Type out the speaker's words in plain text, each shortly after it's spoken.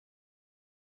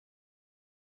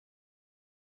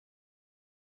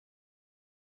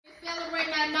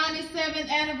Celebrating our 97th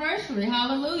anniversary.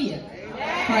 Hallelujah.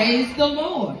 Amen. Praise the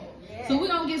Lord. So we're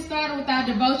going to get started with our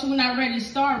devotion. We're not ready to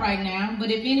start right now, but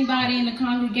if anybody in the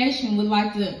congregation would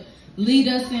like to lead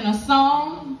us in a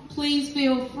song, please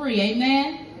feel free.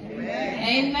 Amen?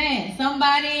 Amen. Amen.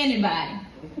 Somebody, anybody.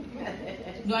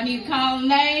 Do I need to call a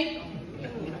name?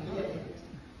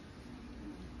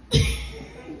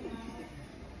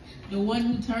 The one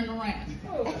who turned around.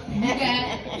 You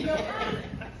got it.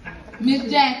 Miss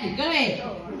Jackie, go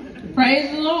ahead.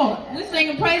 Praise the Lord. We're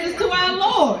singing praises to our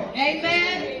Lord.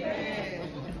 Amen.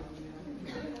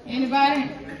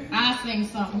 Anybody? I'll sing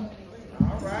something.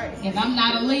 All right. If I'm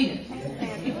not a leader.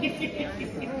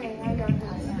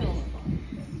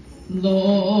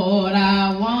 Lord,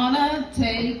 I want to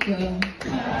take a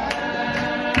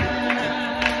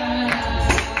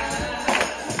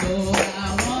Lord,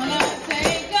 I want to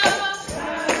take a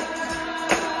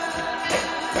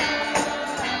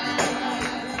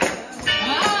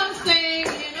I'm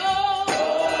singing, oh,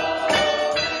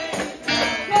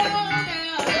 go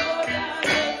down,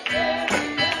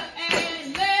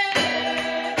 and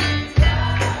let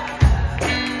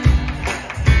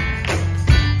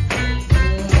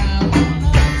Lord, I want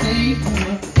to take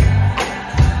a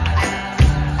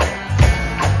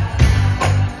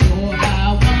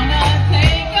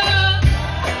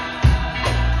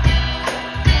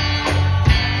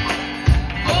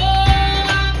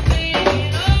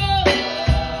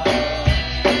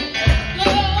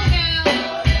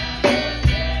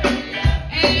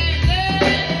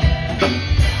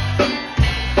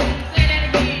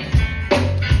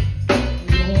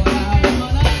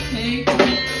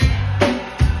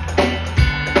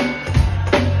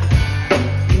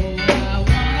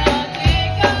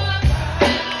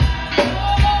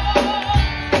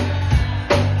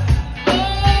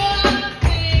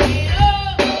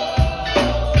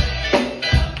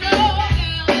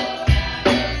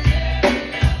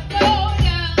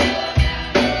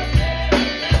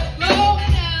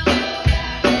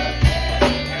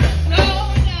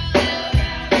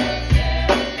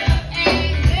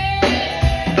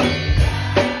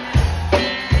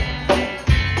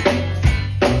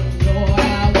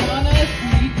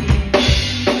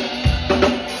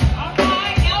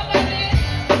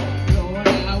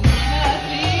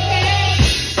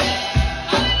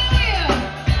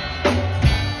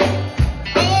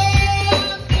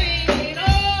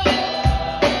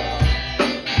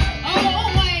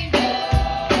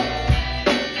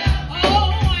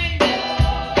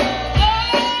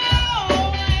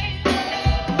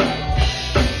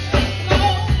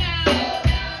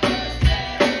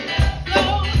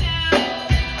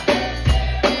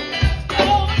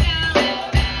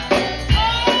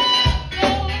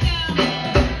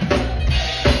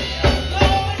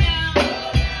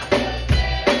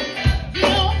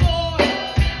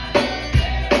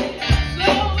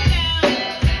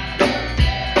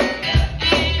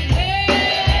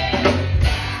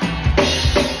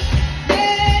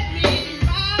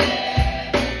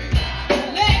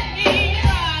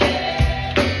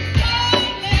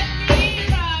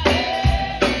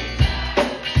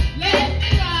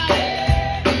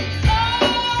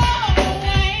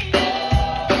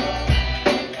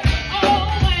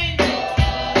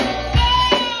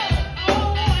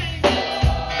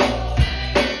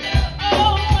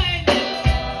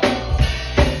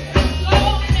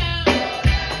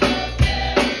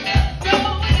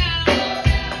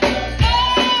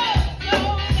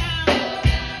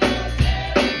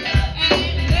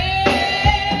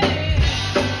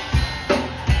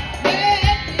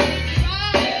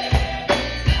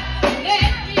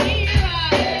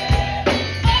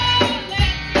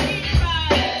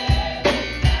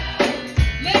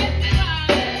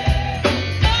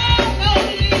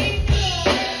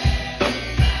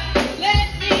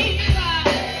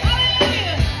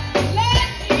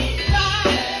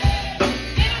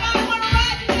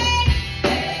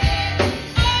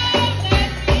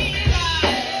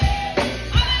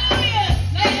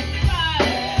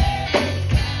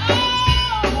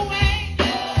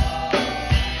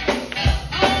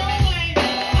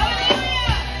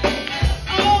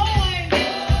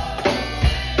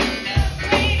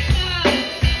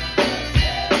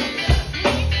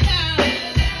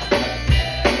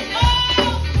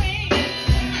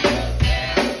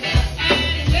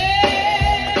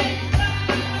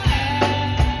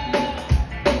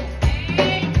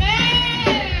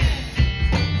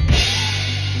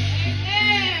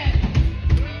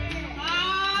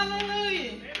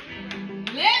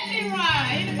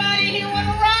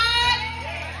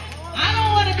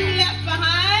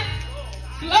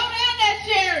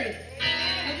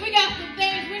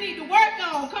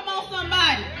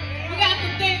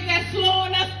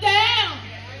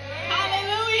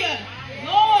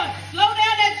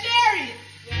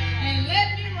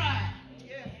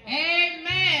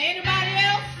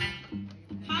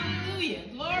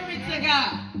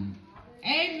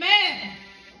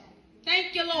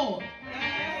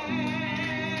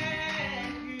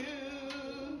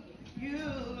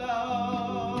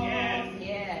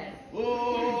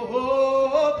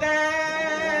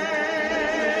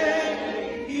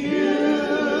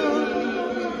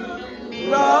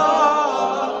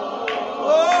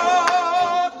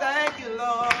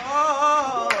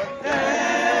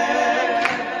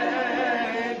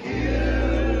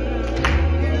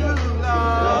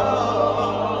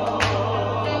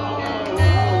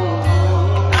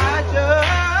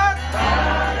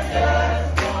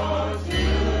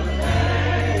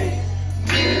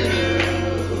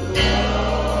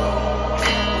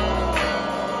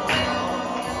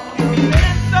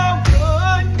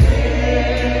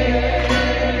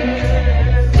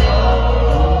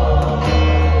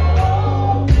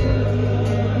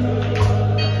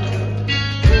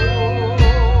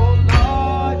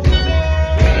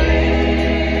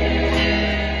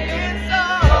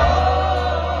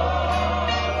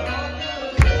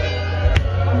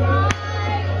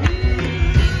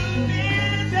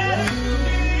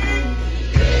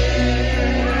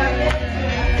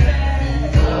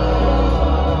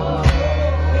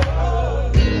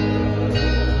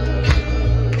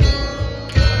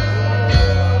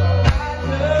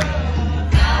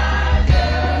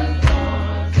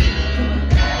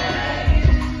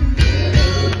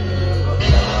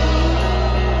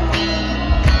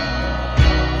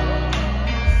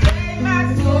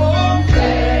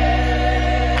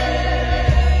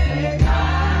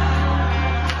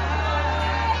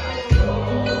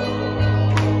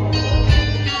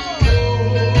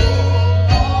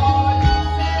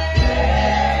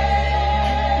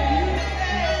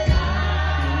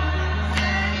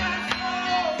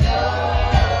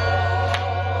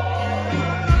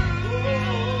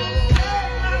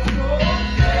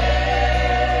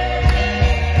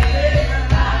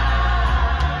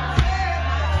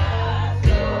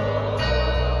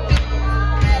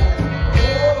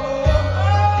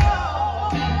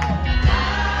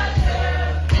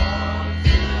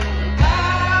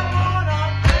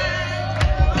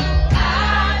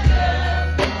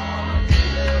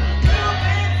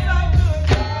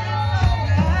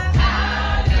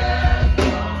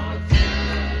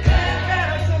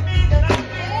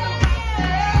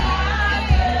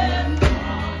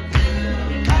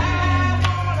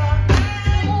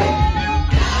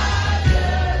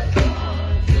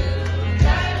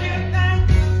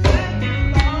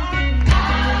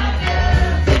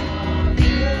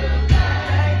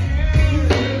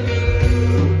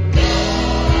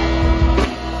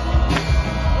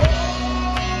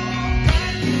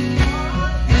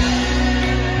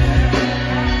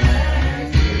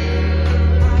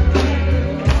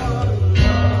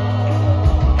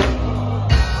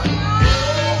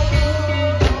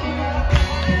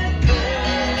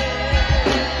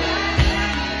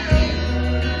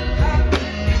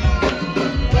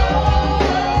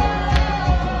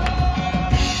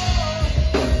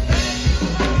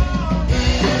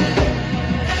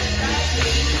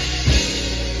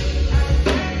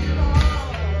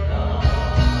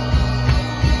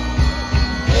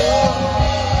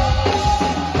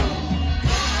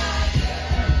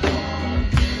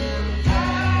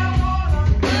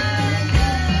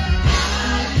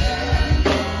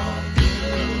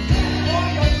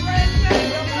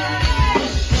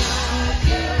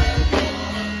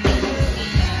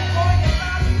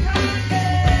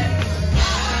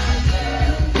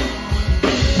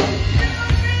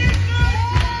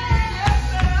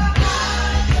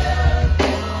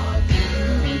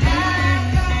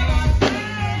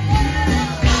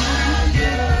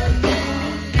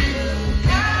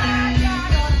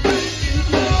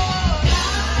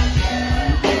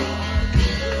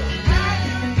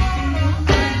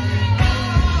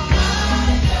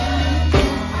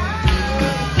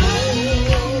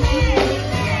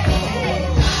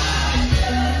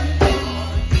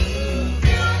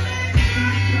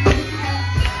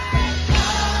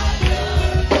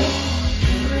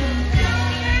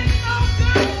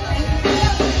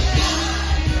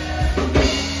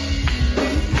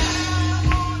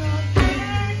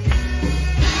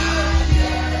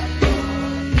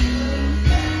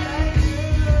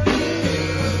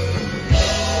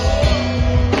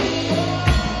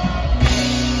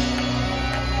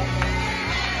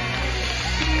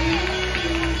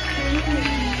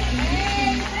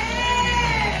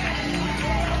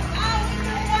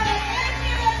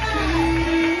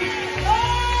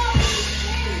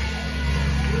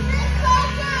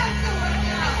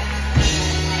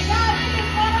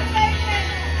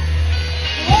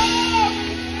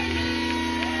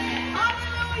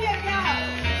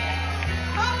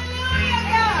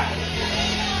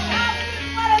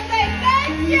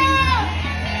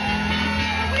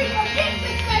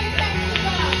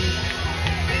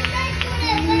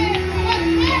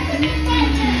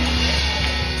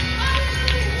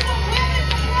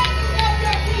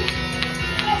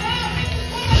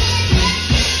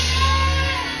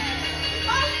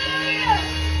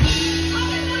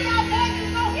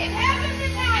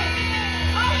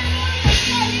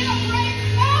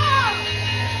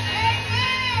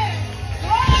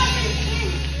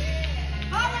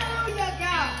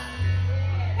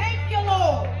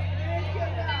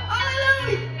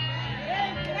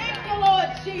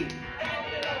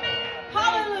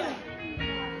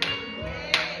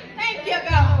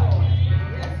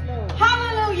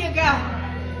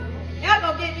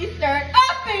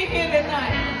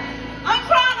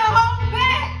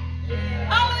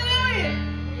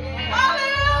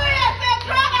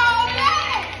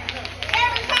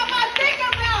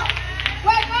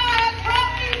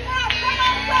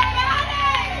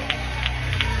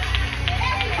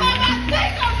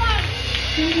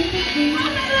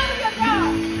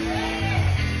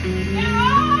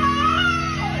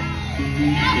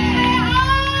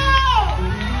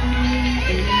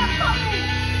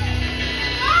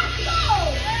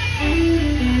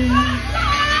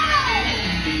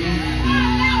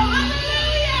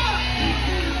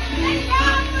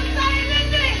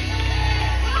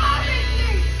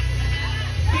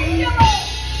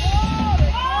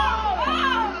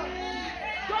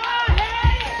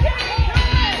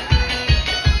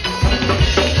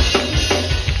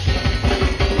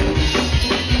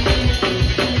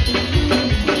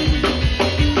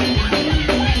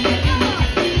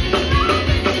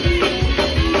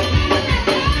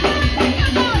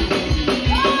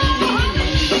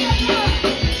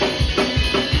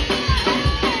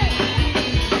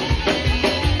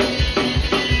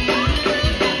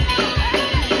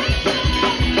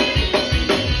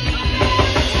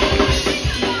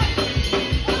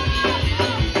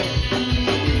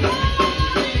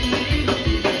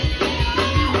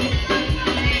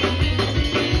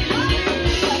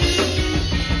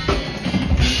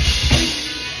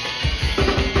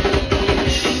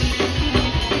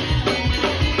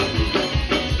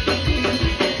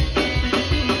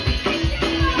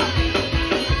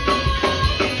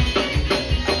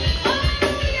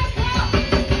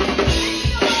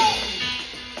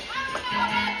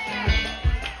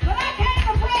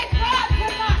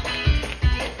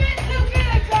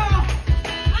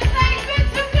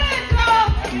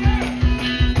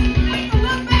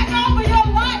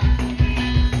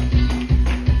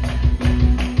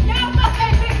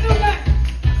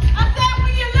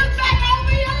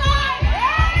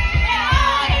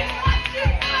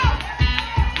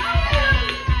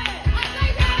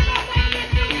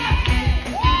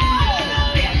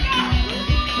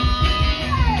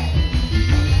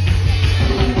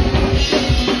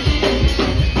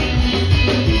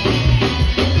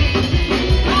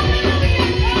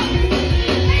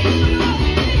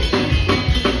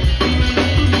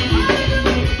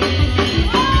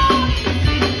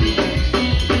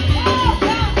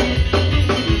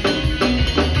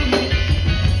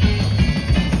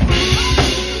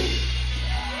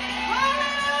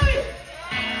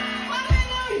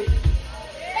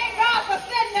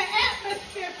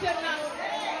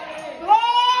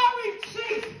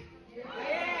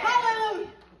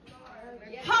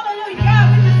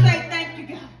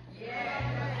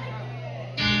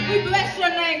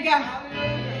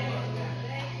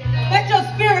Let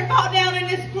your spirit fall down in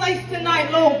this place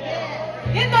tonight, Lord.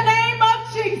 In the name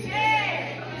of Jesus.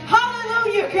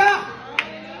 Hallelujah, God.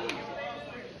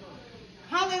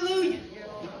 Hallelujah.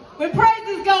 When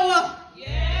praises go up,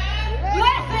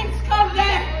 blessings come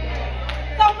down.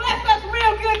 So bless us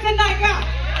real good tonight, God.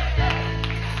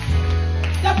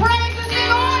 The praise is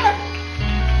in order.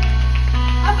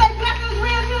 I say bless us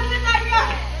real good tonight,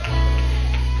 God.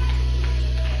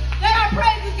 Let our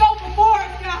praises go before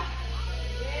us, God.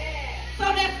 So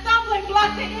that stumbling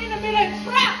block, the enemy that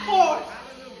trap for us,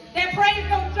 that praise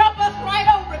gonna jump us right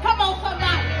over. Come on,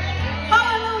 somebody.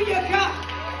 Hallelujah, God.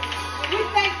 We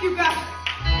thank you, God.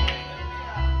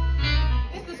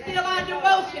 This is still our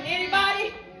devotion.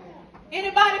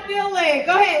 Anybody feel led?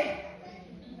 Go ahead.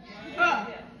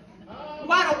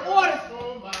 While the water's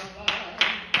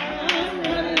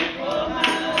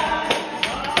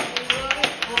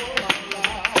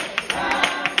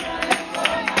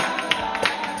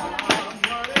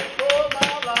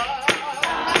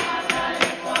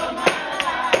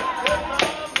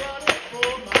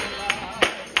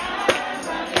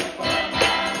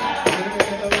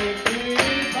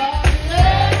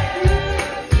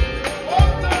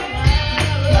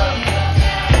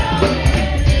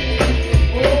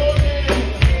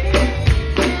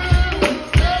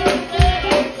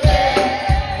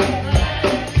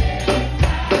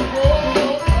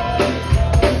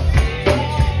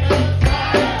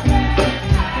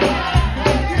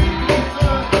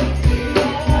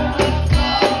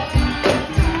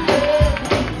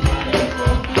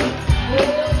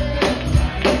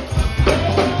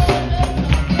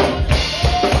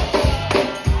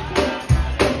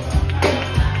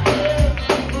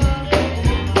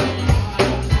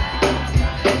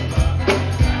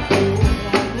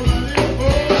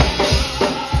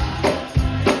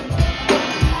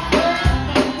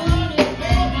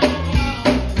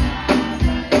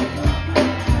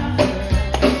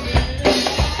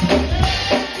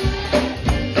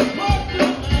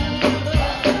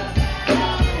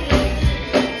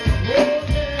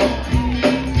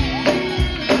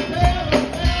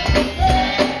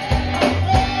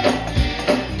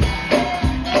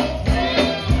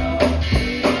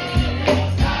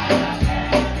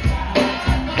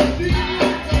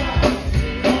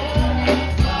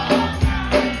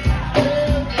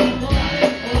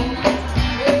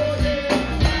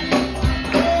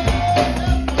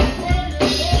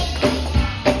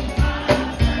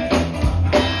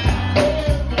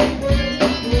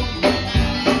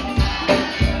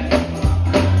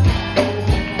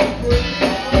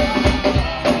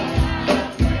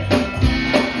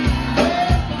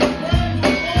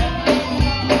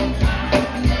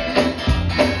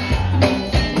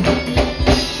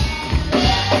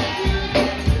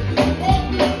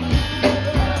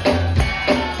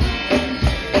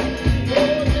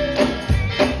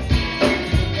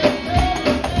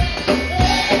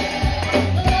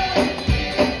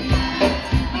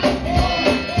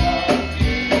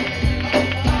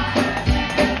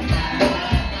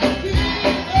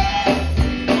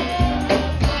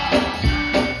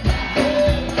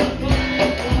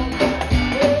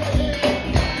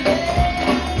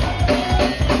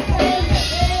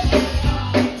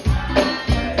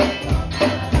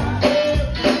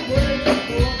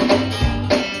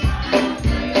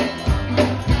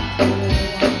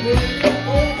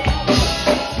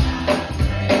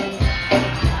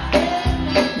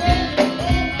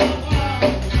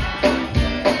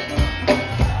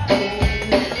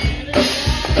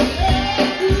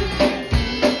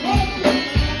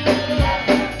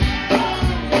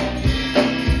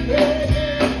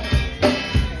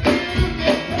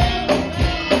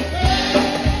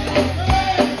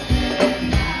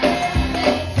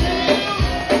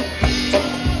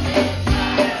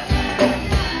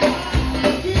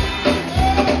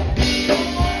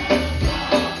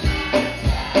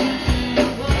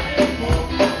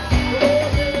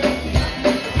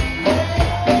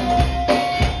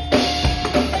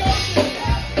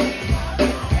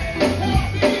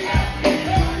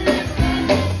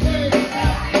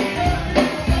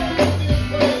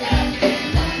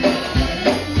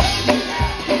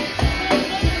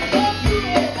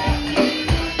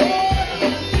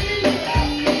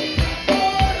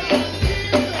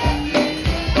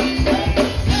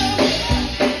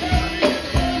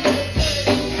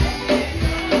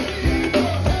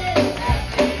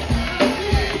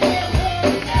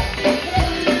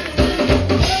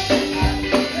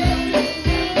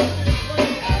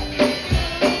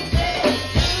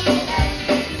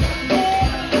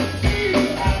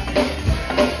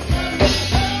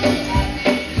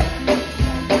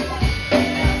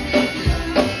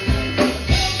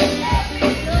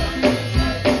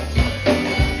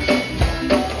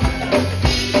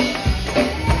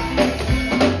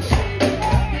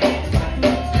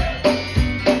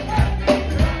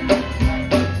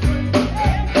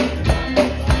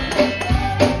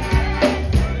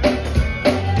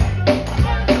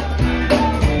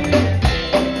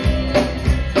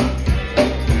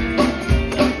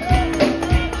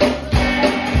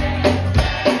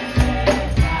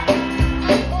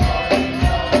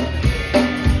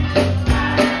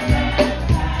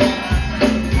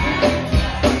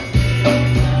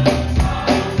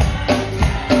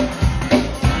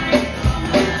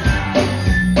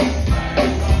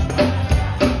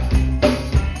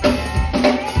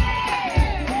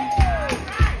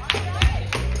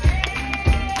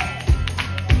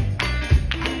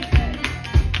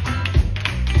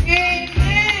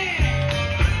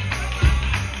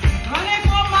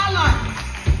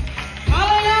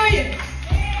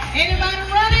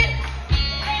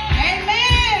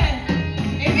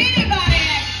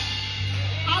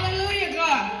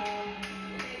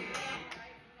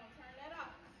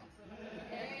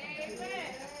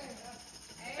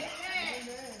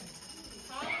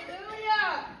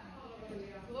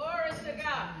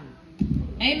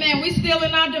Amen. We still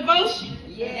in our devotion.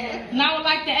 Yes. And I would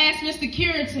like to ask Mr.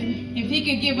 Curitan if he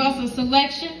could give us a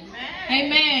selection.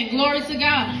 Amen. Glory to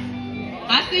God.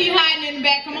 I see you hiding in the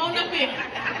back. Come on up here.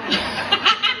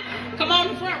 Come on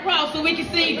the front row so we can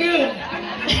see you good.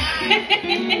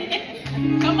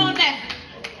 Come on now.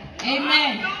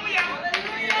 Amen.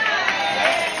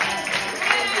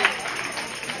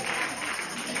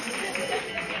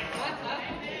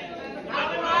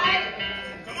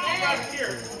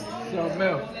 Something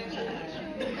else.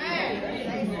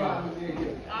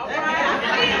 All right.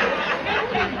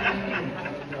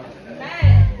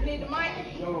 Man, you need the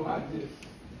mic? No, I just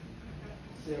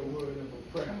said a word of a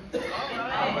prayer.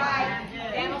 All right.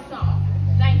 And a song.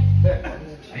 Thank you.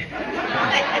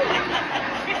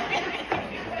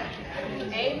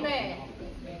 Amen.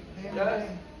 Just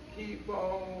keep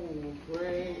on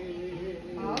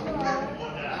praying.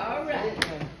 All right.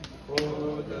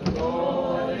 For the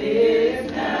Lord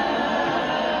is nigh.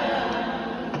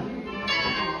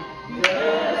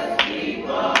 Just keep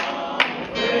on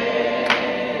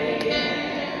praying.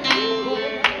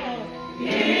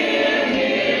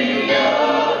 Hear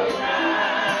your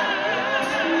cry.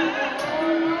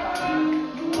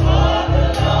 For the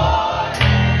Lord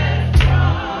has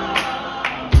promised,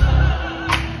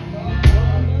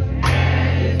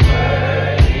 and His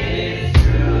word is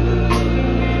true.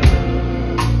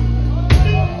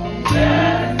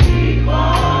 Just keep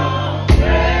on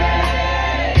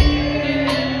praying.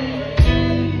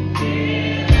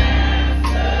 He'll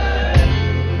answer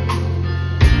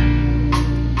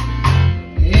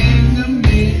in the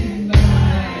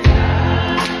midnight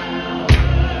hour.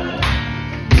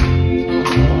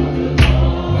 For the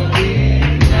Lord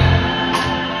is nigh.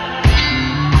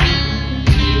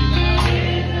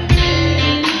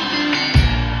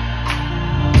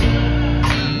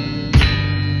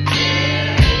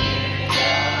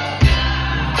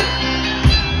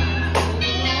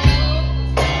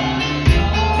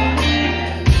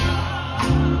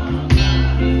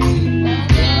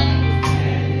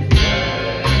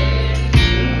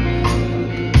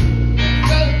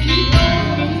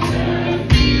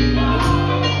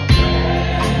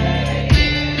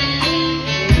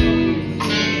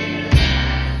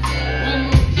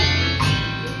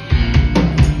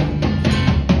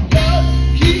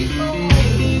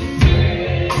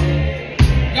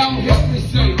 Y'all help me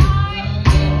say,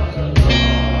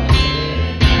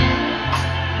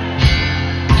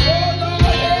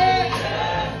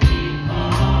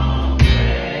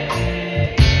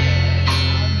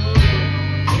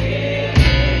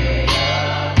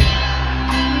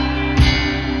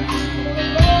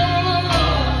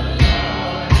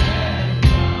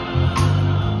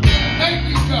 thank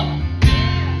you, God.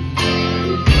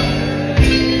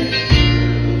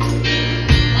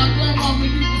 My grandmama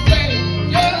used to say,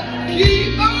 just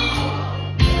keep on.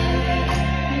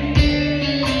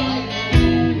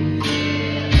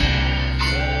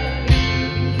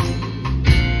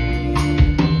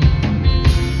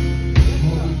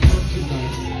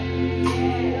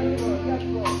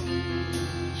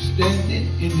 Standing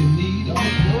in the need of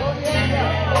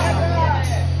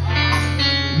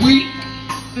weak,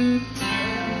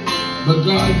 but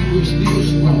God, you are still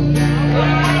strong.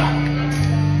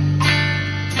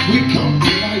 We come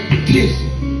tonight petition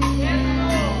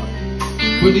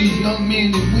for these young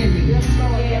men and women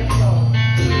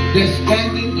that's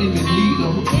standing in the need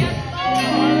of a prayer.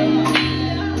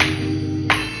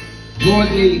 Lord,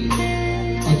 they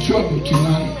are troubled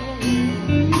tonight.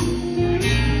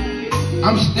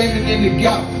 I'm standing in the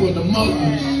gap for the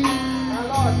mothers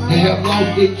that have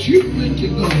lost their children to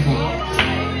gun violence.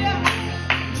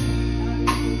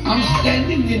 I'm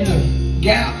standing in the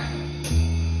gap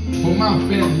for my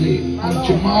family. On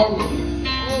tomorrow,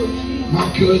 my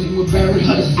cousin will bury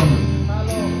her son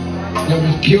that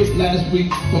was killed last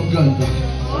week for gun violence.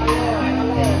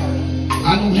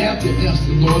 I don't have the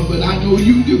answer, Lord, but I know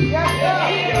you do.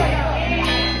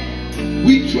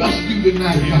 We trust you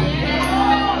tonight, God.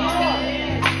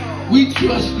 We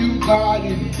trust you, God,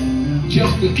 in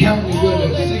Chester County where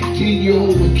the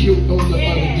 16-year-old was killed on the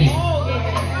other day.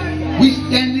 We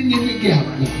standing in the gap,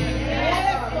 God.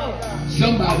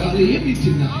 Somebody ought to hear me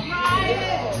tonight.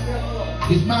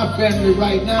 It's my family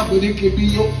right now, but it could be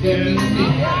your family in a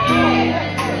minute.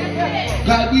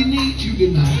 God, we need you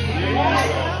tonight.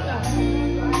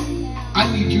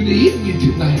 I need you to hear me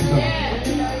tonight, God.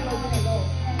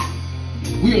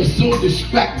 We are so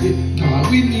distracted, God.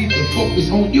 We need to focus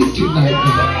on you tonight,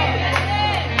 God.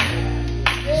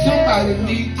 Somebody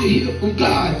needs to hear from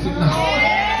God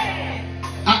tonight.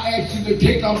 I ask you to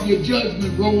take off your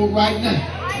judgment roll right now.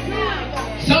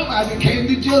 Somebody came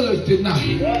to judge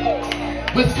tonight.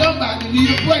 But somebody need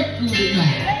a breakthrough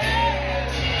tonight.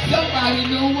 Somebody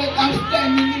know what I'm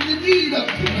standing in the need of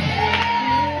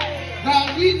tonight.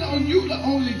 God, we know you the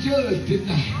only judge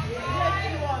tonight.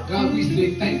 God, we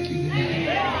say thank you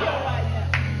tonight.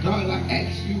 God, I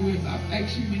ask you, if I've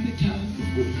asked you many times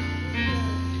before,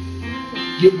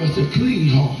 give us a clean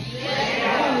heart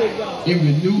and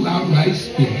renew our right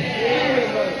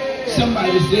spirit.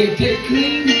 Somebody said, take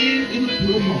clean hands and a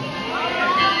pure heart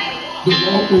to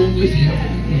walk on this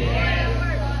heavenly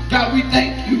road. God, we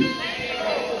thank you.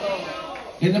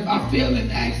 And if I fail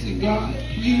in asking, God,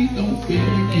 please don't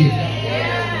fail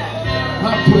again.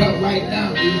 My prayer right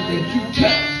now is that you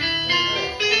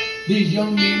touch these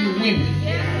young men and women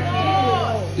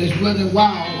that's running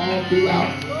wild all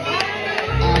throughout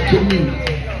our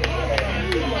community.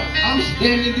 I'm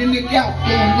standing in the gap for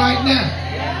them right now.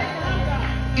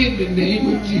 In the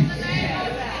name of Jesus.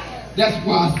 That's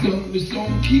why I sung the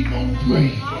song, keep on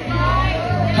praying.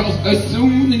 Because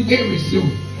soon and very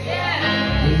soon,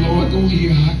 the Lord gonna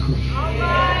hear our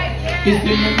cry. It's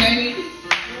in the name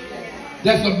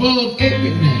that's above every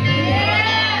name.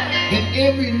 And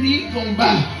every knee gonna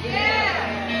bow.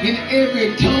 And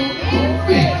every tongue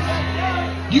confess.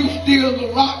 You still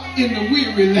the rock in the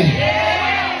weary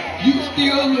land. You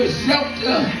still the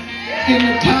shelter in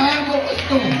the time of a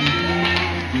storm.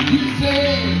 You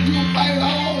said you'll fight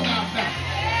all our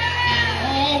battles.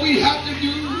 All we have to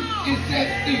do is sit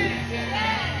still.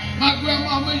 My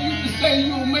grandmama used to say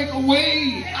you'll make a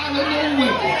way out of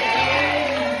nowhere.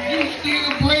 You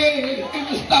still bread in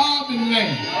the starving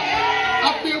land.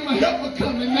 I feel my helper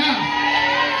coming now.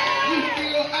 You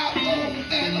still Alpha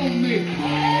and Omega.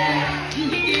 You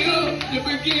still the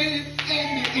beginning and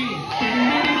the end.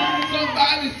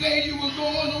 Somebody say you were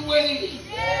going away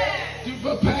to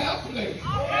prepare a place.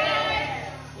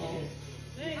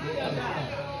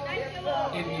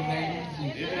 In the name of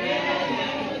Jesus.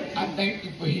 I thank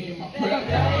you for hearing my prayer.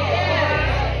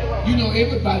 You know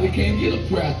everybody can't get a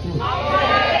prayer through.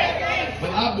 But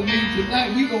I believe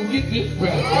tonight we're going to get this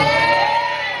prayer through.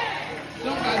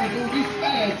 Somebody's going to be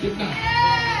spared tonight.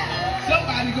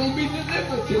 Somebody's going to be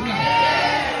delivered tonight.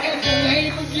 In the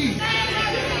name of Jesus.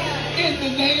 In the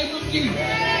name of Jesus.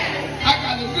 I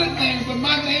got a good name, but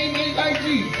my name ain't like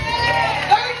Jesus.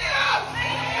 Thank you.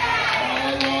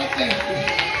 Oh, Lord, thank you.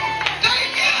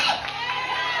 Thank you.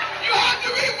 You have to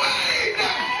be weighed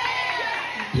down.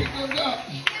 Pick us up.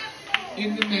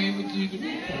 In the name of Jesus,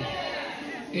 we pray.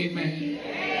 Amen.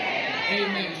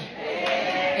 Amen.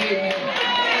 Amen.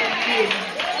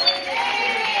 Amen.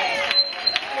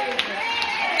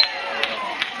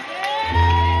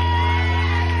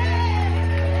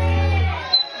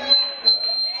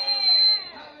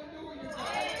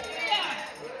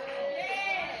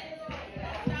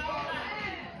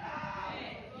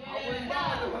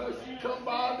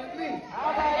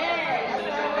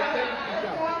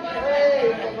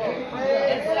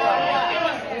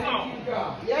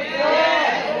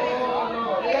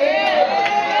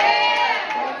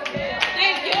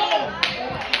 Thank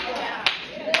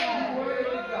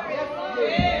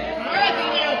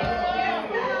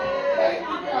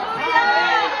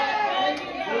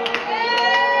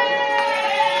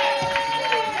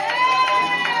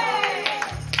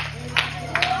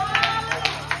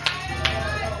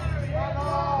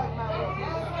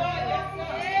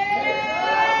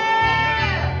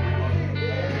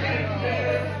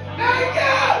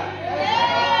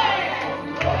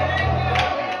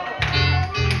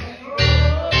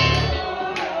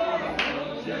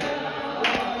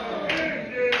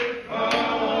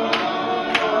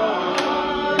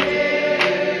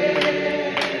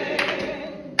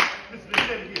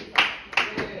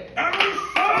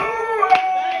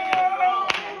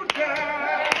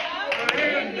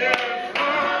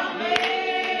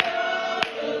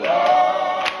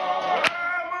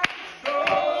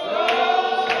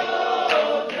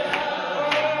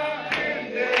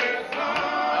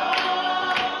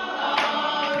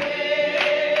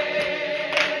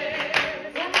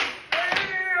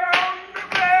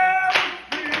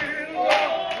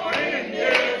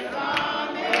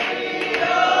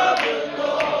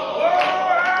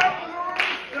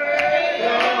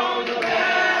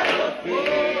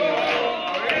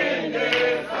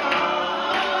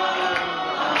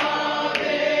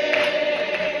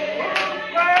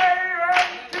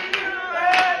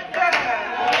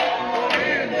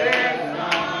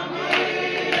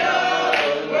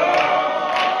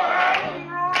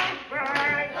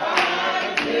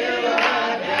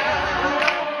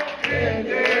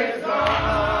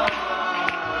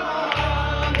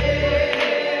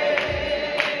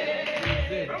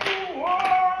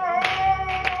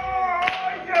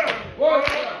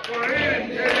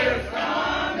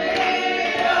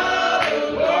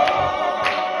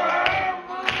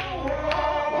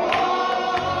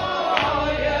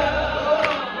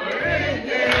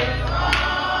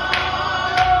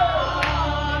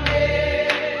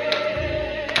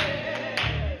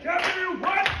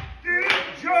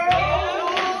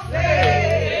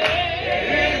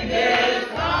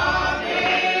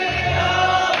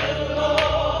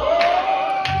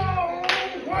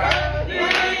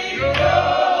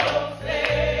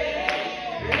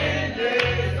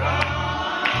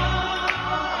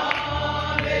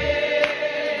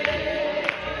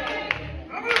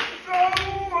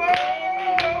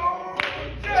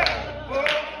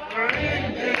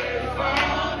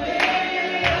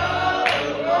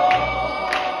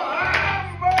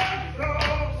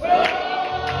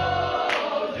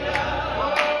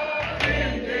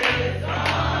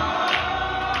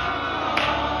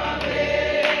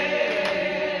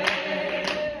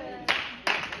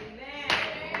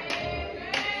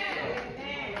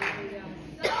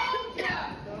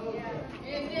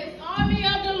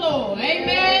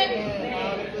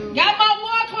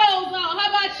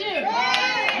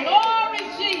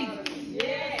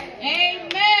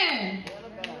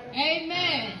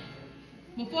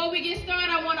Before we get started,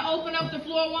 I want to open up the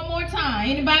floor one more time.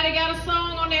 Anybody got a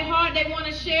song on their heart they want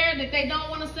to share that they don't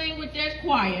want to sing with their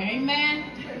choir? Amen?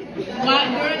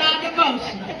 During our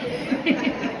devotion.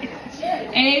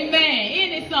 Amen.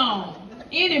 Any song.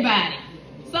 Anybody.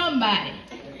 Somebody.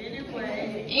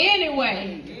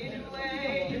 Anyway.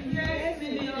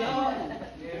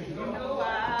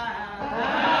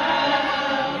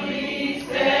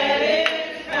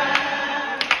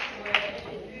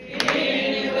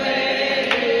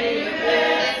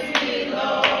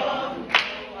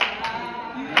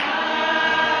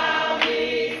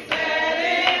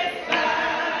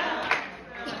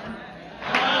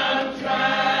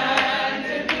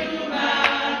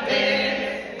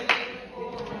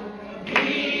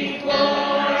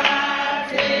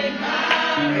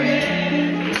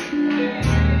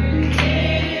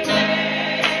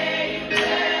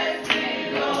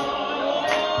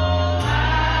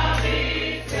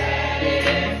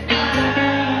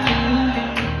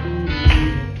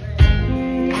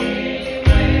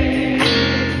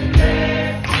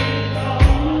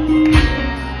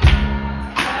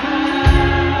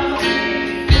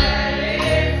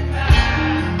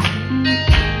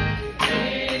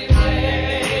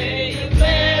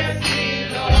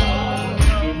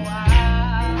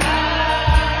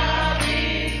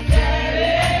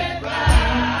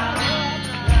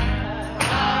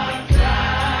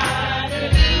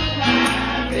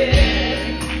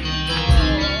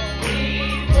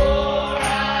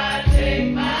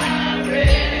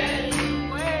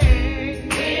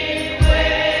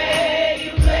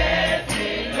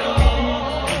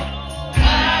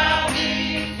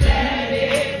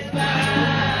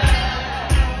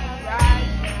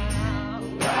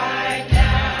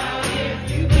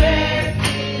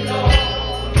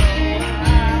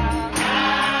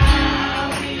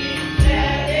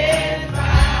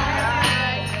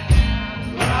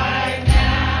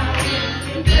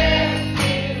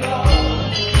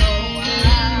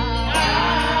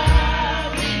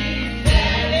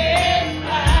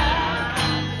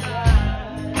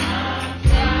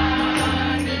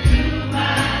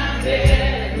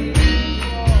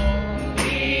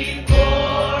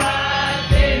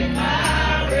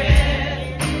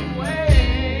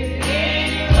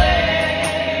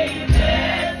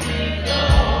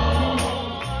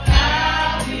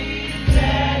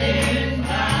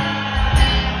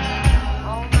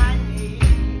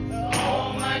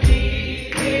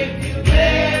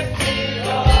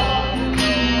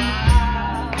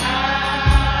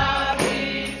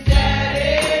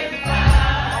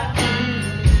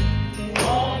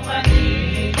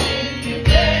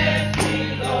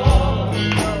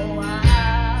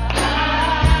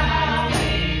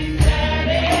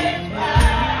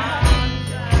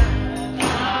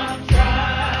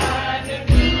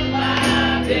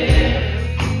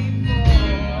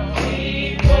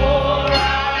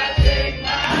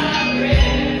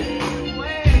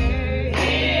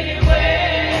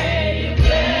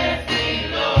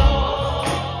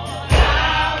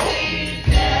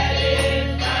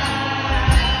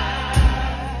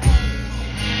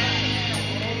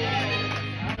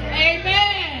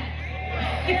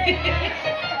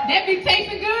 That be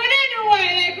tasting good anyway,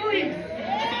 that grease.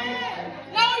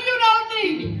 No, you don't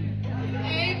need it.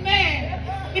 Amen.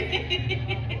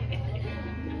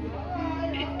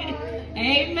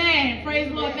 Amen. Praise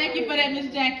the Lord. Thank you for that,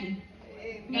 Miss Jackie.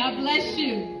 God bless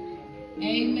you.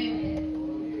 Amen.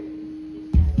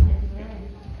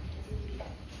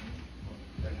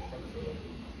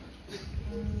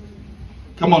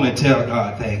 Come on and tell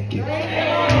God thank you.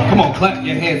 Come on, clap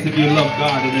your hands if you love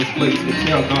God in this place and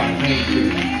tell God thank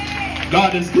you.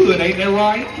 God is good, ain't that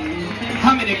right?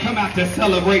 How many come out to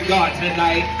celebrate God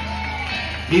tonight?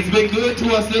 He's been good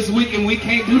to us this week and we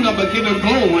can't do nothing but give him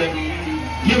glory.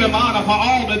 Give him honor for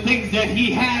all the things that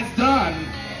he has done.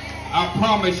 I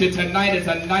promise you tonight is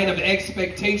a night of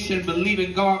expectation,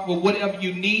 believing God for whatever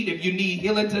you need. If you need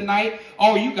healing tonight,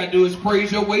 all you got to do is praise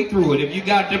your way through it. If you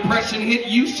got depression hit,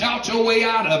 you shout your way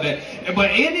out of it.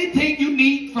 But anything you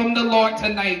need from the Lord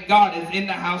tonight, God is in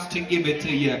the house to give it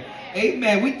to you.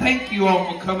 Amen. We thank you all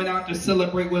for coming out to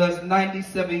celebrate with us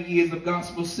 97 years of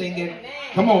gospel singing.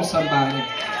 Come on, somebody.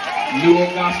 New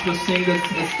Hope Gospel Singers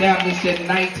established in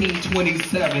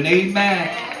 1927. Amen.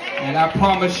 And I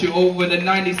promise you, over the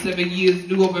 97 years,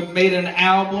 New Hope have made an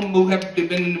album, New Hope have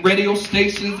been in radio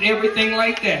stations, everything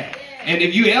like that. And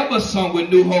if you ever sung with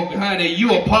New Hope behind it,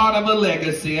 you're a part of a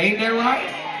legacy. Ain't that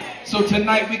right? So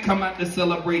tonight we come out to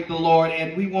celebrate the Lord,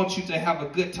 and we want you to have a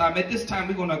good time. At this time,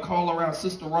 we're going to call around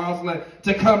Sister Rosalind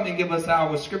to come and give us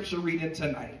our scripture reading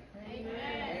tonight.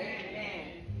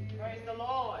 Amen. Praise the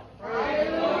Lord.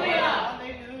 Hallelujah.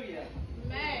 Hallelujah.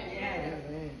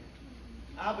 Amen.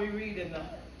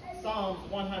 singing Psalms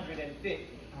 150.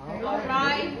 All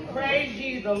right. Praise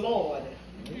ye the Lord.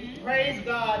 Praise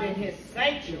God in his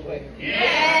sanctuary.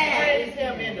 Yes. Praise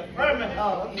him in the firmament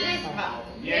of his power.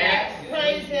 Yes.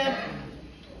 Praise him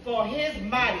for his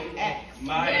mighty acts.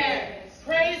 Yes.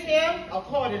 Praise him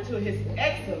according to his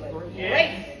excellent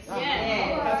greatness.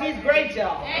 Yes. Because he's great,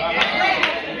 y'all.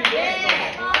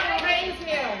 Yes. Praise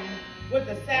him with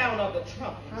the sound of the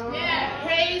trumpet. Yes.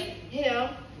 Praise him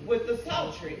with the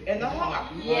psaltery and the harp.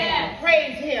 Yes.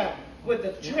 Praise him with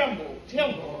the timbrel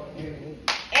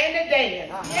and the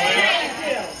dance.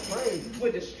 Yes. Praise him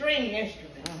with the string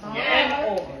instruments Yes.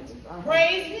 and organs.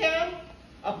 Praise him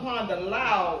upon the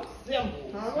loud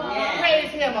cymbals. Yes. Praise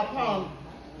him upon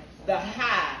the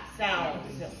high sound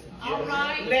cymbals. All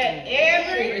right. Let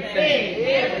everything, say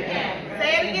it again,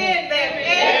 let everything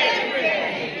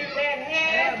that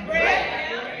has breath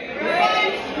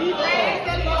praise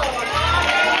the Lord.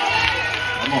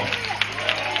 Come on.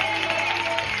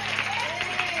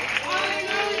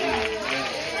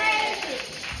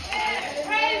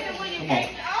 Praise him when you Come on.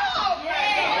 take all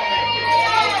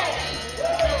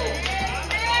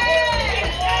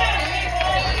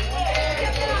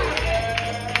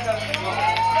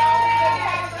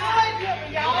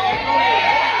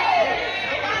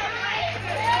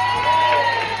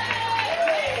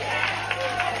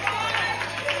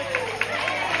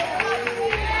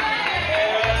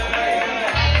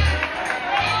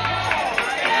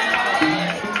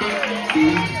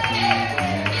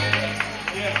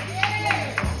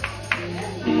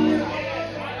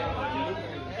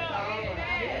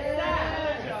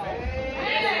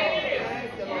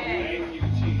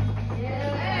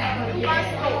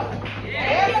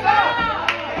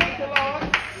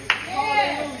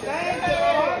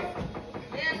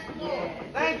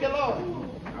Thank you, Lord.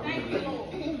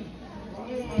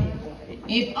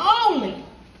 If only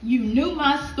you knew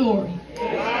my story.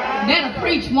 That'll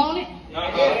preach, won't it?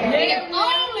 If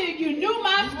only you knew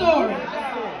my story.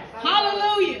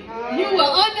 Hallelujah. You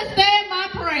will understand my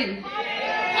praise.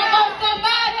 Come on,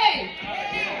 somebody.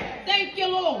 Thank you,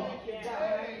 Lord.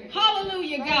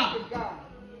 Hallelujah, God.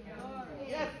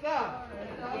 Yes, sir.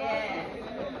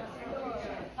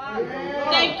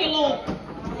 Thank you, Lord.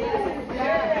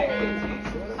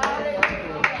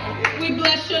 We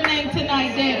bless your name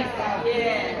tonight, Daddy.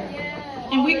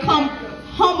 And we come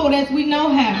humbled as we know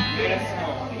how Yes,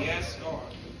 Lord. Yes, Lord.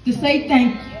 to say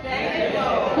thank you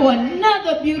for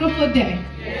another beautiful day.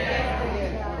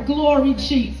 Glory,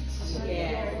 Jesus.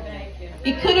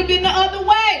 It could have been the other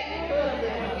way.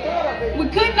 We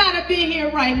could not have been here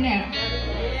right now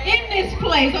in this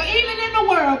place or even in the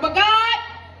world. But God,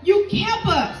 you kept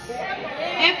us.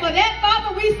 And for that,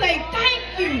 Father, we say thank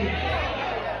you.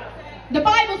 The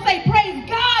Bible says praise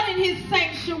God in his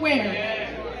sanctuary.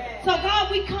 So God,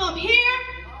 we come here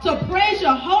to praise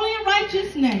your holy and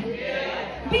righteous name.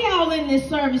 Be all in this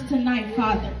service tonight,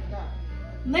 Father.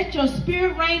 Let your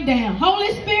spirit rain down.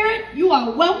 Holy Spirit, you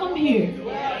are welcome here.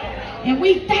 And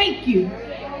we thank you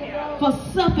for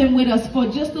supping with us for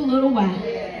just a little while.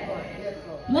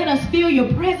 Let us feel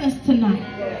your presence tonight.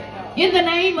 In the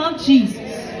name of Jesus.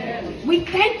 We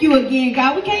thank you again,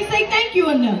 God. We can't say thank you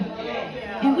enough.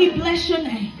 And we bless your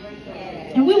name.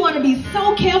 And we want to be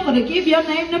so careful to give your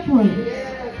name the praise.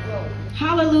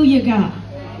 Hallelujah, God.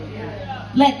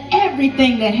 Let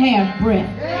everything that have breath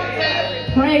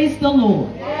praise the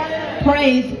Lord.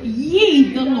 Praise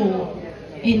ye the Lord.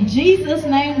 In Jesus'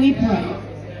 name we pray.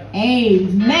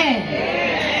 Amen.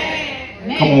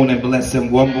 Amen. Come on and bless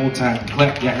him one more time.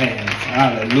 Clap your hands.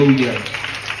 Hallelujah.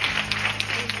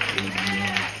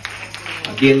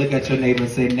 Again, look at your neighbor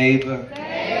and say, neighbor,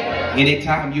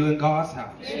 anytime you in God's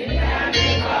house,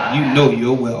 you know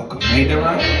you're welcome. Ain't that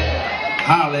right?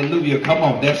 Hallelujah. Come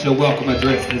on, that's your welcome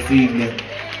address this evening.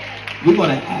 We're going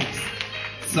to ask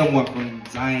someone from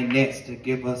Zionettes to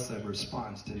give us a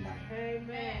response tonight.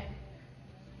 Amen.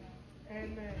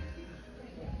 Amen.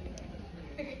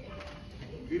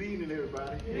 Good evening,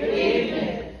 everybody. Good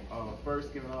evening.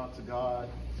 First, giving honor to God,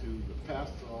 to the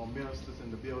pastoral ministers in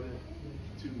the building,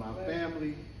 to my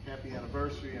family, happy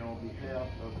anniversary, and on behalf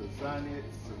of the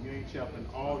Zionettes, Community Chapel, and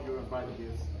all your invited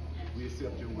guests, we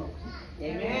accept your welcome.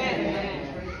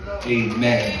 Amen.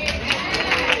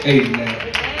 Amen.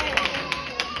 Amen.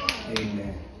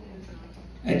 Amen.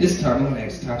 At this time, I'm going to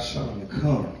ask Tashawn to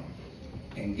come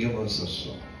and give us a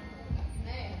song.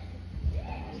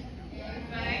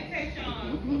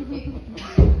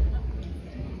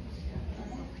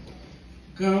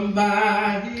 Come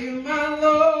by here, my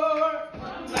Lord.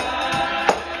 Come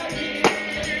by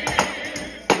here.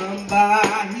 Come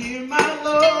by here, my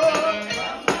Lord.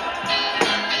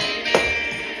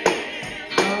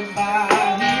 Come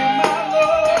by here, my Lord.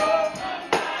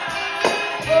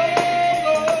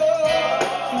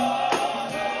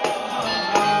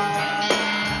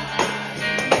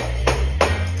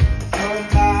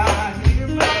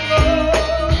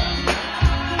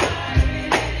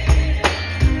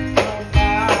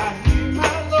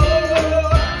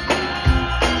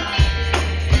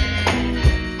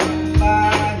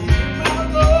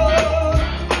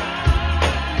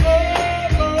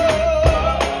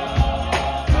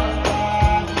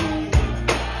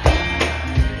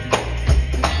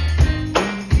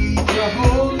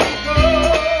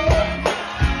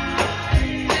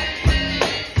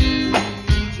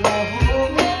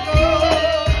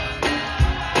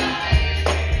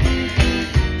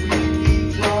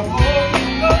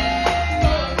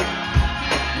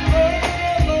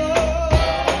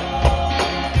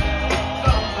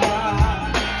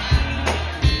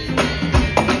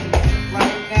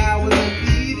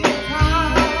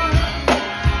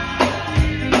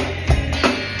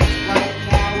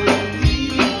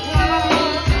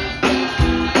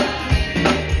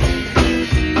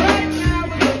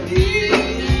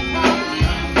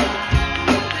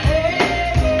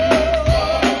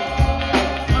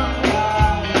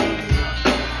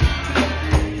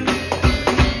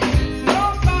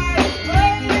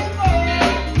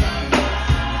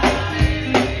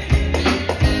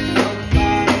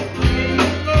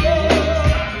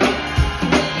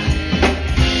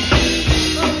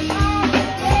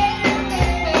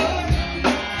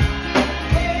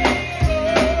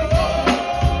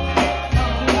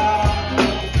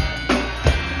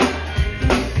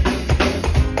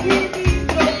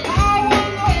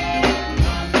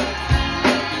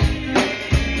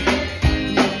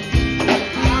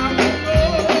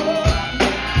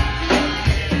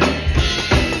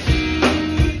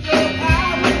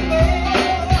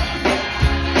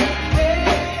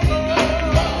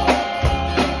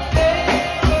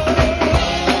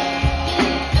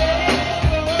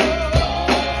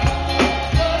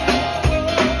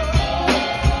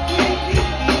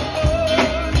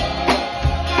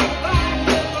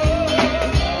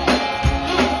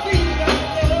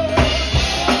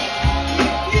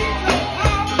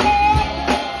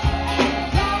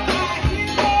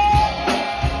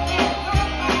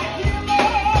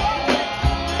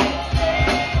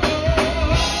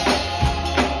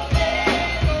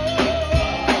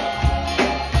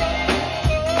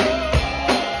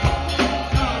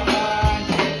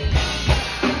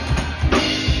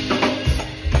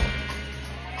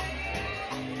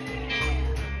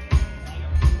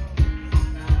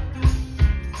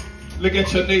 Look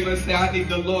at your neighbor and say, I need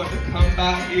the Lord to come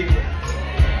by here.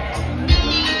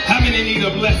 How many need a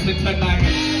blessing tonight?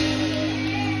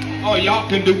 Oh, y'all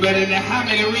can do better than that. How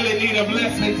many really need a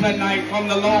blessing tonight from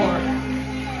the Lord?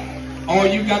 All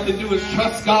you got to do is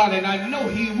trust God, and I know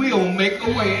He will make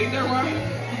a way. Ain't that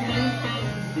right?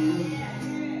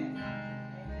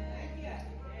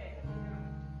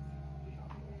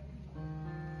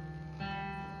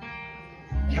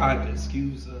 God,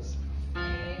 excuse us.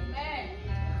 Amen.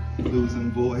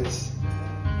 Losing voice.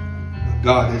 But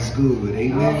God is good.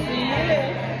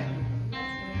 Amen.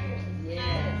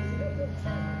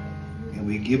 And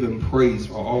we give Him praise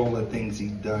for all the things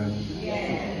He's done.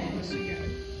 And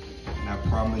I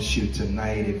promise you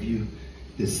tonight, if you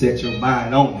just set your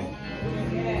mind on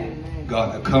it,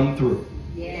 God will come through.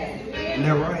 Isn't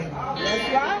that right?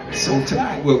 That's right. So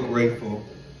tonight we're grateful.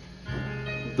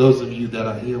 Those of you that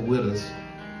are here with us,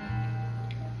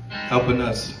 helping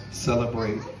us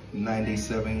celebrate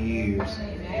 97 years.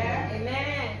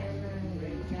 Amen.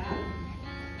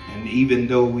 And even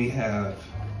though we have,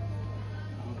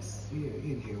 let's see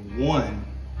in here, one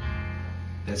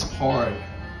that's part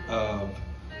of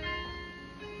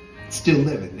still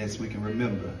living, as we can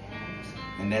remember,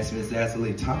 and that's Miss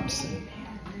Azalea Thompson,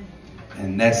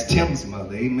 and that's Tim's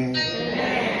mother. Amen.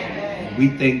 And we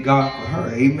thank God for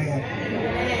her.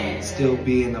 Amen. Still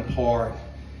being a part.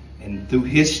 And through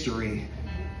history,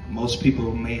 most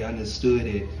people may understood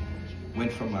it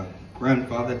went from my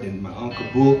grandfather, then my Uncle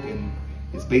Book, and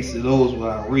it's basically those were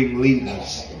our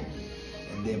ringleaders.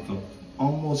 And then for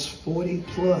almost 40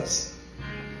 plus,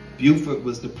 Buford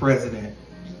was the president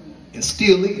and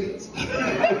still is.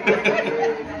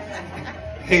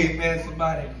 Amen,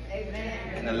 somebody.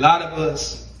 And a lot of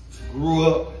us grew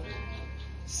up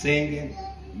singing,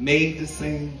 made to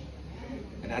sing.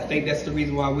 And I think that's the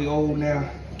reason why we're old now.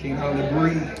 Can't hardly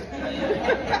breathe.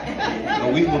 So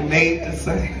we were made to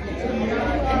sing.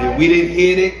 And if we didn't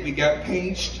hit it, we got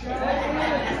pinched.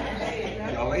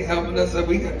 Y'all ain't helping us, so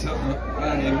we got to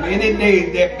in many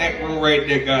days that back row right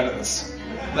there got us.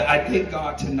 But I thank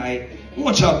God tonight. I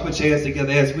want y'all to put your hands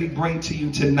together as we bring to you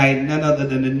tonight none other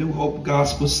than the New Hope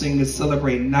Gospel Singers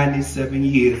celebrating 97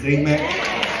 years. Amen.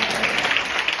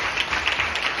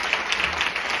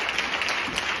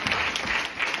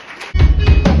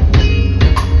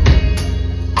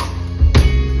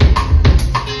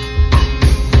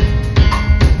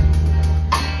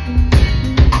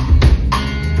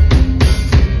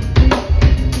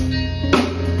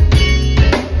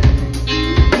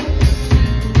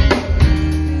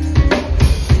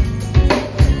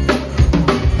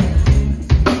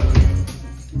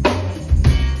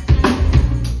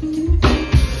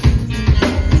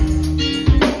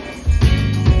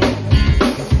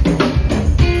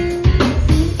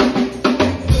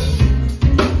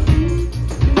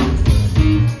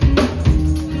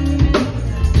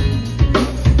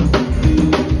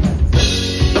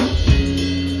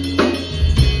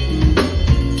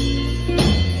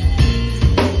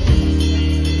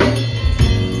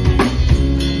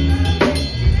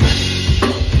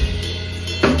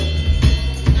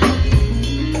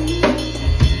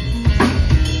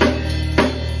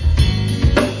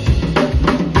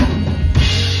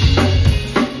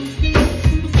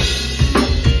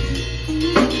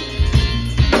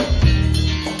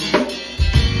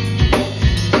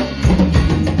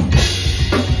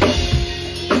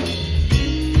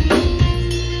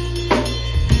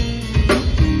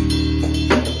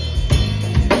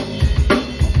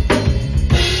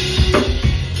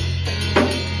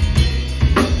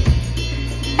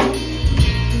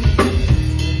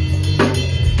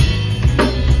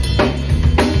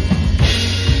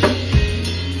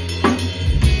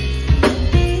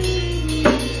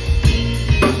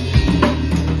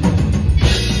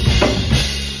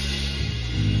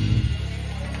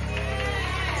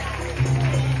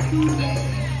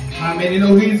 How many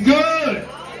know He's good?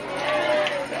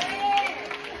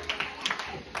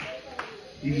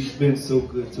 He's been so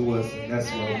good to us, and that's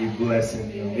why we bless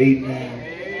Him.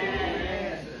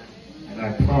 Amen. And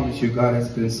I promise you, God has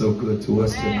been so good to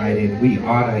us tonight, and we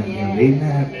honor Him.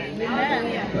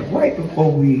 Amen. But right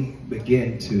before we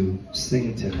begin to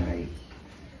sing tonight,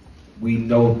 we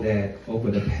know that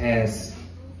over the past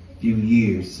few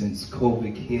years since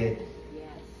COVID hit,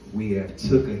 we have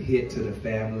took a hit to the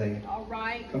family. All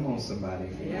right. Come on, somebody.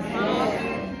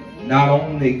 Yes. Not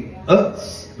only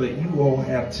us, but you all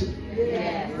have too.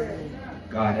 Yes.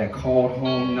 God had called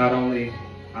home not only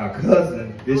our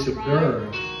cousin, Bishop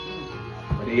Durr,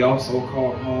 but He also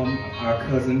called home our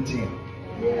cousin Tim.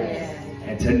 Yes.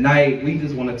 And tonight, we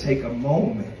just want to take a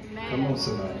moment, come on,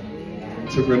 somebody,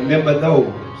 to remember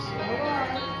those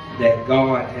that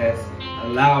God has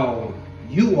allow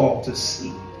you all to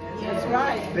see, That's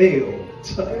right. feel,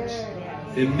 touch,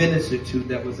 and minister to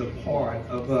that was a part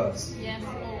of us.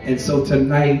 And so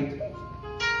tonight,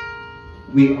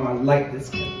 we are like this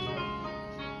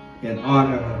in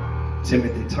honor of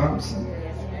Timothy Thompson.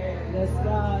 Bless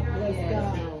God. Bless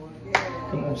God.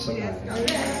 Come on, somebody.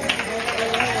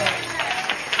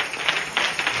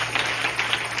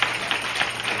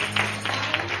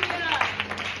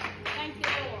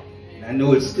 And I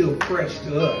know it's still fresh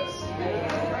to us.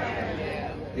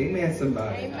 Amen,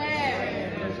 somebody.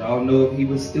 Amen. Y'all know if he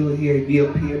was still here, he'd be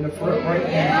up here in the front right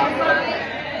now.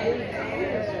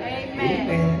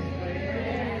 Amen.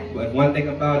 But one thing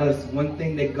about us, one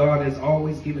thing that God has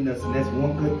always given us, and that's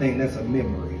one good thing, that's a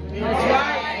memory. That's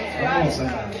right. Come on,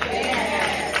 somebody.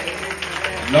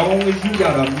 As long as you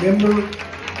got a memory,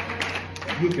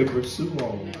 you can pursue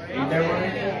on. Ain't that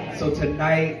right? So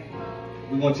tonight,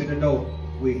 we want you to know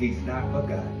where he's not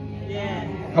forgotten. Yeah.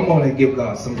 Come on and give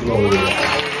God some glory.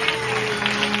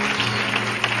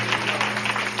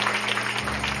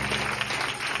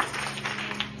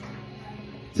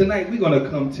 Tonight we're going to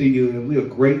come to you and we're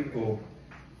grateful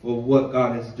for what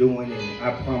God is doing, and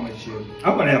I promise you,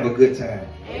 I'm going to have a good time.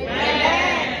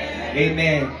 Amen.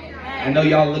 Amen. I know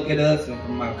y'all look at us, and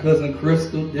from my cousin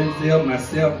Crystal, Denzel,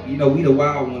 myself, you know, we the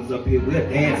wild ones up here. We're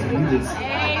dancing. We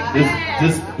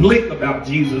just blink about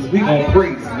Jesus. We going to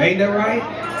praise him. Ain't that right?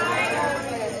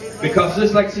 Because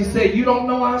just like she said, you don't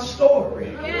know our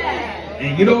story.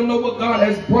 And you don't know what God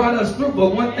has brought us through.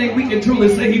 But one thing we can truly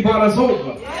say, he brought us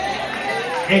over.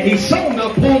 And he shown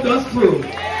up, pulled us through.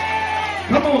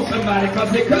 Come on, somebody,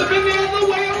 because it could have been the other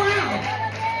way around.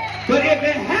 But if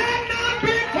it had not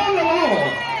been for the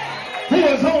Lord who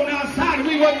is on our side,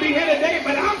 we wouldn't be here today.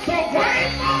 But I'm so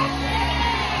grateful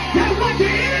that what the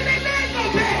enemy meant for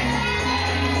bad,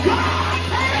 God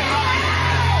turned it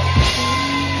around.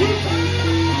 He turned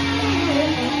it around.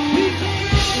 He turned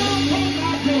it around for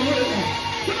my good.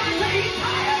 Somebody say he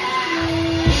turned it around.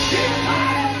 He turned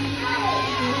it around.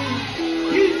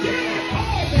 He did it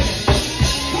for me.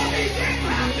 But he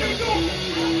didn't have to do it.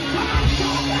 But I'm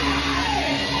so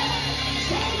glad.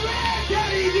 So glad that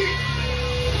he did.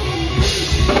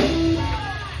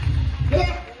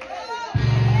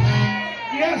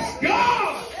 Yes,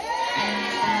 God.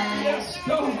 Yes,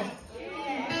 God.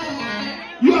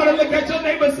 You ought to look at your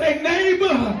neighbor and say, neighbor,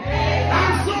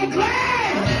 I'm so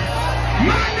glad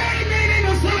my name ain't in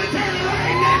the cemetery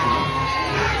right now.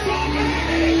 I'm so glad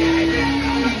that he gave me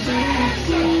another chance.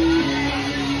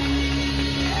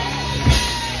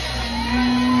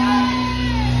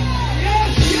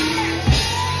 Yes, yes.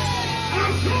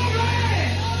 I'm so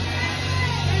glad.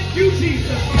 Thank you,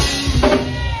 Jesus.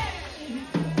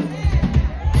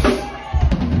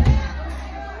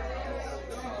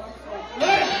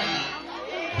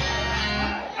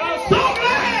 I'm so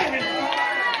glad.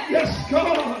 Yes,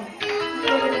 God.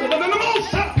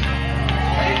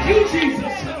 Thank you,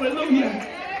 Jesus. Hallelujah.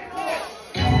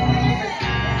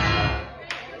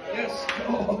 Yes,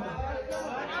 God.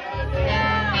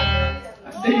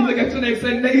 Then you look at your neighbor and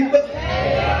say, neighbor,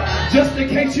 just in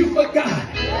case you forgot,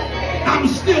 I'm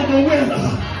still the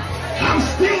winner. I'm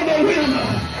still the winner.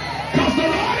 Because the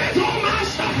Lord is on my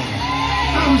side.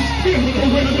 I'm still the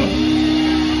winner.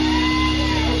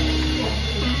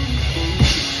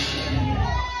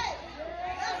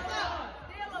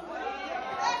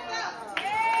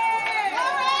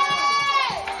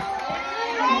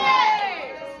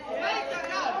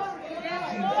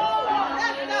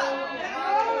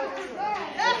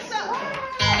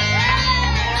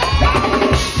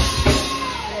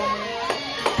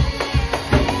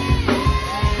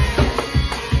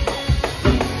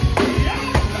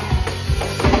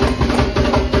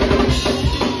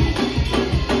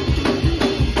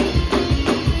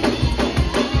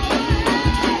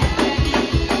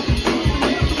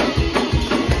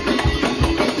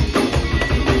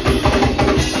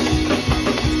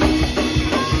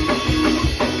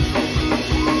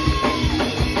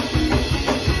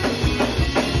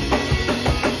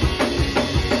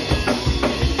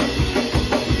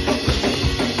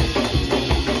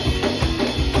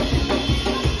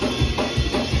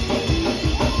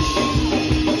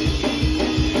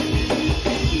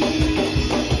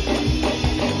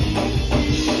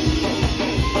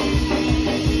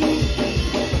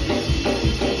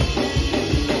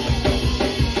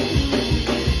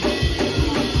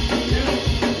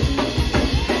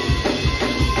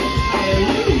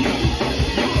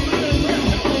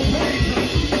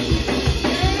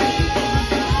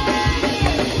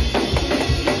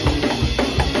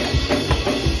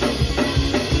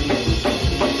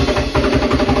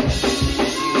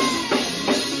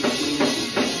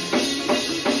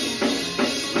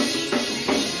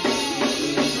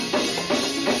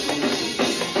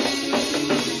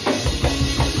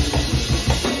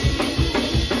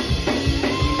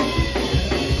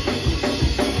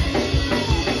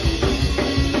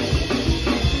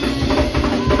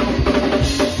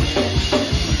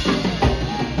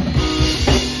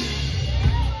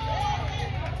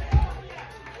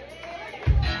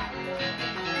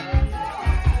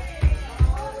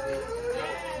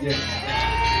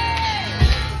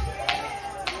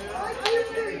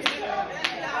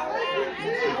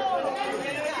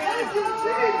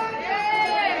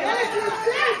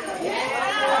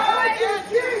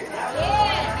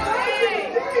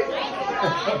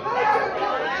 So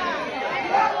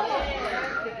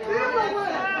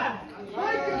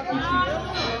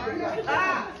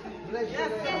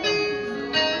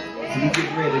we get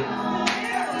ready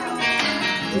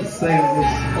to sing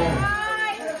this song.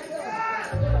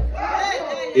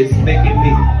 It's making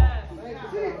me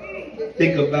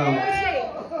think about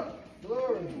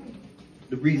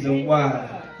the reason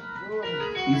why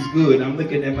he's good. I'm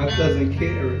looking at my cousin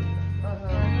Carrie.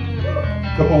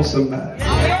 Come on, somebody.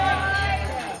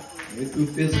 Went through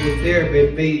physical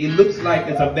therapy. It looks like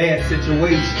it's a bad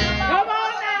situation.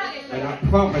 But I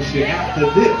promise you, after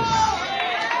this,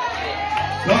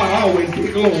 God always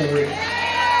get glory.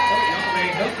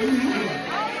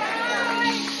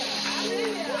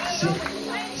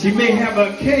 She may have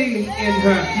a cane in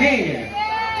her hand,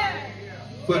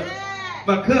 but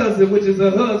my cousin, which is her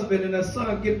husband and her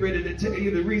son, get ready to tell you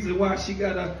the reason why she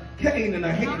got a cane in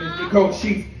her hand is because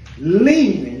she's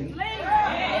leaning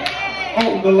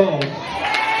on the Lord.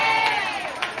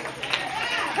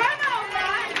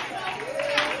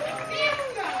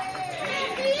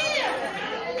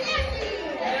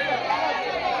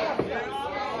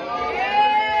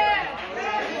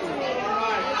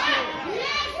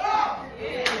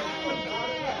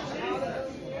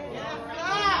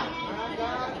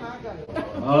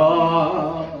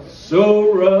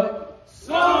 So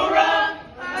rough,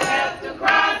 I have to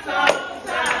cry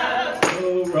sometimes.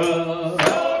 So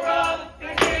rough,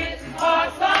 it gets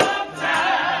hard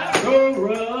sometimes. So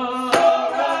rough,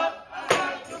 I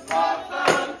have to fall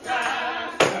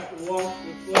sometimes. I have to walk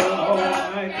the floor all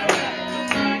night.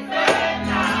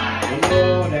 The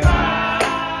Lord and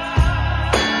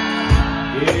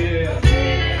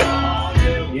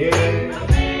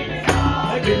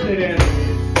I can say that.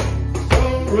 So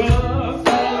rough.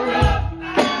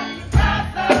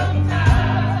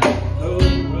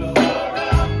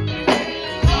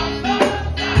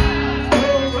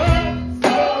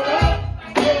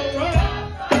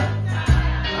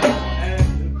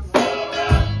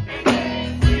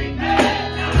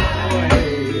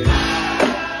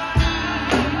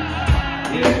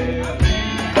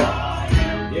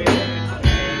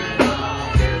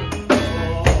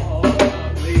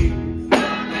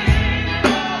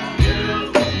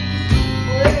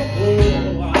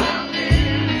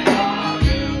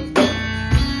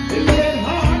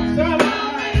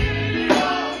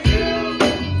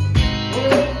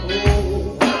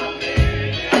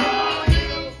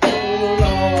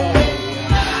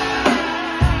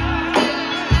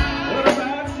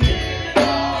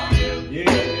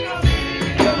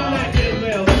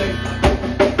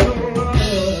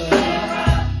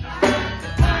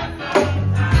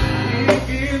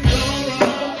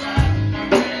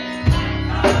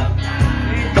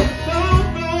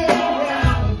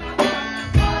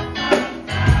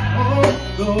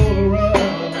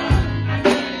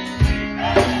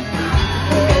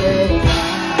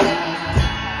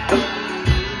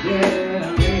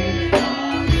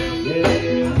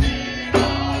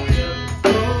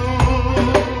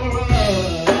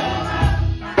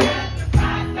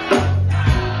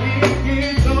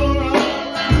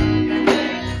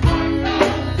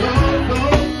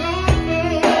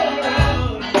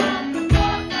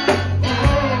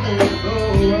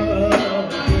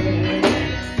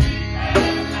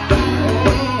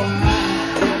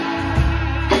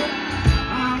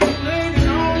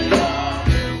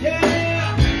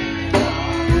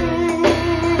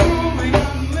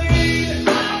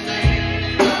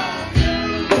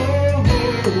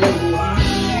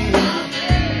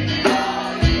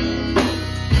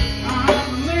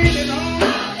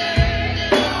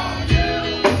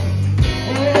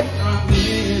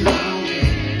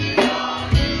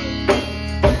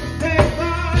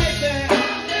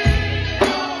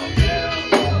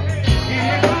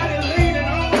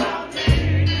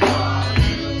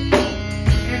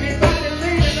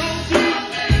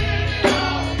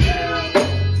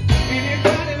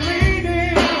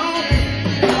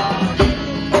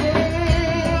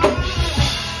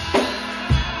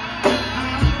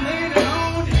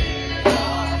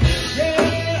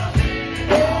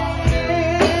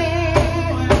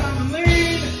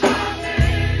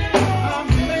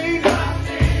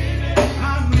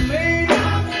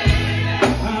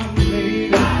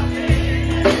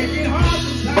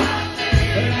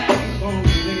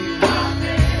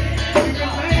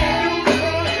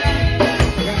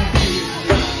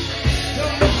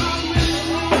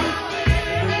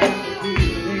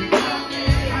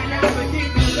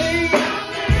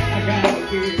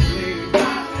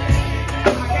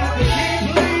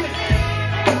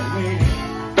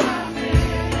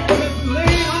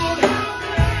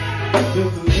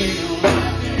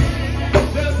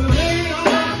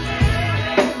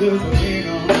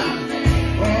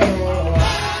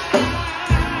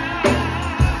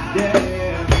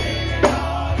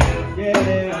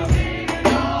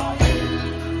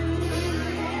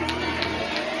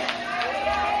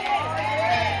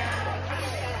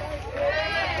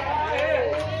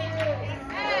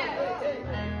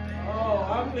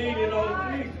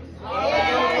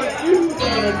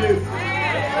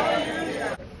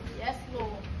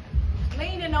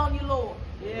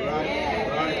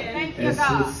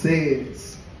 Bible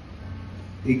says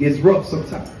it gets rough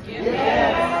sometimes. You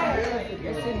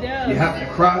have to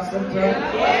cry sometimes.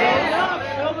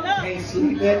 Can't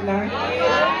sleep at night.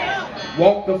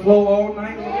 Walk the floor all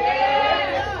night.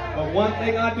 But one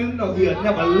thing I do know, He'll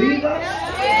never leave us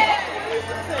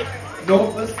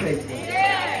nor forsake us.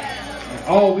 And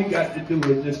all we got to do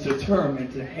is just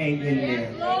determine to hang in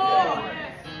there.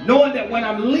 Knowing that when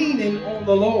I'm leaning on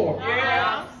the Lord,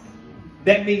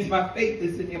 that means my faith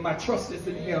is in Him, my trust is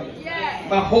in Him,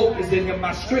 my hope is in Him,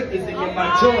 my strength is in Him,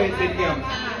 my joy is in Him.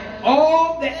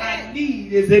 All that I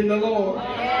need is in the Lord.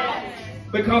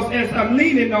 Because as I'm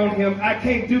leaning on Him, I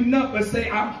can't do nothing but say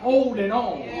I'm holding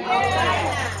on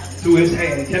to His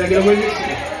hand. Can I get a witness?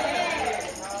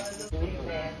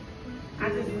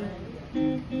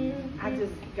 I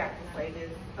just got to say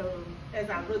this. As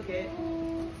I look at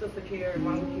Sister Carrie,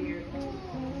 Mama Carrie,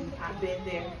 I've been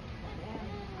there.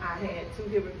 I had 2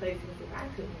 hip replacements and I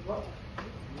couldn't walk.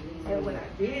 And when I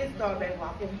did start back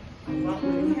walking, I walked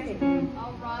with a cane.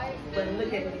 All right. But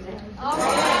look at me now. All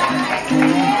right.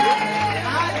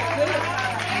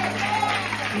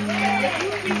 If you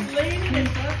keep leaning and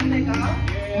trusting in God,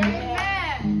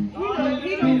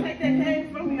 He gonna take that cane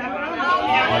from me. I promise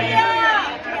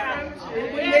you. It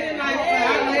was getting like I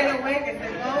laid awake and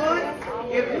said, Lord,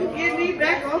 if you get me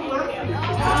back on my feet,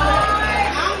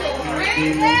 I'm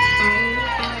crazy.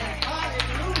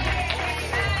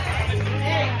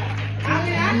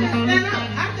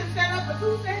 I can stand up for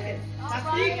 2 seconds. I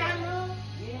think I know.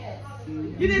 Yes.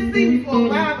 You didn't see me for a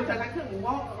while because I couldn't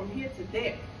walk from here to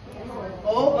there.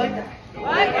 Oh my God. Oh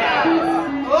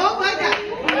my God.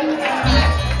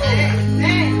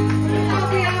 Man, it's gonna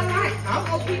be all right. I'm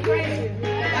gonna keep praying. I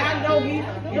know He's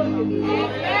healing me.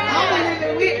 I'm gonna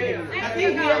live with me. I think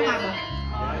He's my mind.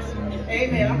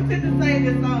 Amen. I'm going to sing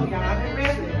this song, y'all. I've been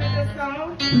wrestling with this song.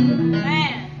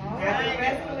 Man. I've been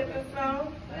wrestling with this song.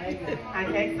 I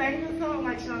can't sing the song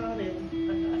like Sean is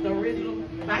the original.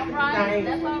 That's right.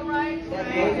 That's all right.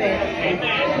 Amen.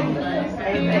 Amen.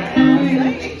 Amen.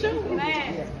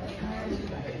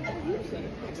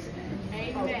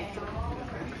 Amen.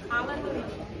 Hallelujah.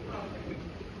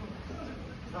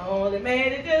 Only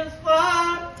made it this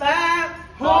far by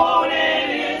holding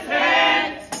His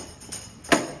hand.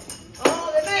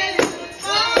 Only made it this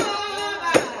far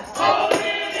by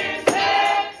holding His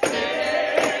hand. Made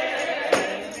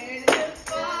it this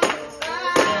far by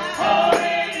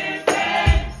holding His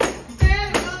hand.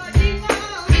 Everybody keep on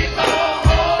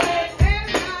holding.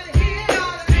 Everybody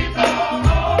keep on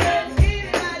holding.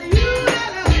 Anybody you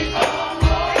gotta keep on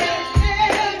holding.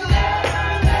 Never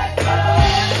let go.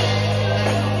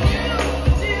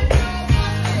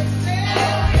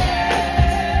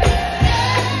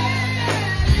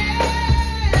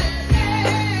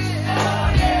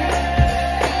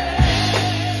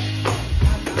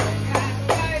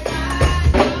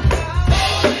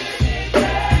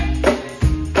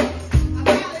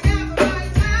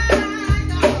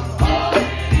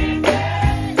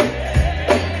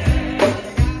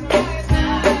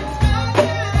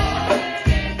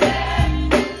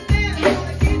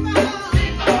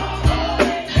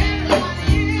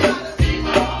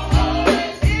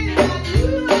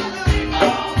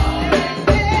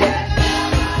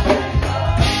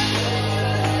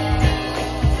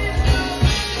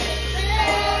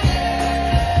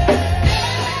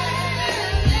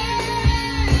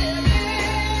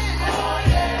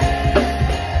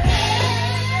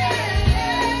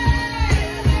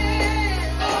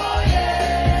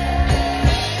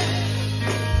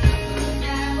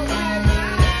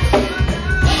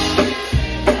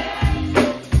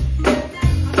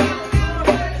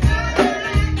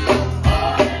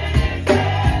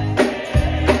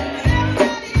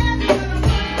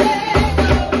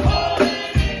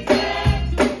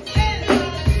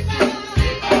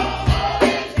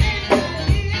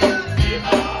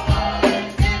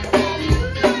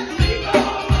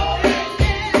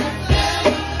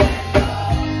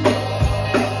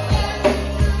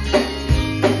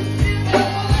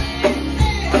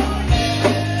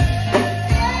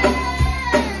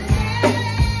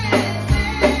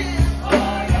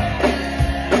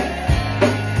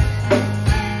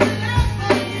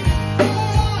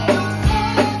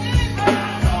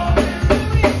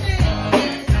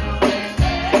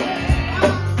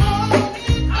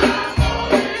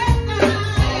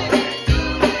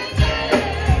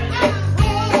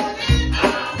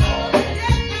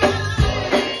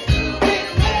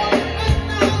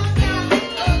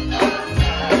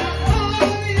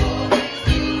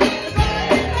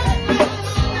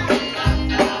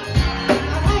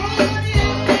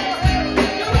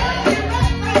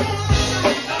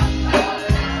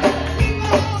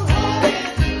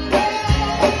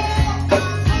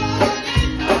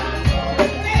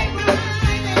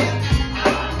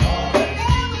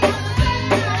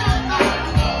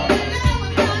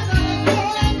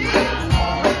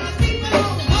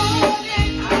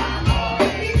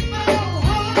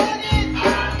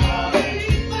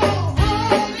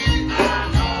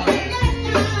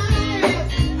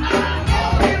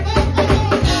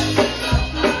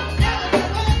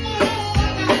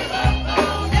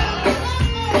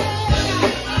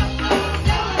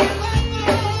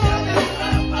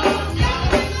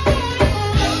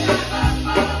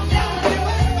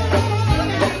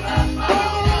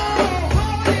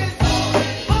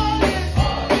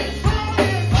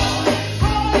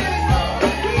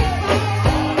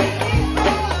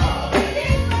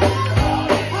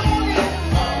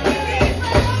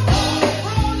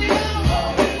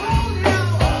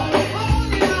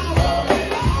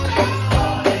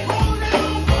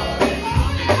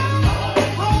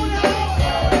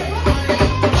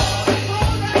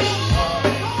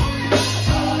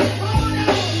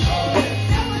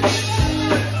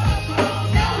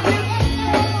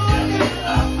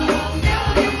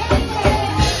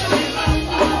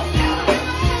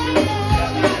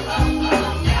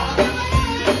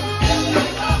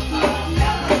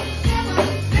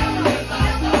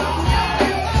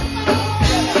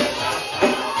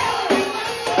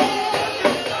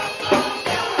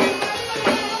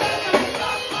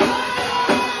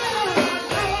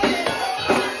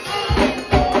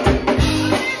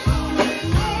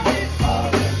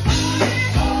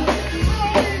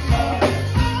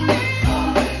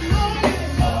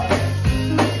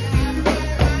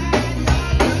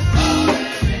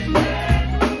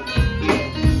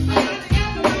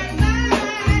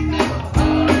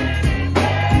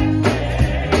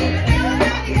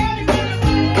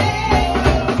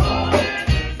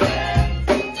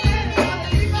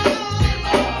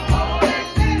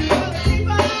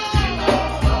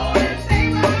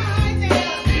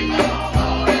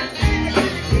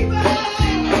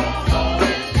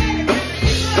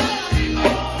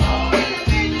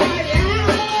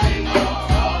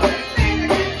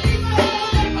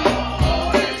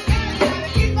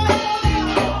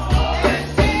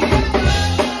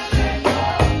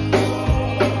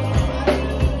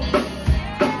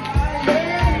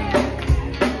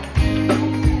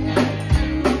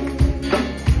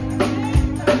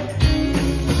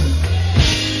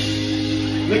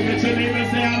 at your neighbor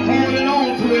and say, I'm holding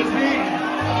on to his hand.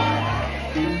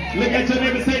 Look at your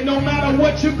neighbor and say, no matter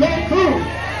what you go through,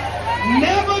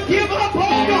 never give up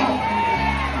on God.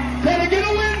 Can I get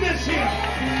a witness here?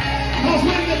 Because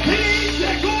when the things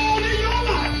that go on in your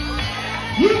life,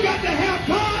 you got to have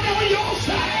God on your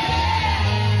side.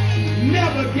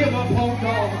 Never give up on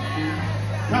God.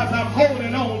 Because I'm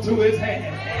holding on to his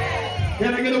hand.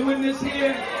 Can I get a witness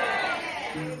here?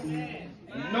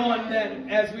 Knowing that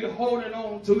as we're holding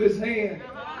on to his hand.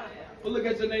 But look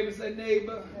at your neighbor and say,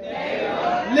 neighbor,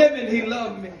 living he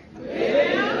loved me.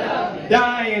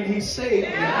 Dying he saved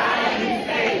me.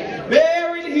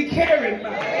 Buried he carried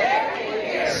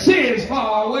my sins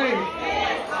far away.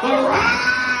 But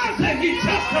rise and he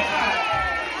justified.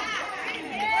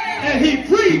 And he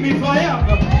freed me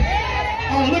forever.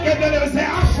 Oh, look at that and say,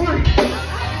 I'm free.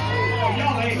 Oh,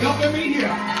 y'all ain't helping me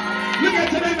here. Look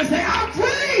at your neighbor and say, I'm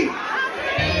free.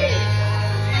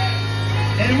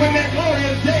 And when that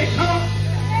glorious day comes,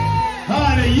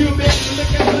 honey, you'll be able to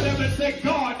look at them and say,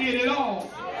 God did it all.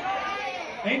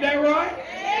 Ain't that right?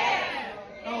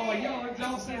 Oh,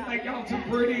 y'all seem like y'all too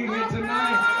pretty here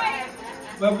tonight.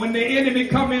 But when the enemy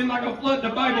come in like a flood, the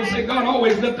Bible says God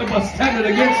always lift up a standard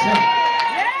against him.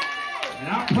 And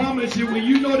I promise you, when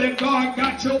you know that God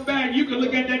got your back, you can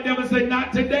look at that devil and say,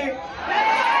 not today.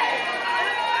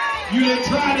 You done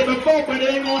tried it before, but it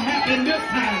ain't going to happen this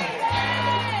time.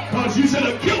 Because you should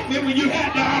have killed me when you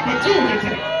had the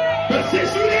opportunity. But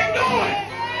since you didn't do it,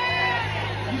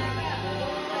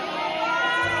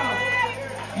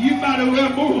 you might as well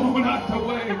move on out the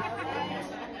way.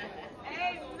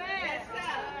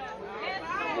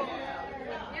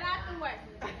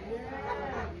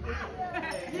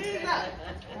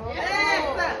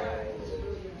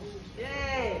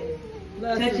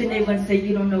 Touch your neighbor and say,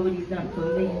 you don't know what he's done for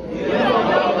me.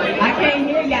 I can't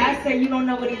hear you. I say, you don't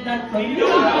know what he's done for me.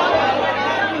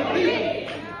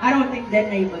 I don't think that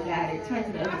neighbor got it. Turn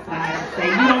to the other side and say,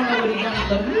 you don't know what he's done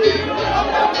for me.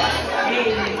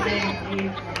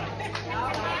 Amen.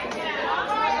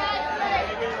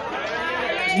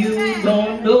 You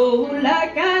don't know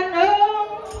like I know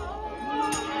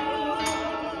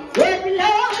what the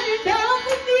Lord has done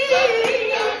for me.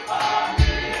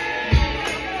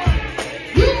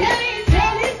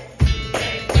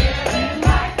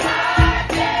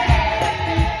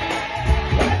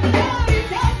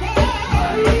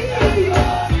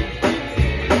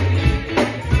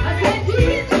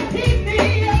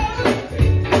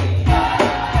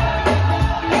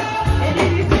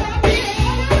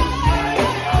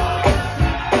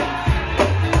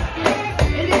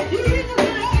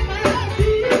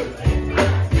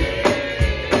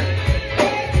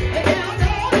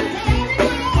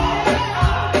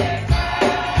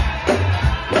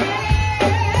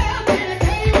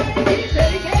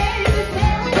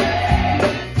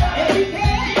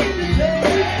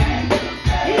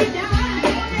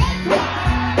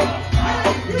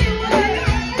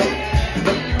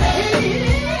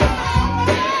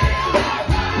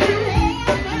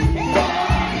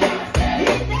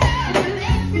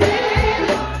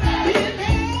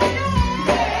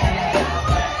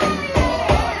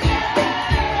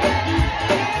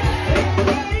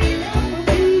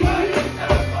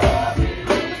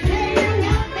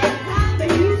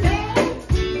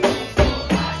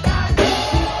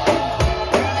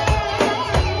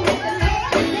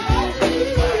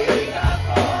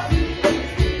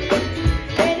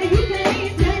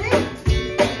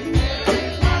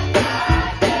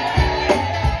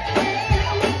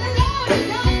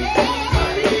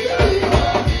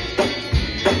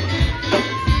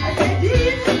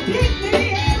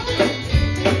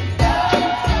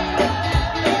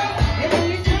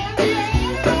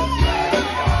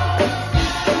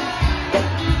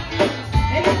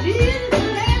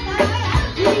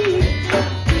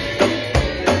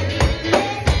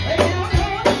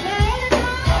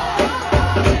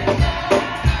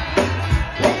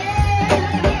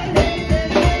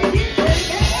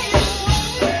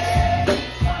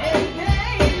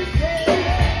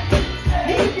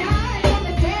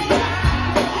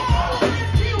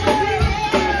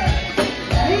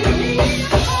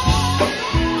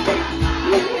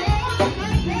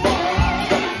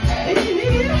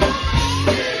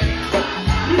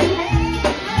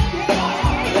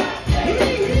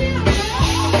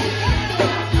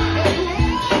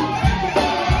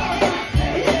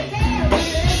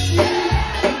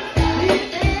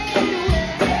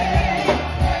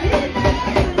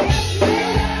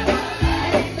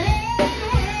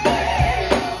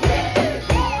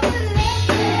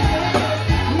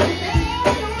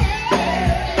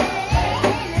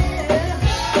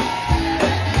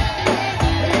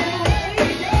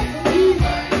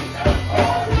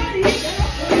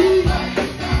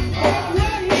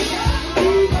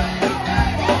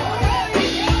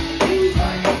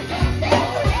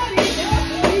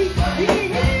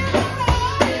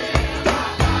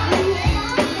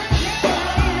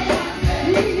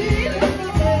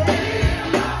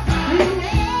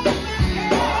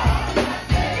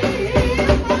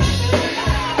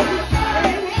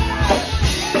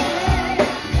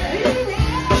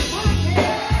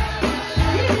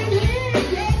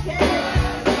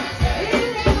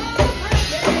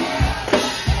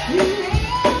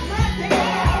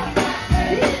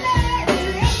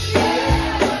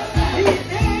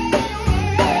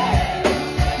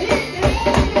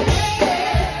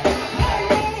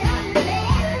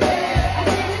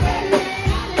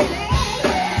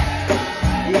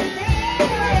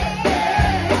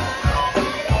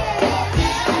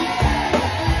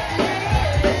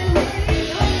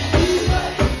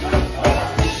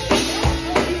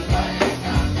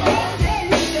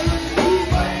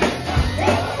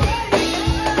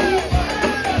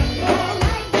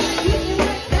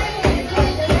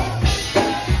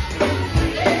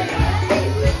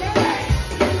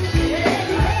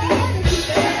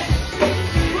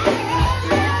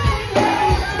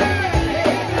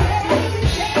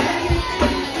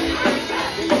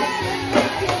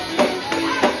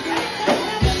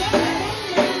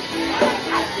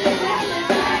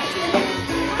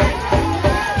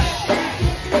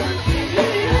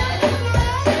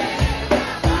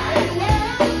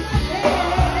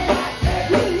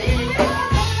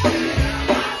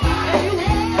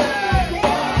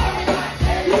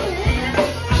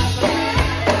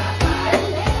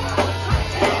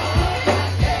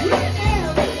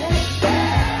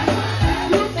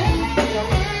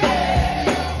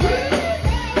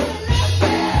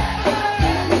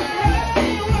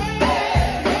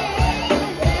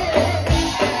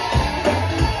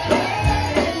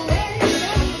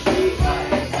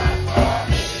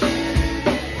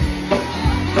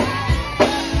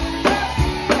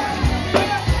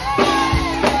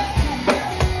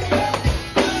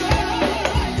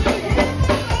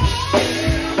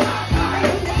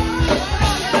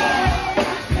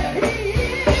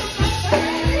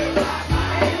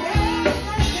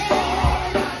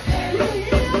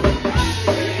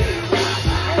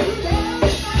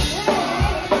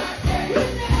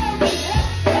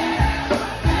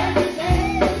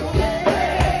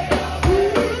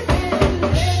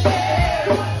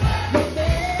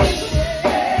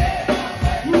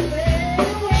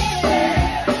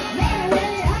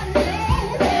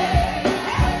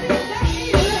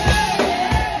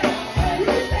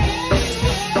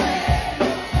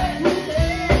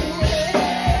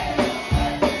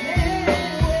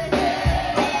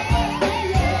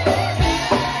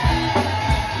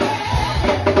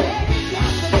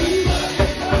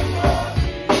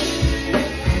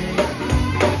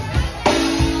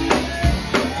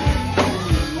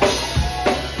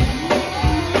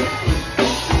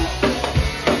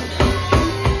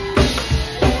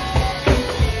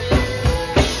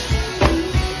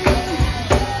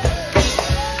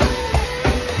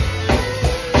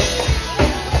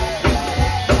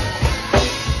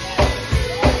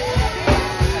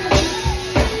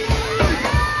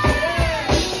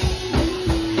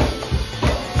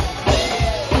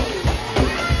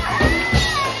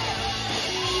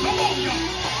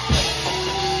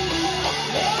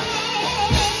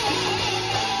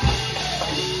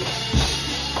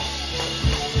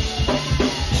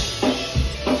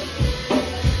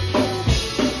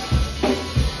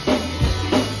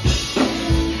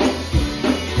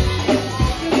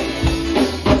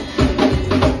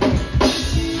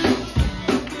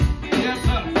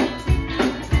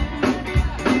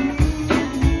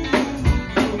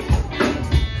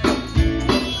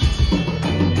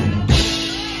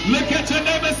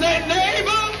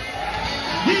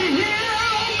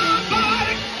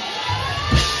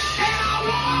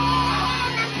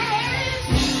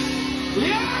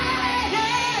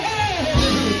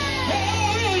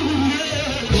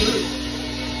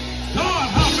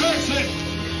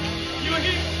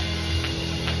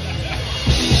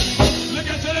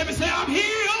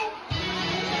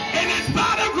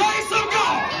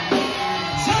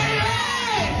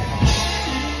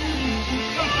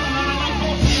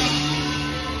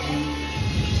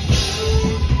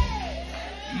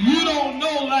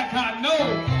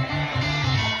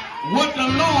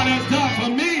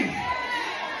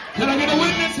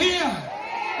 is here.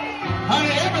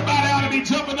 Honey, everybody ought to be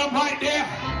jumping up right there.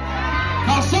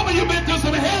 Because some of you been through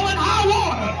some hell and high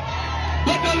water.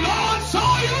 But the Lord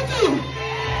saw you through.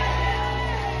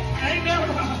 Ain't that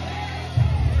right?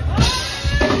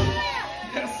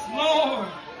 Yes, Lord.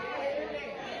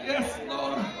 Yes,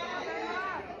 Lord.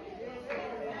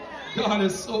 God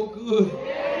is so good.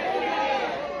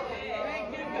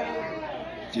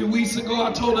 A few weeks ago,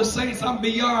 I told the saints I'm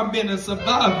beyond being a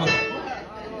survivor.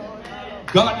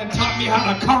 God had taught me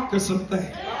how to conquer some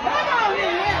things.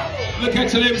 Look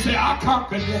at your neighbor and say, I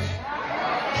conquered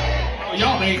that. Oh,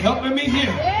 y'all ain't helping me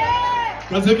here.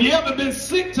 Because if you ever been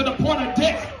sick to the point of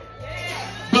death,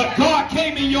 but God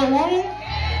came in your room,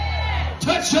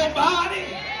 touched your body,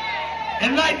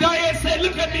 and like Diane said,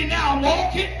 look at me now, I'm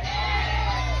walking.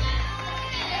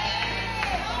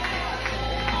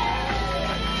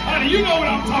 Honey, you know what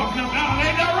I'm talking about,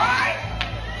 ain't that right?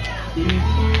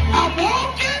 I'm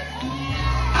walking,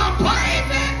 I'm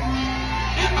praising,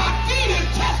 and my feet is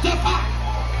testifying.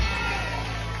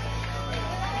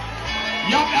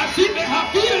 Y'all got to see that her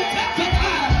feet is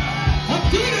testifying. Her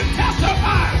feet is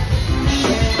testifying.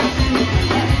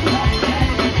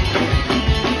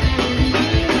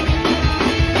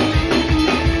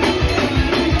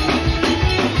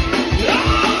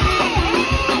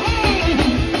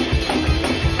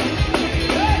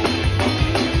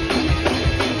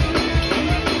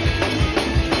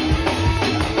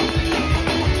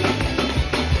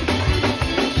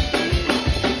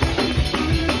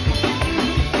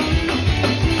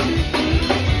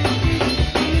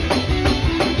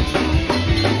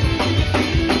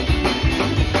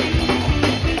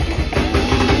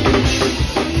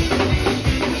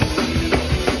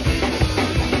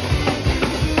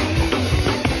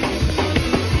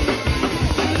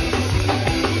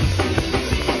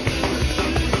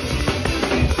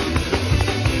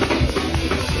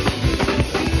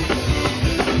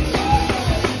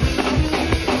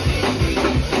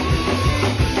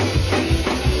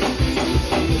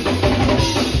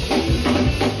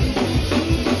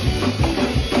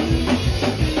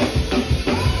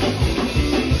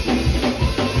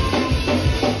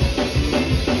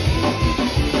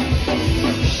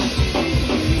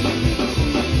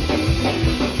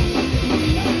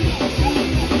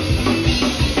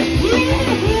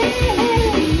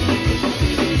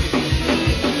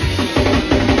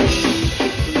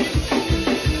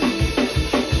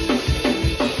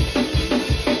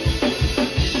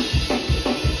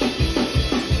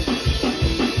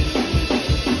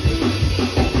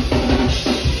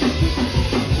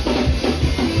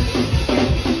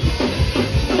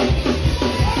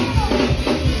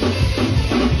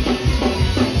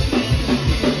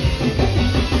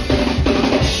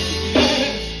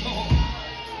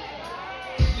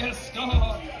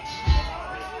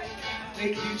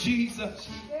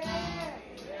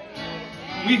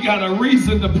 We got a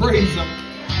reason to praise him.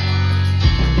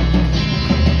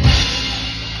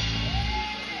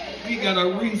 We got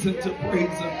a reason to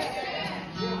praise him.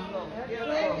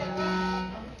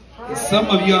 And some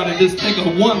of you ought to just think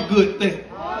of one good thing.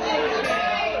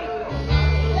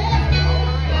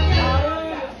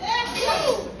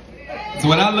 So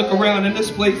when I look around in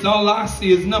this place, all I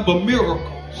see is number of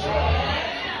miracles.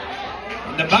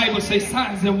 And the Bible says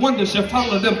signs and wonders shall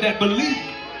follow them that believe.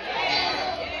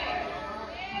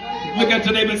 Look at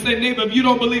your neighbor and say, neighbor, if you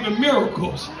don't believe in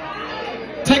miracles,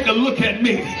 take a look at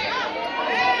me.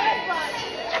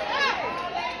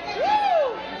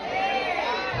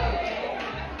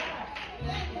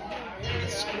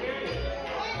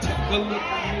 Take a look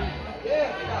at me.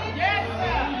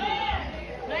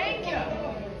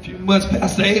 A few months,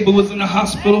 Pastor Abel was in the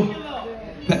hospital.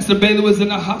 Pastor Bailey was in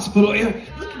the hospital.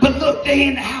 But look, they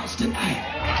in the house tonight.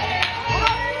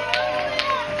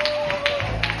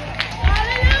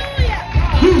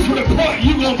 Whose report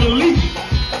you gonna believe?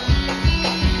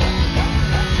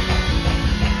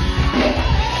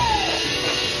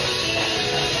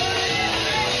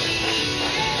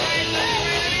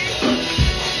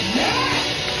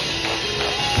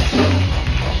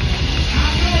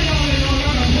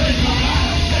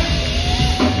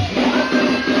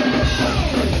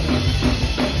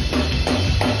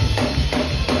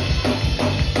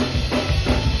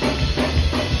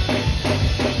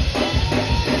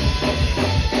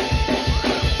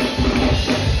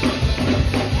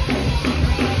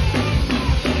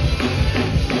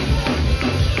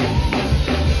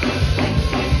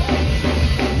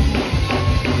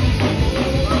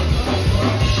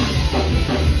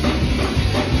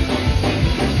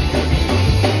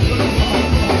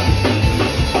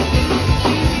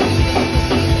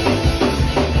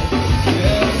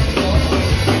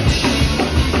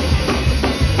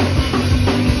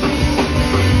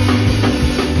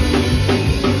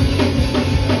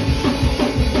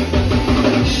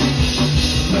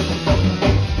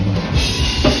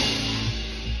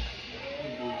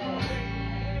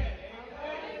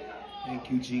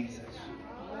 Jesus.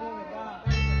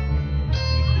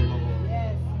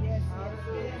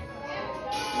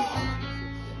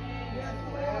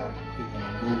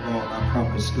 Move on, I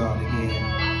promise God again.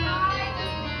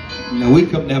 Now we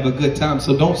come to have a good time,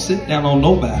 so don't sit down on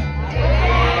nobody.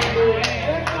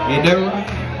 Ain't that right?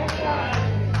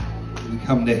 We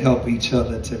come to help each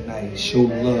other tonight, show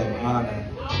love, honor,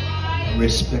 and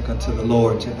respect unto the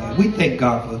Lord tonight. We thank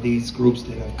God for these groups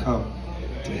that have come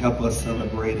to help us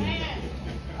celebrate it.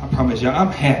 I promise you,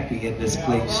 I'm happy in this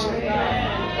place.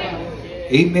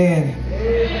 Amen.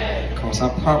 Because I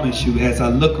promise you, as I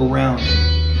look around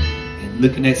and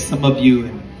looking at some of you,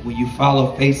 and when you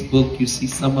follow Facebook, you see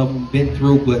some of them been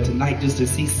through, but tonight just to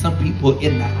see some people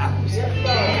in the house.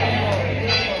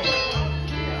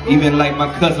 Even like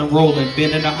my cousin Roland, been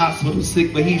in the hospital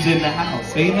sick, but he's in the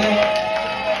house. Amen.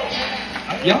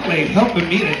 Y'all ain't helping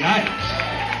me tonight.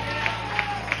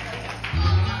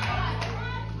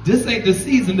 This ain't the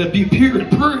season to be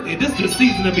purity. This is the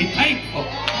season to be thankful.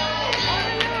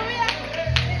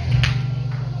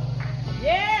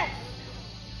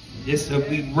 Yes, sir,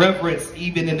 we reverence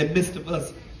even in the midst of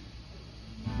us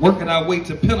working our way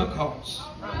to Pentecost.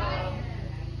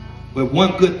 But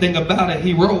one good thing about it,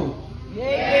 he rose.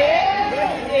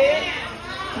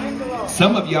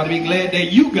 Some of you ought to be glad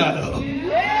that you got up.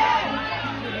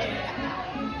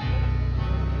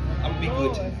 I'm going to be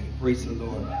good tonight. Praise the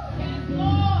Lord.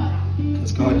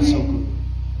 Because God is so good.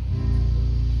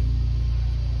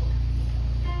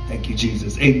 Thank you,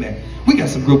 Jesus. Amen. We got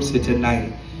some groups here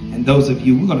tonight. And those of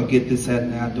you, we're going to get this out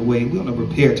of the way. We're going to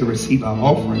prepare to receive our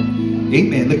offering.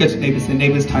 Amen. Look at your neighbor and say,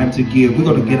 neighbor, it's time to give. We're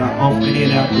going to get our offering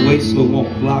in out the way so it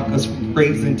won't block us from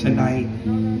praising tonight.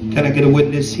 Can I get a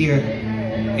witness here?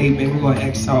 Amen. We're going to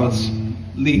ask our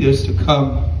leaders to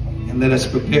come and let us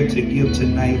prepare to give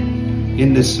tonight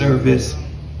in the service.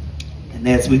 And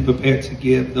as we prepare to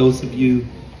give, those of you,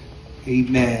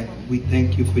 amen, we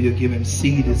thank you for your giving.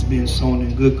 Seed has been sown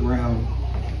in good ground.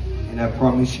 And I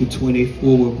promise you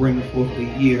 24 will bring forth a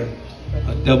year,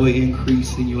 a double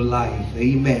increase in your life.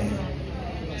 Amen.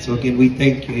 So again, we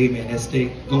thank you. Amen. As they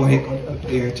go ahead and up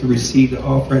there to receive the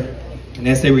offering. And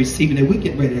as they're receiving it, we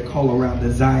get ready to call around the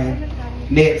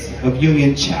Zionettes of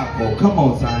Union Chapel. Come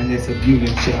on, Zionettes of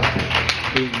Union Chapel.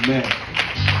 Amen.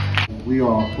 We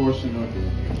are a portion of the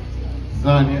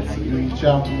Zionettes of Union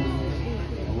Chapel,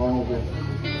 along with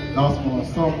Gospel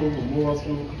Ensemble,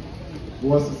 Memorial,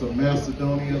 Voices of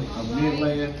Macedonia, of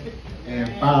Midland, and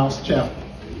Files Chapel.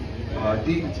 Our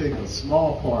deacon take a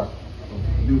small part of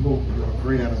New Hope, your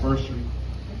great anniversary.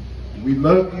 We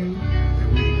love you,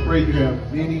 and we pray you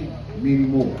have many, many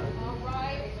more.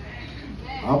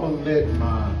 I'm going to let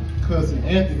my cousin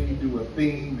Anthony do a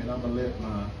theme, and I'm going to let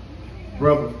my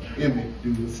brother Emmett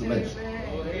do the selection.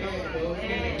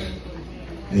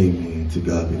 Amen. To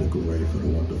God be the glory for the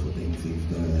wonderful things he's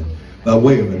done. By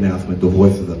way of announcement, the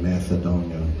Voices of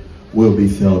Macedonia will be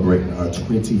celebrating our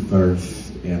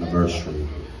 21st anniversary,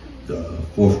 the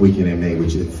fourth weekend in May,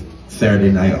 which is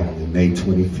Saturday night only, May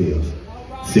 25th,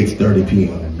 6:30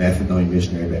 p.m. Macedonia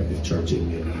Missionary Baptist Church in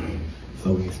Midland.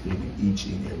 So we extend each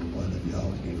and every one of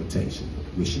y'all an invitation.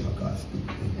 Wish y'all Godspeed.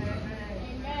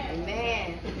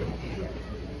 Amen.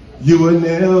 You will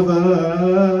never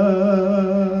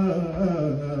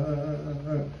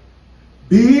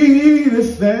be the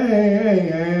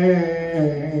same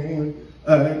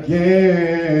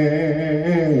again.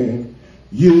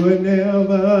 You will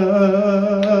never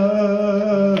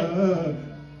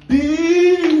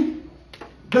be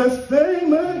the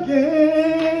same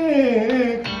again.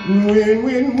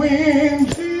 When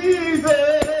Jesus,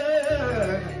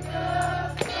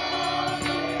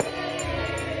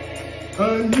 a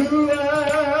new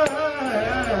life,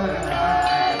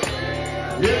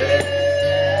 yeah.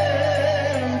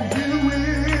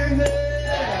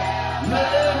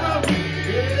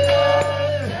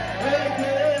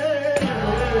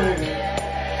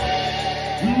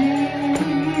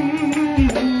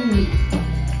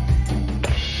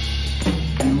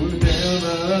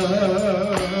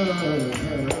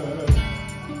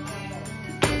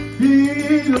 Be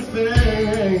the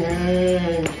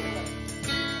same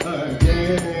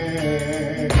again.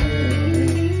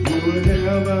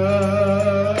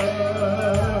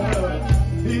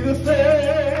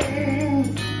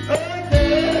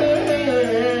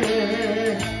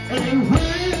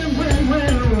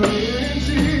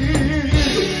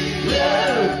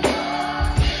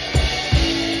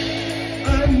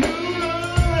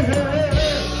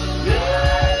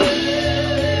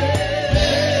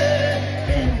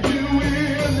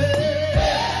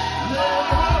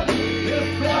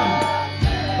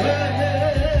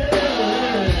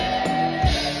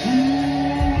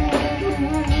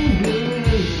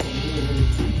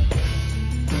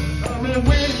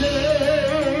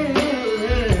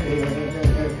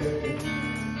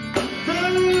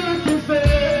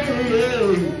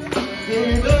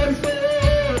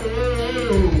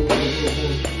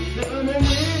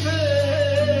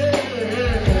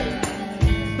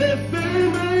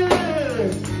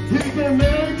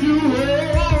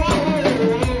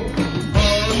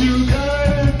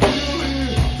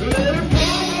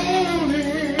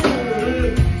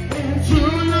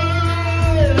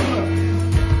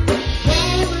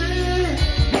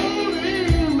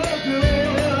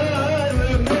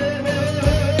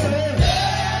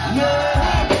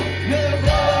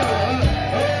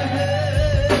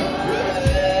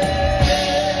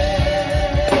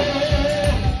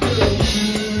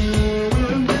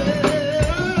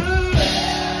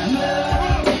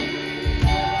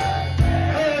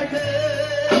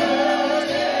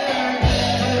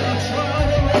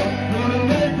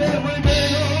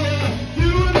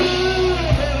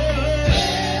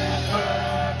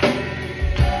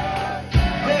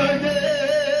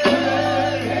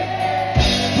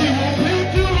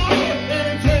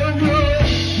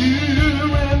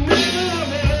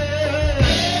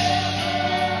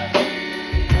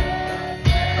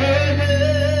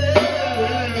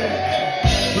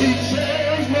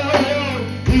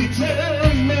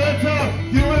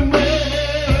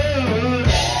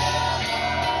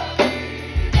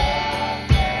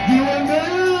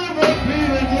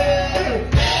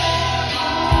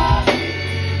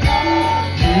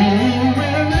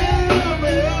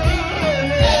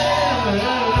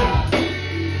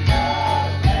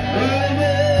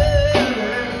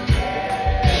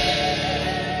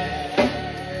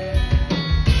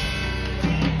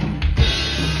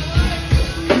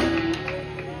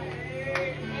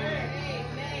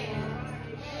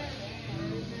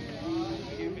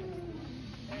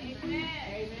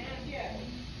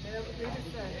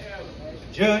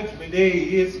 Judgment day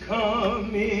is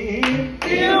coming.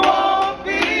 It won't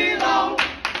be long.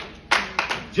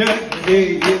 Judgment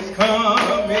day is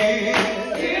coming.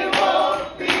 It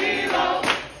won't be long.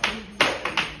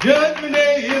 Judgment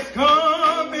day is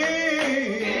coming.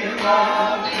 It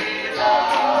won't be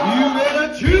long. You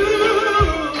better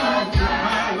choose,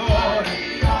 my Lord,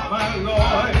 my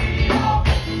Lord.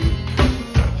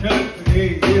 Judgment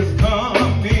day is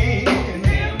coming.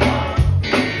 It won't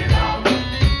be long.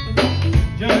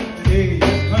 Judgment day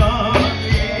is coming.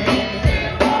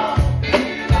 It won't be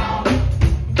long.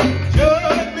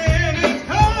 Judgment is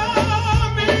coming.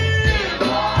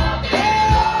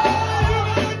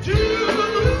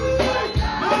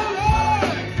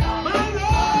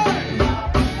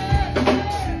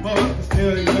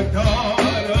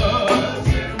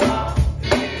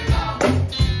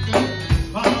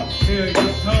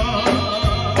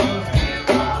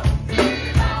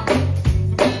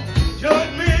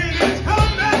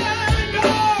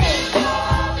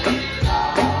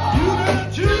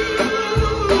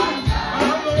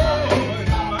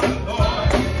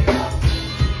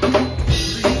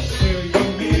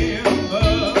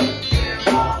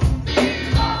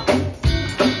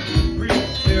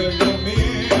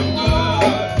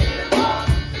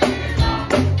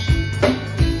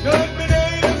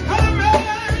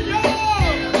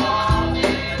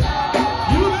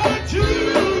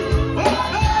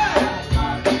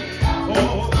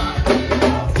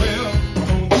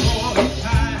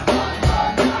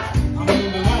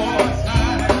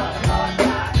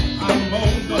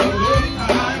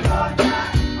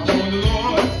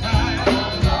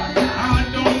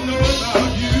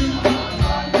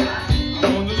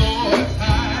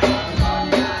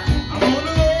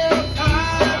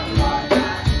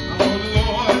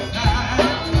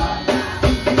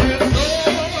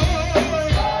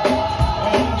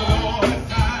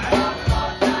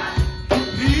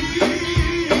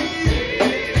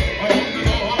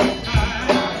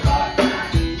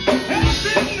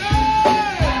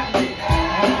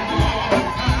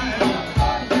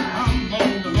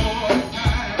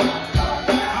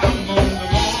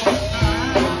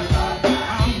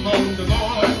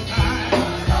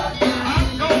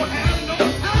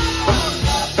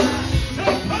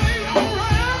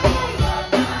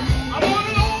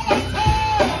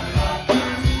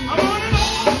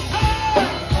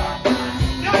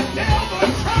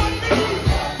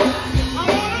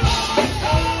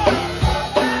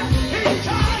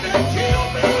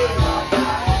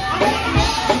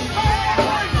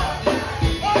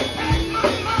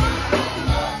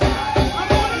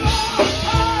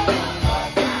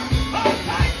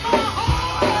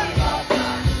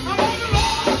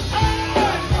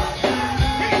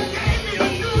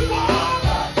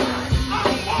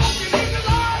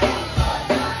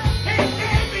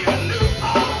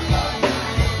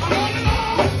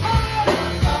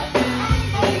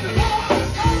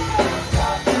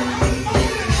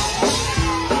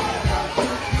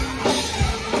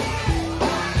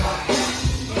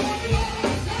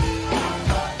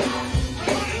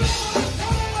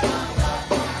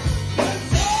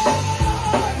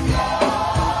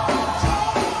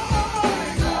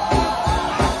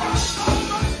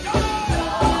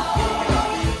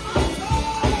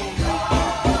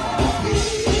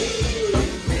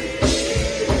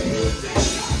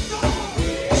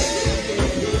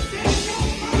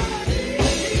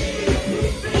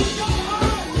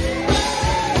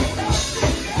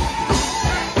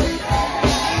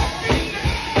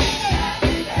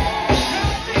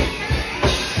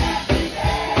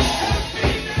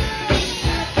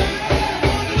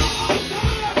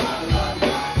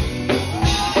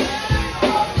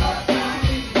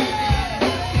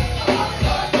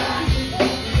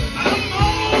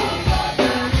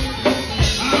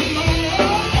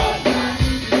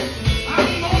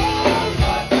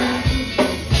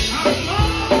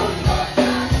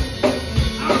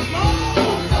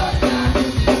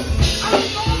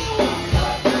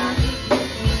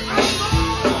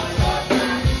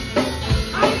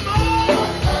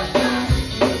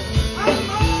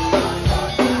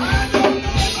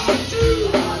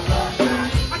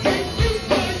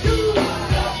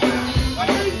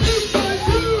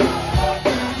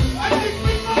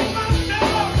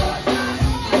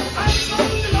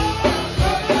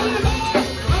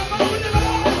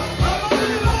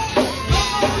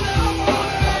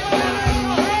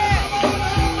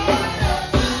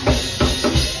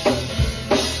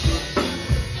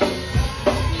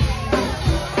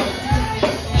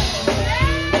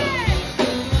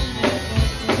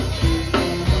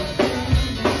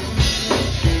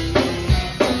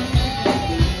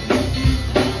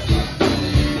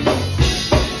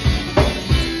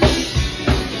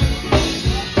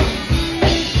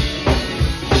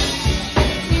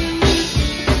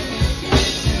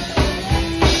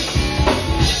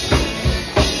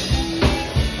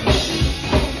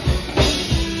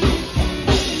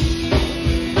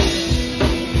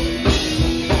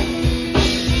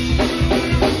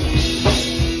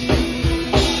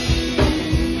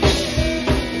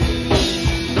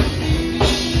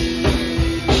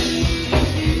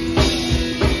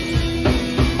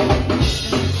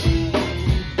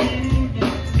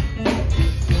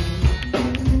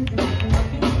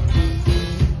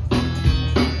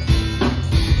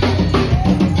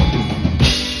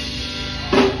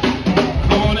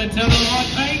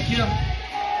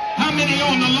 How many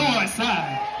on the Lord's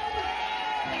side?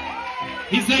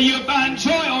 He said you'll find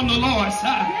joy on the Lord's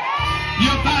side.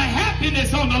 You'll find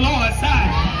happiness on the Lord's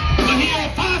side. But he'll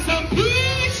find some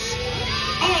peace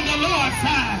on the Lord's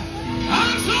side.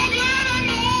 I'm so glad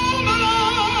I'm on the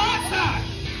Lord's side.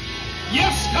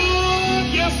 Yes,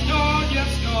 God, yes, God, yes,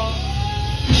 God.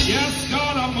 Yes,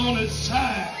 God, I'm on his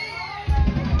side.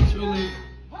 Truly,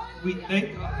 we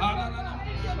thank God.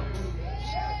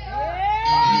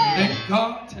 Thank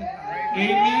God tonight.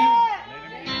 Amen.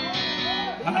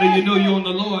 How do you know you're on the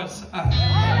Lord's side?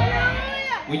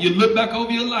 When you look back over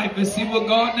your life and see what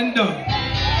God done done.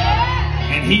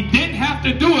 And he didn't have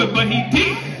to do it, but he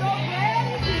did.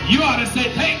 You ought to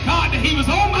say, thank God that he was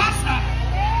on my side.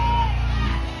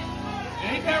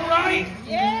 Ain't that right?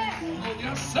 Yeah. Oh,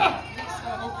 yes, sir. Yes,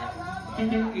 sir.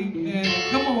 Okay. Amen.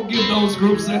 Come on, give those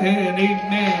groups a hand.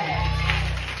 Amen.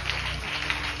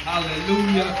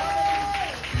 Hallelujah.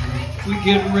 We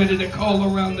getting ready to call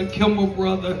around the Kimble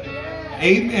brother.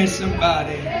 Amen,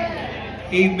 somebody.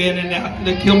 Amen. And after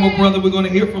the Kimble brother, we're going to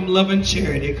hear from Love and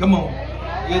Charity. Come on.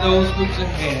 Give those groups a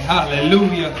hand.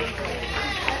 Hallelujah.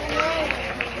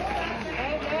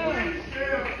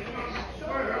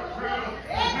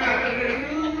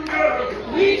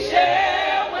 We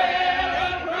shall wear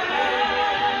a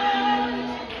crown.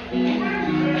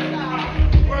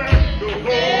 Wear the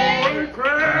holy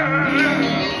crown.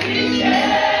 We shall.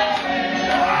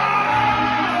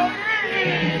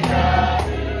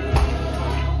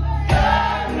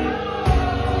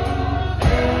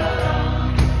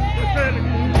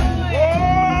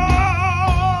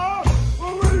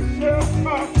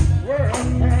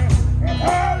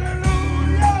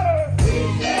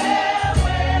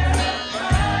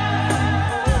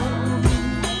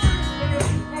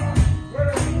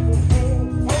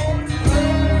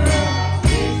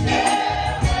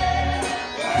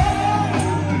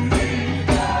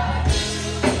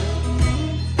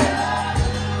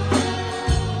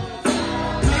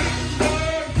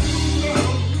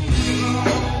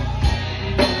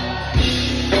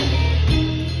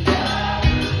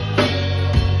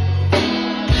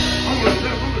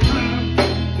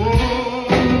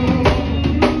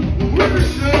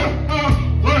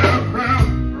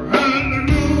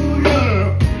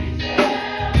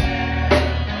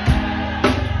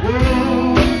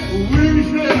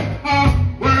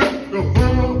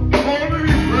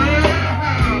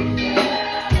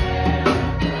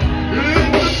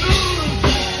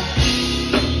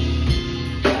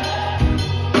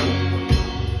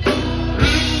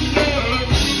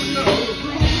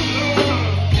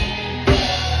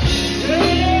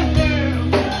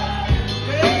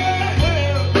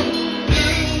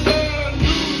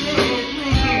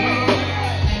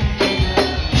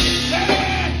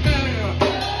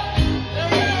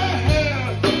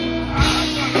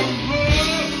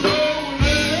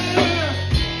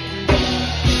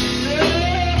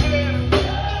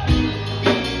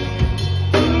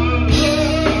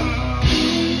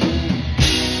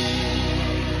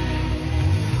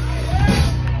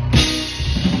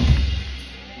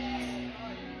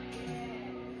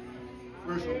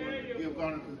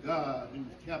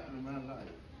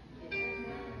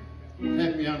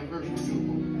 Happy anniversary.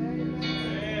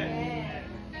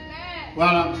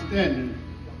 While I'm standing,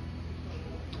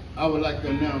 I would like to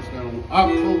announce that on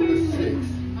October the 6th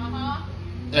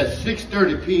at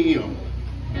 6:30 p.m.,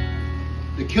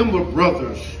 the Kimble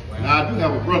Brothers, now I do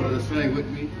have a brother that sang with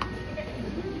me,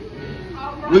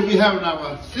 we'll be having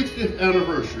our 60th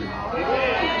anniversary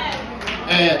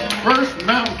at First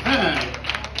Mountain Time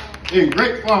in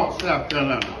Great Falls, South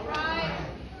Carolina.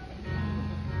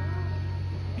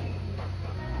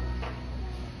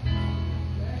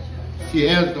 See,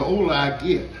 as the older I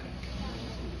get,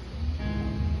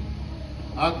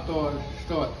 I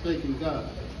start thanking God.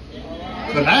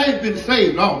 Because I ain't been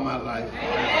saved all my life.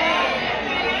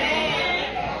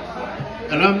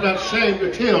 And I'm not ashamed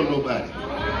to tell nobody.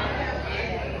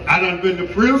 I done been to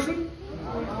prison,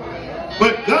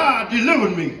 but God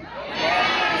delivered me.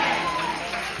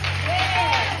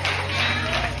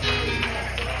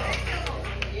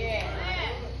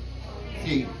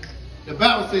 See, the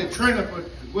Bible said, train up a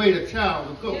way the child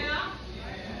will go.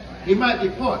 He might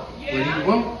depart, but he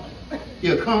won't.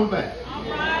 He'll come back.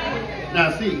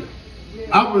 Now see,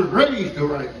 I was raised the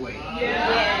right way.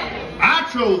 I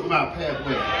chose my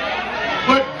pathway.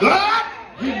 But God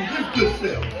didn't his good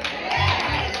self.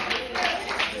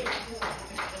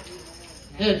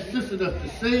 Had sense enough to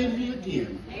save me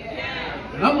again.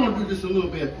 And I'm going to do this a little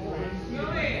bit.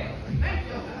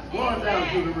 Going down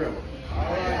to the river.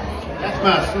 That's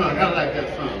my song. I like that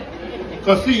song.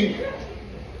 Because see,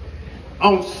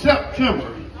 on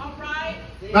September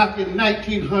back in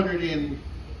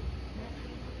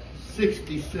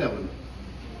 1967.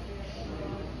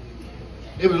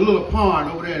 There was a little pond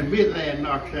over there in Midland,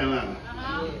 North Carolina.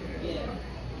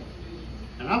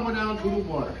 And I went down to the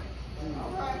water.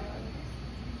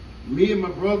 Me and my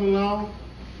brother-in-law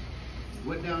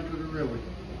went down to the river.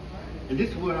 And this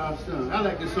is what I sung. I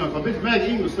like this song, because Miss Maggie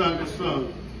Ingram sung this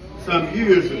song some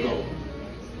years ago.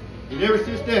 And ever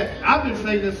since that, I've been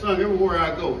singing this song everywhere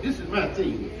I go. This is my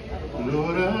theme.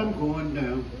 Lord, I'm going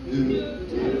down to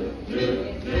the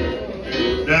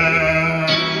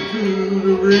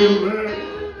river.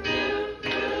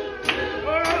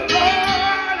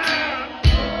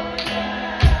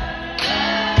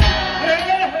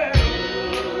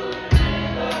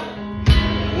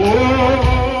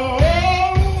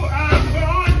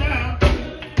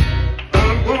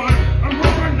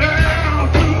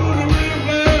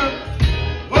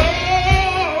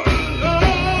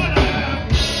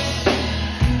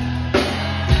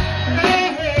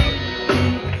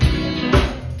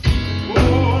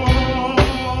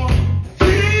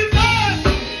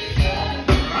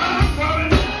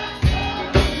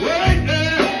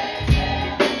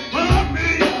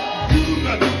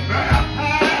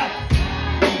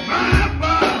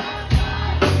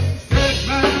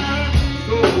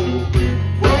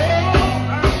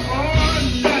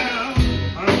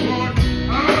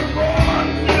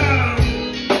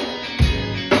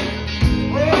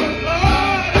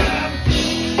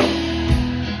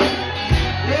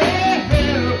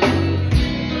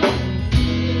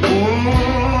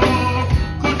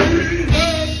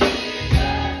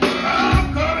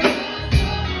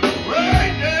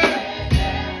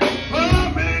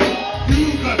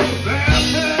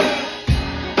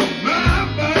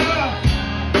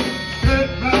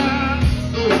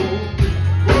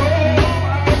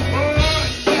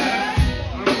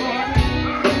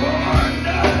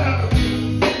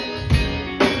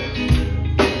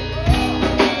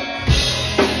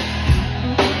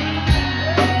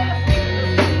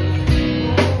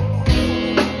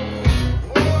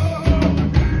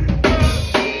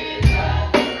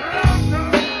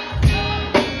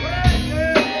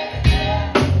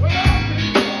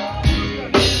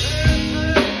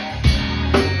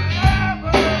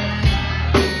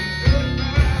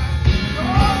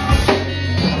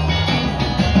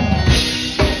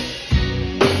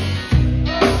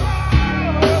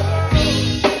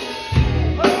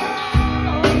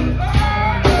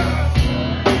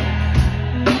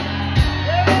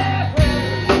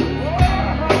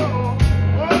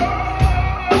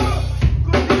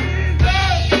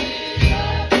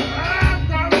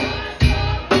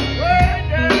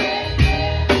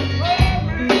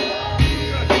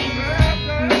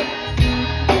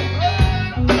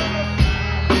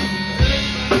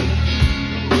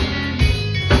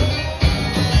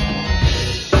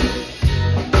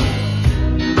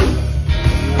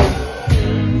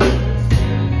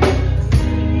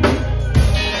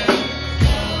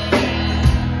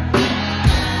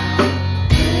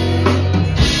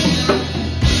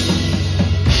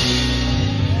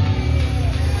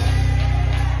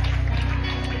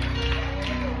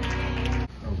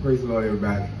 Praise the Lord,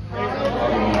 everybody.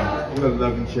 We're a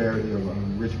loving charity of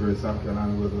Richburg, South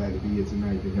Carolina. We're glad to be here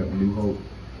tonight to help New Hope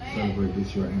celebrate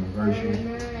this year anniversary.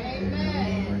 And we're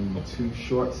going to bring you two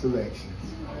short selections.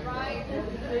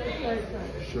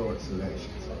 Short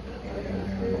selections.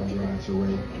 And we're going to go out your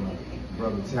way.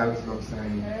 Brother Tallis going to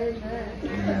sing,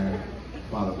 and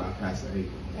followed by Pastor Hickory.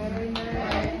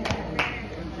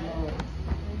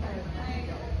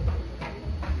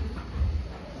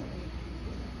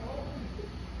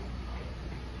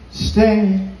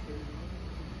 Stand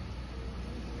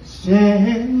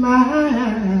by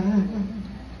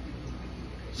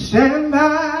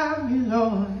me,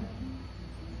 Lord.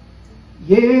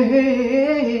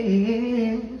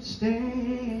 Yeah,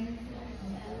 stand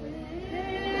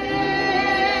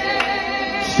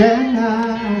by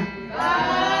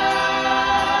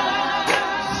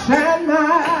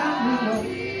me, Lord.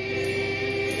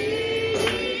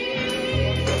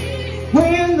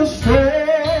 When the storm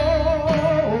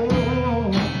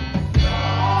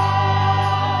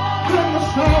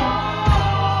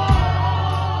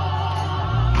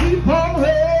keep on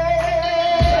raging.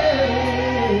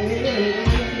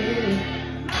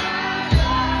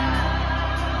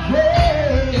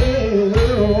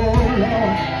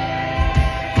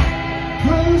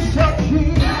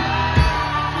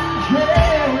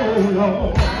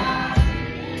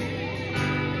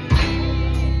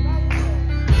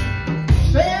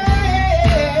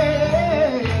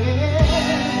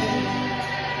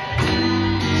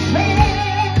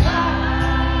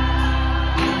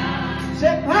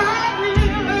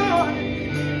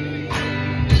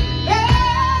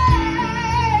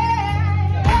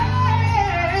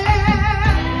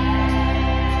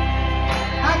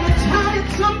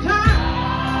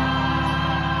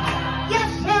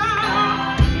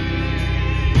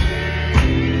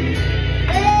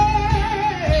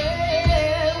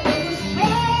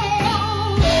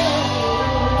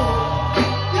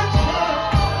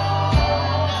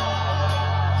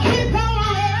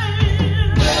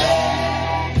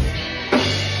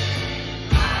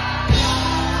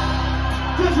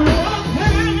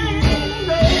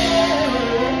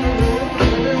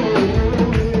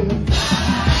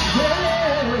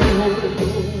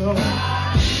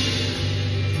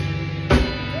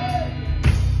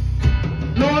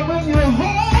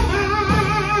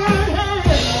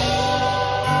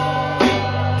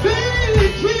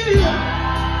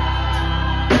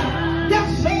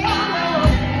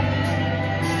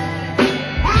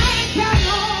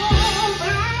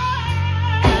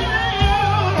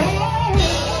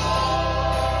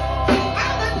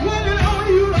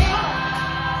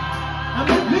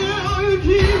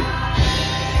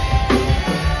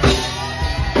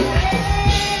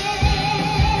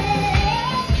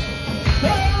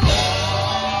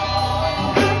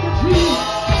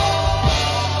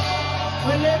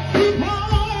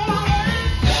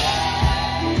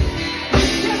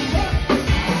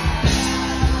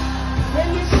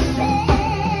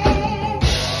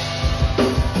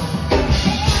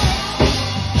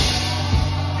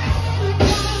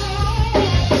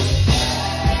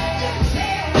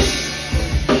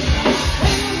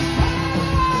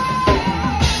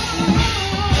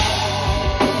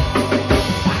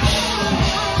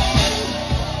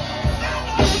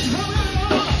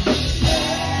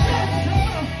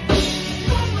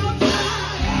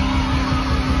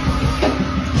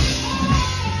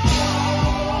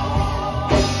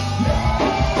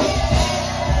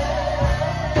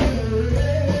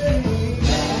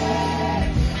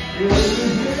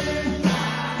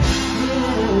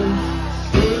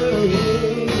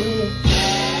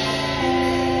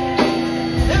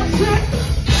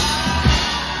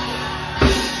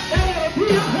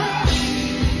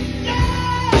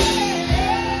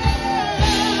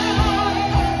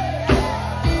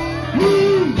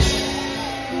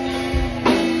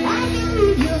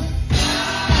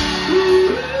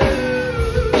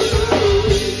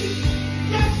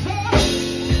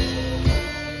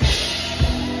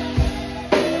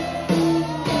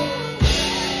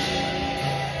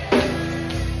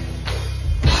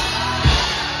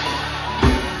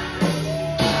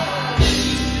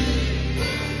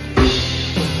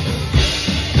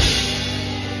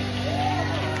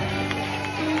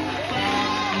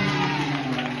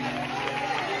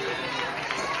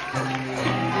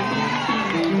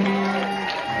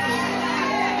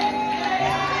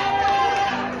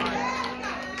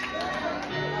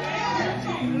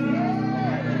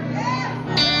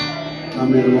 I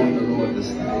really want the Lord to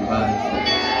stay by.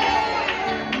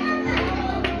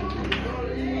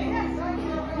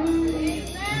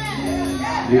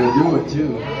 He'll do it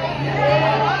too.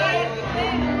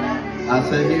 I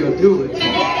said he'll do it too.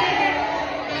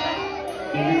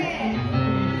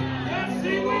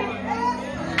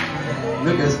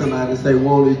 Look at somebody and say,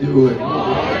 won't he do it?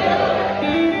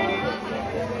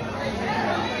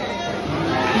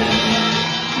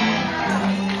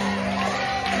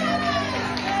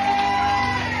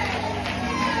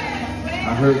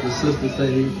 I heard the sister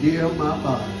say, heal my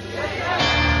body.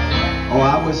 Oh,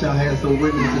 I wish I had some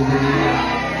witnesses in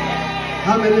here.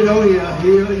 How many know he'll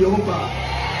heal your body?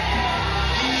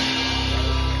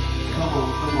 Come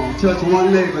on, come on. Touch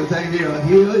one neighbor and say, he'll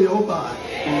heal your body.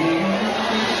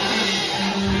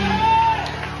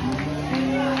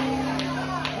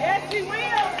 Yes, he will.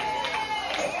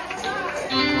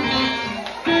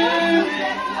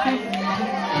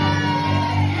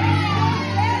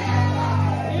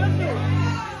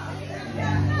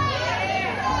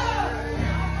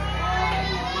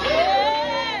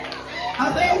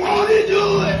 I said, won't he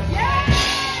do it?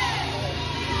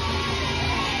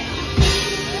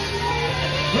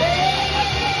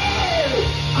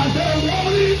 I said,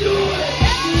 won't he do it?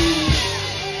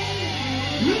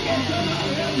 Look at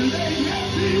somebody else and say,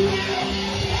 yes, he will.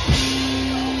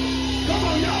 Come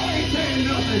on, y'all ain't saying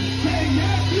nothing. Say,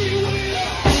 yes, he will.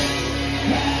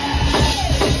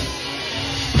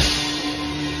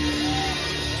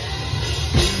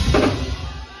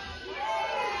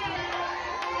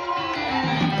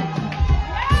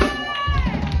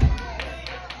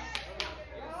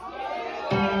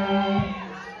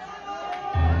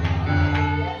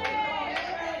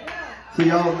 So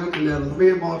y'all looking at us. Me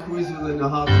and Marquise was in the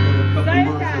hospital a couple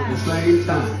months at the same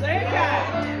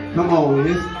time. Come on,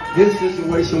 his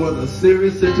situation was a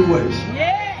serious situation.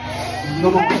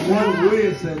 Come on, one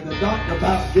word said the doctor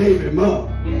about gave him up.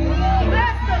 I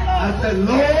said,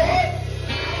 Lord,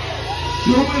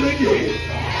 do it again.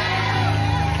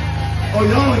 Oh,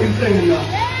 y'all ain't saying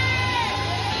nothing.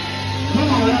 Come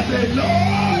on, I said,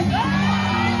 Lord,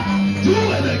 do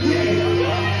it again.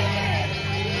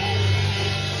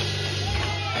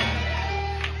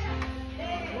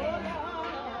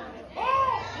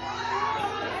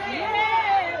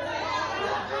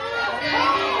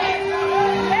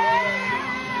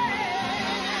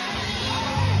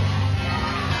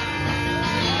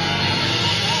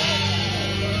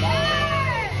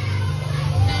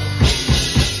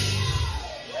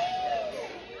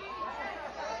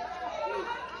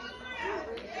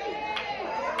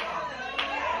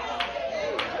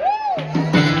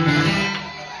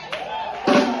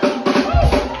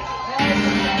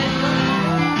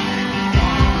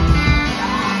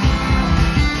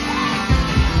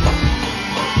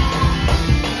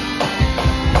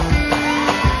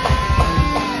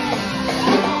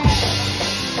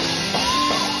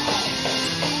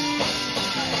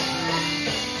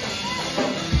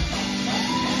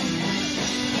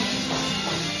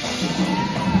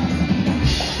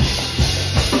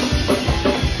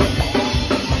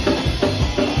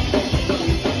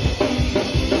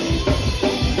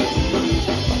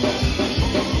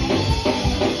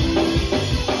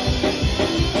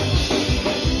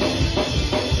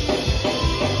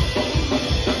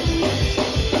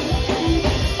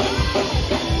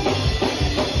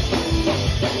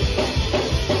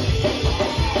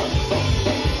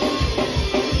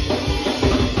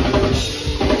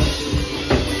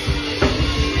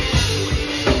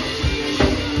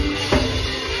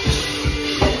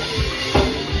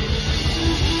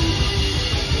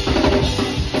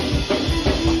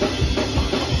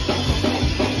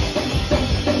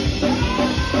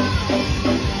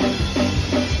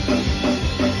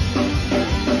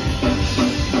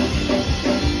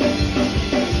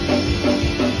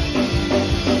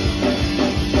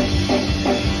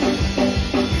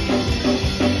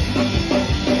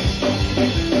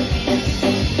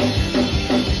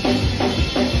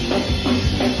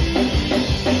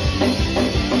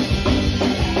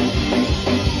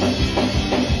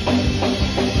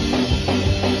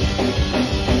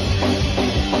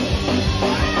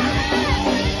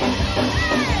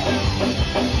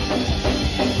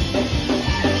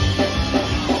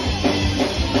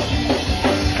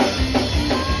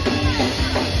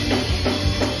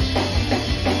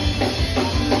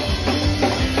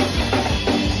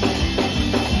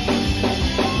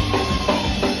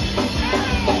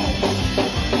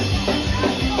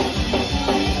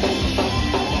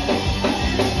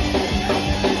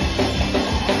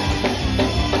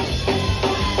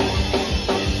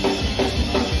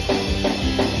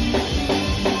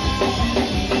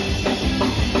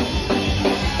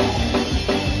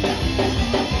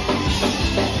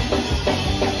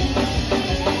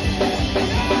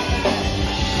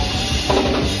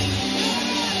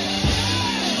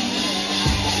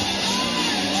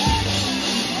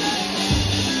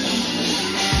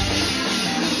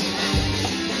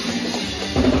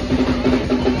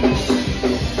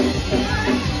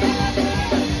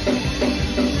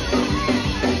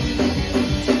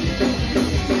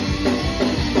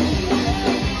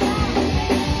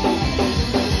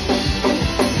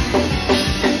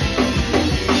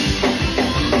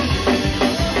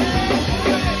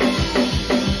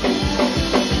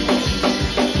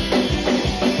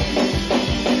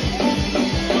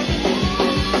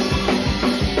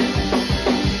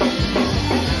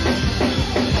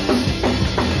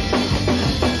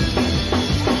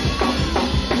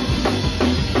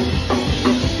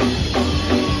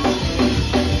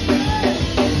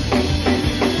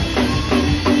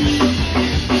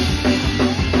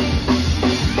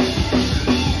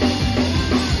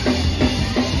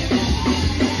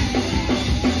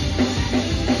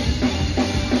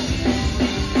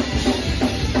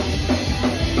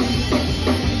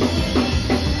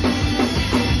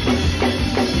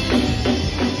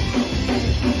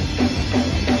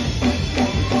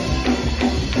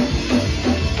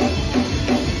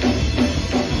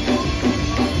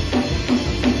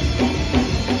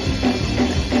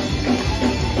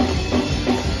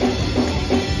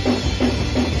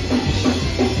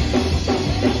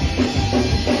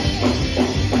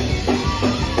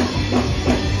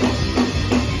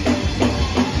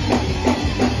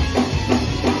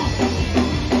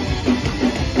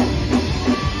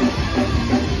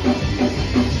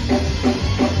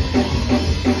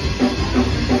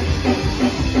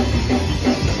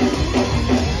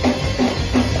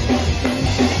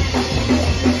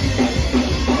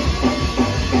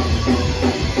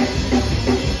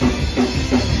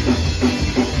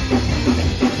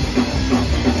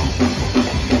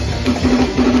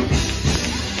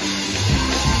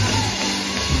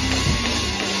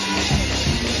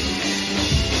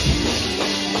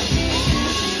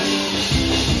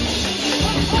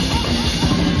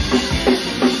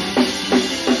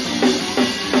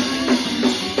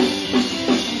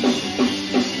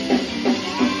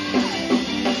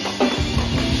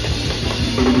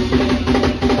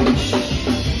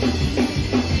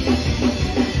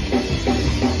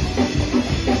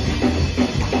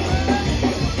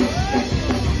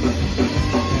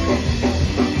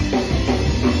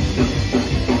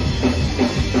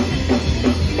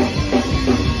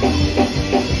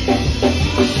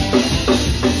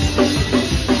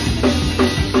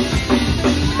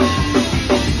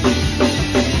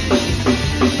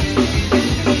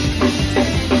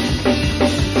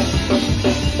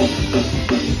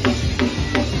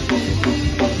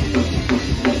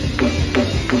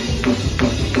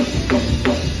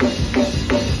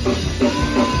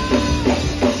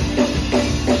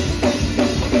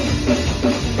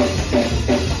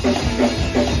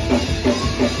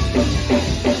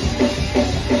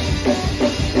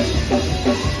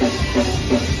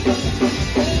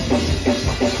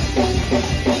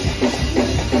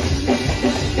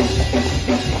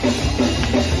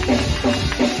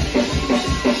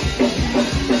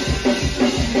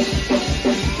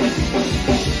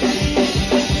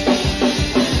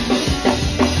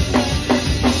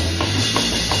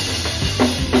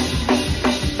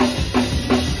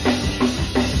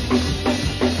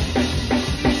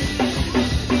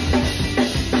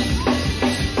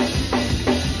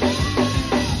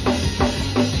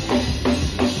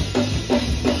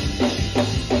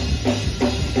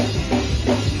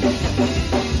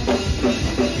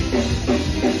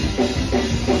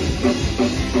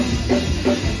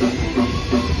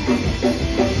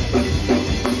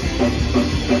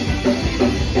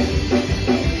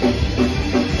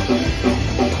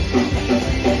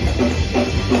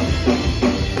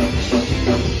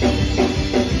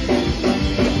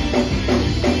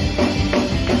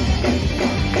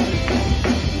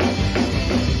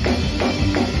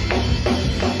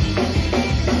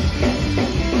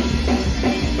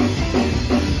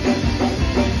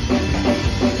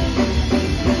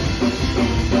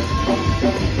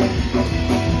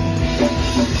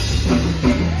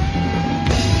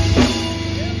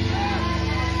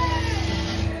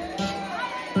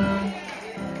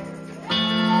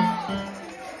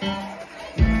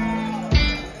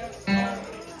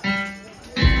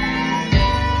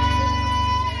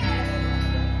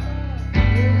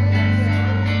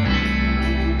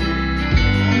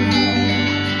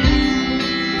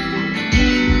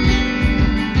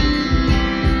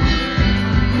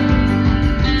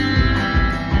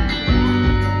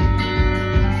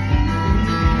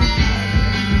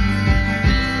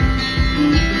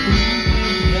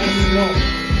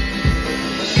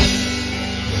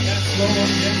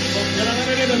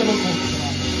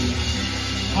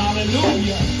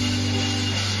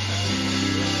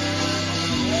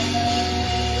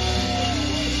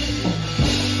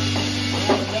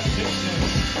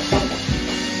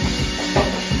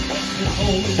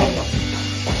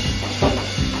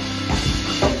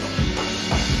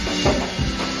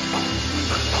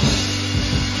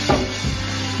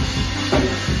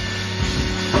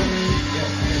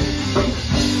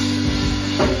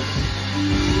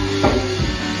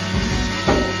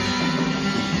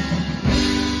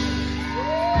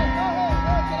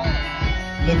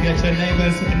 Look at your neighbor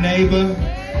and say, neighbor,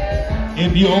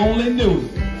 if you only knew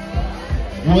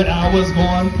what I was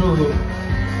going through,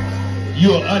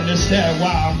 you'll understand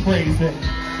why I'm praising.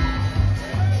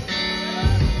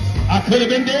 I could have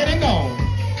been dead and gone,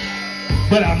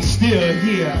 but I'm still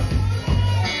here.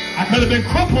 I could have been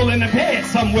crippled in the bed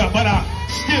somewhere, but I'm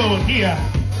still here.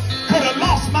 Could have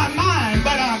lost my mind,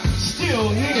 but I'm still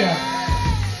here.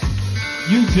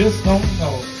 You just don't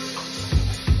know.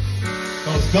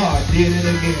 Because God did it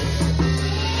again.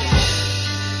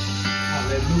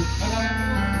 Hallelujah.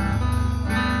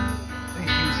 Thank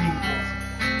you, Jesus.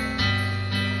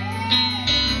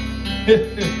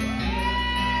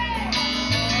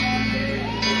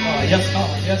 Yes, God.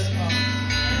 Yes, God.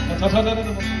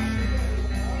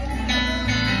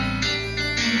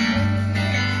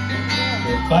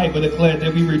 The Bible declared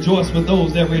that we rejoice with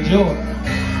those that rejoice.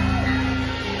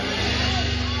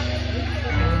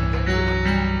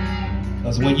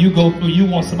 Because when you go through, you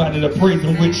want somebody to praise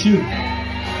them with you.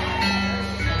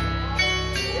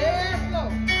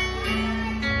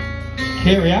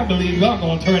 Carrie, I believe God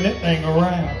going to turn that thing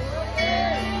around.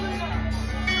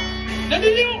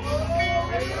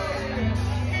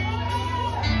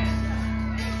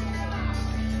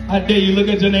 I dare you look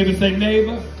at your neighbor and say,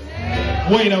 neighbor,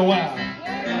 wait a while.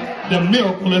 The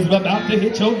miracle is about to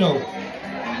hit your door.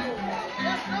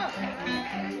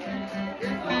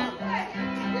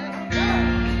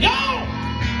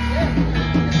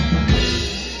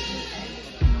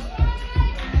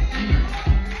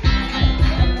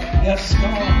 Yes, God.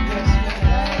 Yes,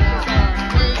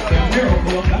 God. The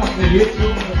miracle about to hit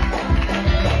your door.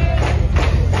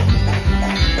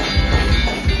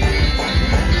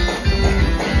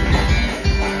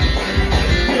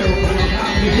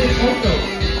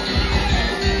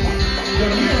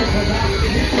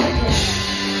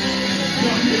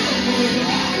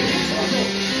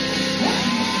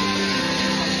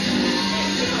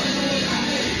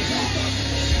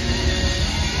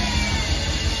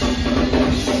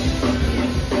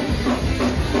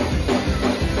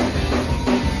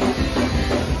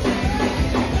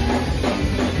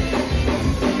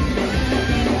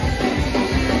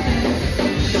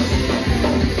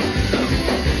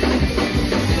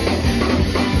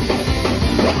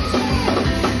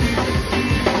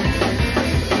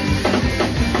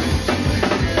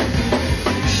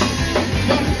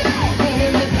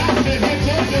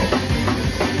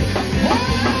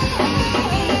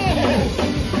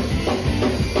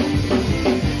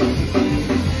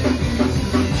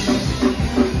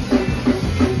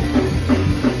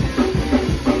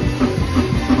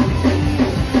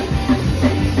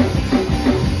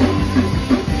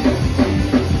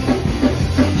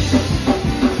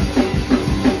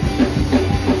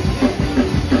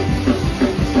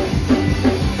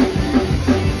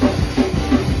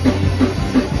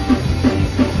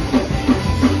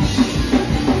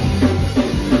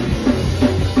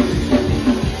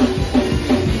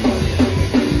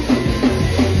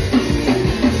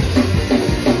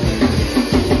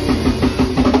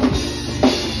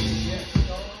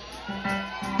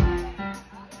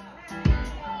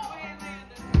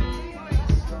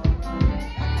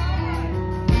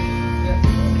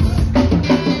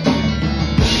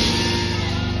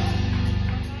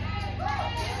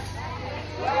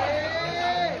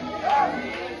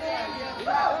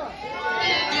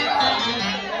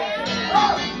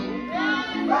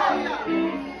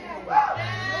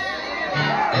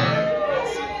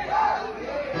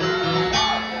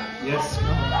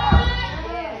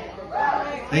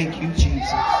 Thank you,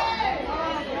 Jesus.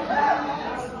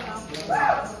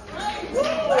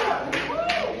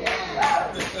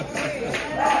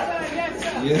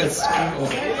 Yes,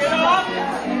 Lord.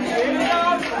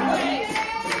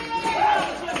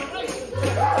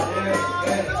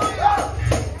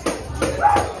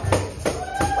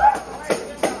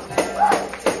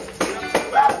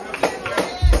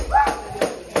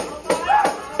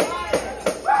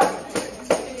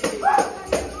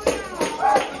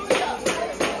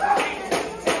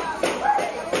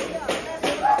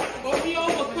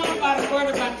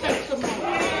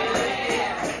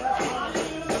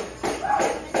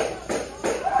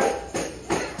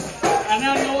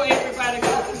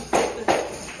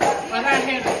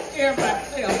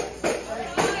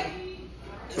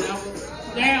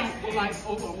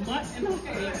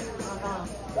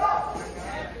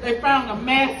 They found a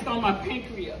mass on my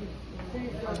pancreas.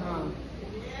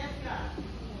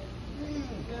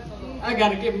 I got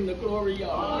to give him the glory,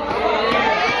 y'all.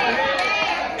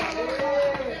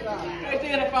 I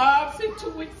did a biopsy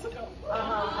 2 weeks ago.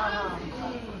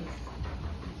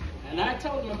 And I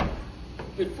told him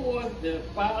before the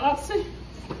biopsy,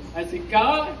 I said,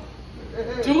 God,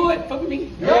 do it for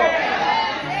me. Yes,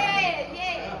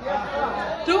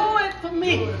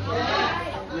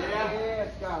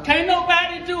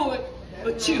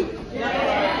 with you.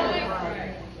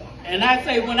 And I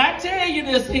say, when I tell you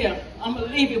this here, I'm going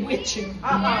to leave it with you.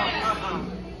 I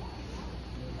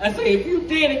say, if you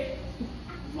did it,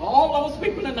 all those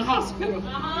people in the hospital,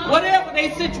 whatever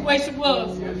their situation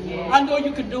was, I know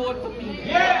you could do it for me.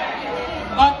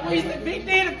 But if he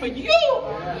did it for you,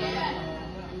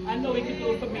 I know he can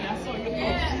do it for me. I saw your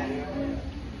post.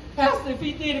 Pastor, if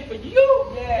he did it for you,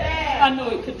 I know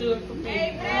he could do it for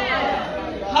me.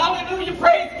 Hallelujah,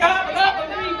 praise God. But I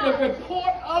believe the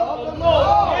report of the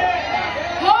Lord.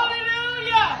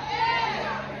 Hallelujah.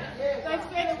 They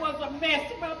said it was a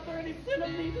mess, about 30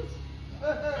 centimeters.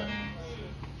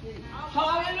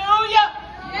 Hallelujah.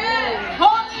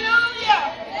 Hallelujah.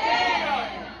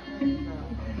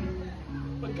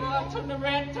 But God turned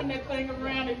that thing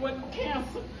around. It wasn't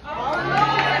cancer.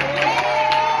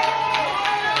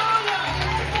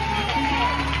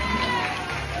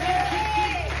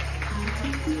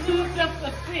 Just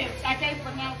a cyst. I can't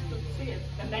pronounce the cyst,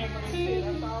 the name of the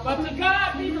cyst. But to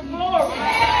God be the glory.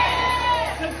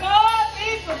 To God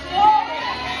be the glory.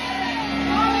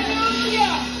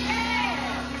 Hallelujah.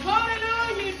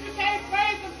 Hallelujah. If you can't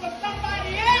praise him for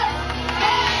somebody else.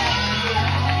 Hallelujah.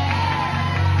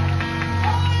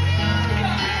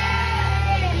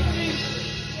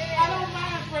 I don't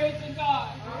mind praising God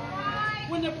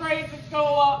when the praises go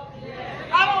up.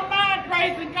 I don't mind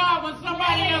praising God when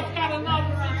somebody else got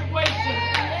another situation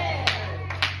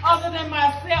other than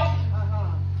myself.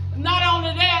 Not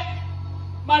only that,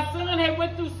 my son had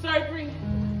went through surgery.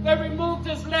 They removed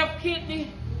his left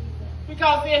kidney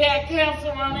because it had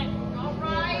cancer on it. All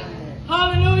right.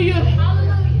 Hallelujah.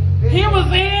 Hallelujah. He was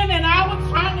in and I was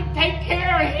trying to take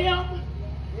care of him.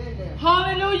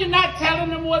 Hallelujah. Not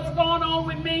telling him what's going on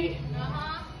with me.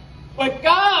 But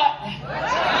God.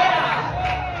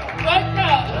 But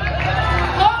God.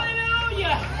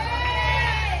 Hallelujah.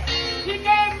 He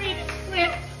gave me the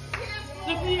strength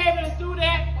to be able to do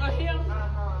that for him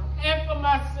and for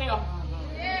myself.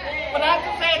 But I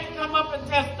just had to come up and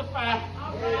testify.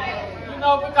 You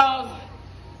know, because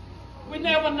we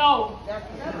never know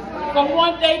from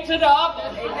one day to the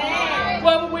other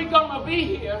whether we're going to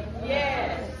be here.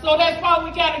 So that's why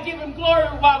we got to give him glory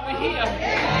while we're here.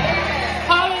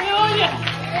 Hallelujah.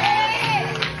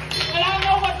 And I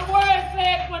know what the word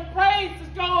said, when praises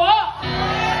go up,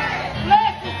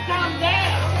 blessings come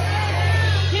down.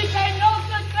 He said no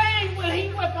such thing will he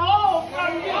withhold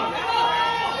from you.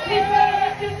 He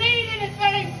said if you need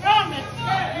anything from it,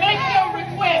 make your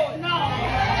request known.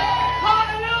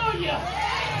 Hallelujah.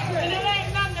 And it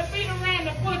ain't nothing to beat around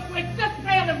the bush with. Just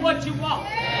tell him what you want.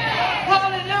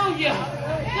 Hallelujah.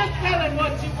 Just tell him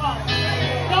what you want.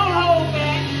 Don't hold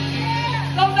back.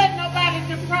 Don't let nobody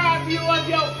deprive you of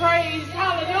your praise.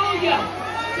 Hallelujah.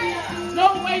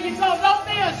 No way you go. Don't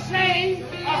be ashamed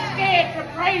or scared to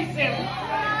praise him.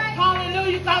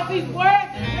 Hallelujah. Because he's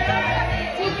worthy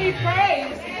to be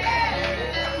praised.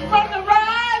 From the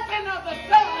rising of the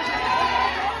sun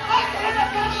up to the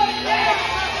going down.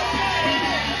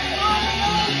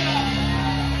 Hallelujah.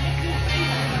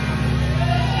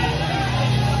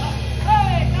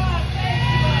 Hey, God,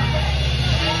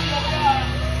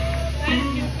 thank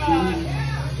you, God.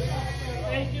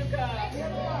 Thank you, God.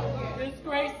 His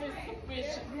grace is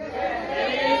sufficient.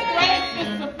 His grace is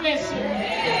sufficient.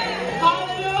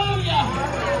 Hallelujah.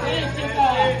 Thank you,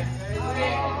 God.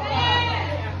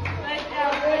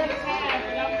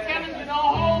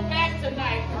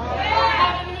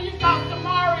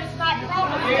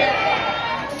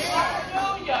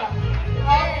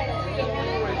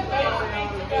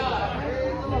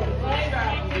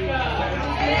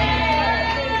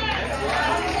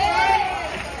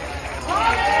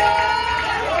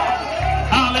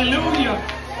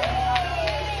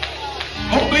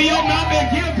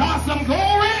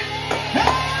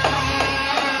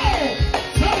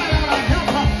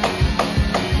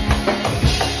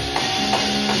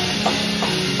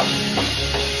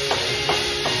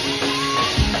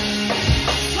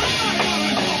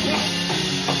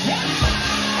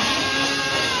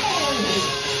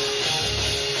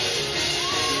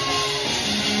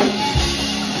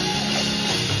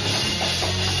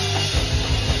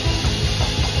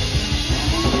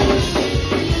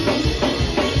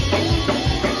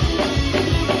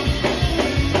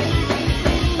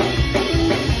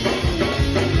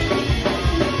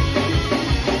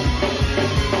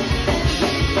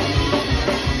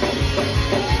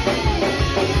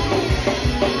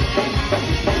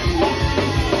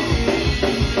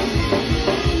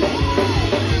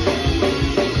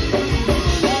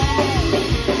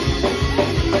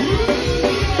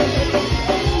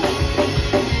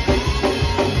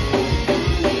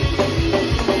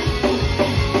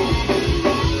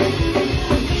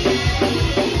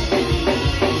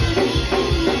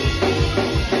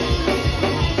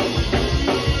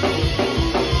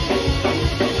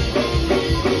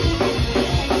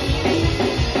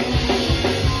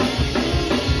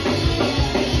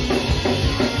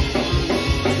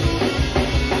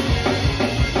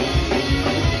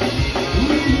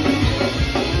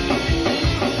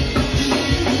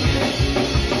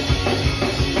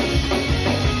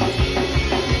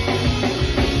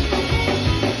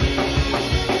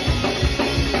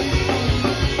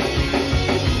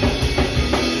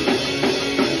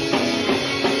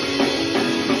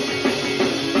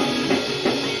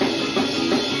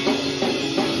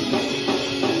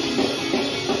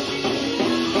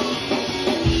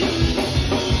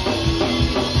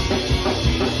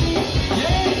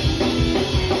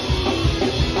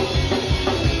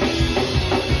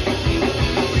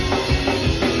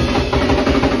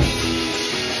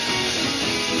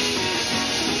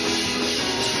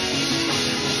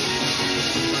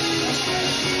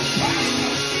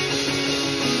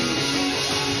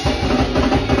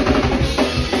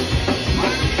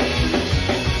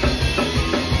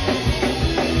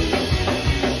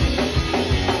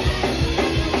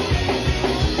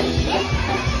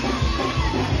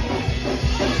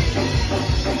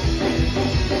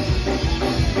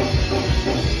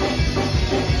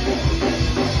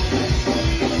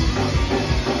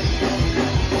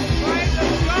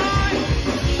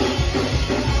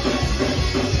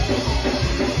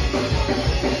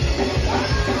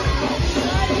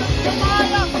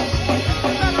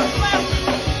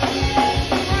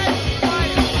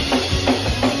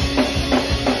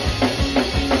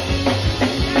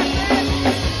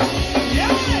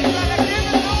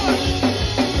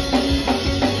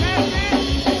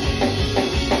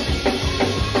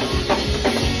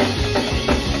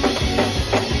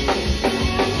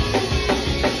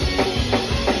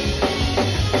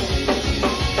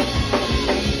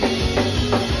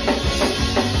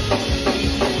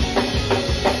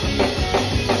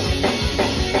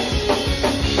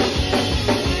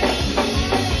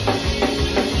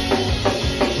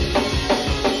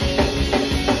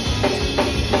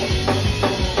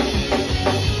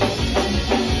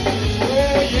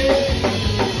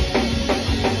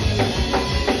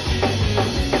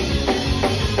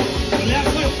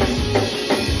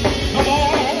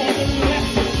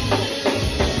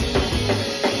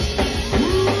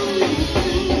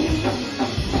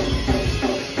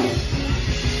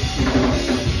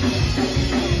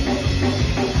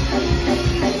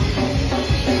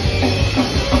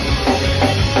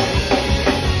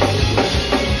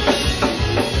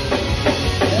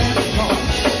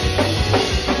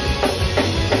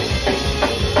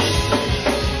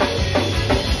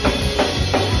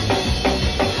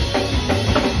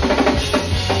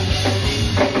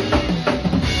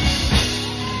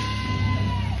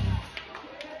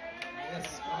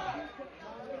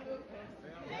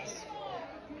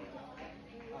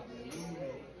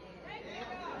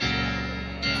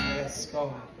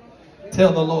 song.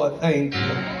 Tell the Lord thank you.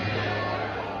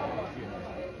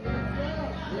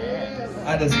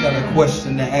 I just got a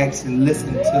question to ask and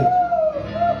listen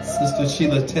to Sister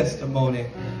Sheila's testimony.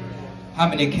 How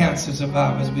many cancer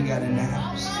survivors we got in the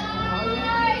house?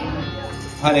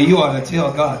 Honey, you ought to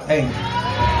tell God thank you.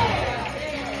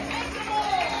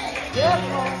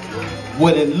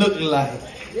 What it looked like,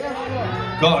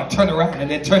 God turn around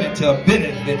and then turn it to a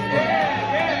benefit for you.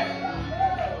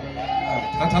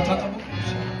 I'm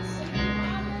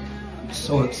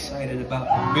so excited about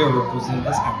the miracles in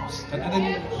this house.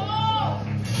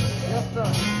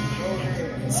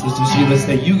 Sister Sheila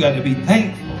said, you got to be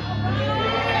thankful.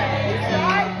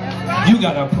 You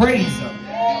got to praise Him.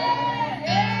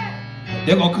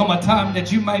 There's going to come a time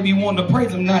that you might be wanting to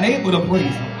praise Him, not able to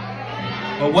praise Him.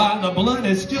 But while the blood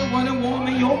is still running warm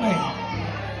in your veins,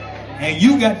 and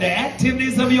you got the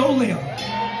activities of your limbs,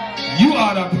 you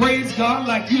ought to praise God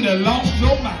like you done lost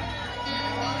your mind.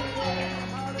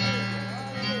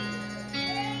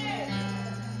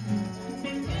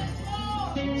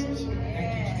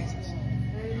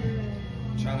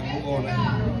 I'm trying to move on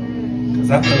now,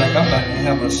 because I feel like I'm about to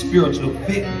have a spiritual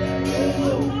fit.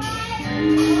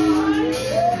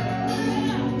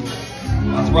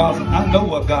 I know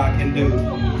what God can do.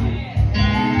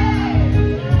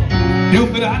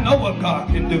 But I know what God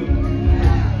can do.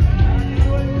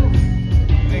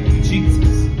 Thank you,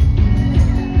 Jesus.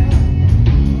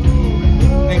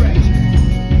 Thank you, Jesus.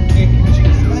 Thank you,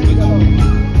 Jesus.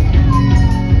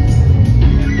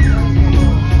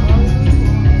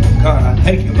 God, I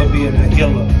thank you for being a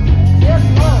healer.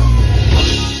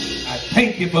 I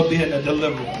thank you for being a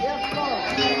deliverer.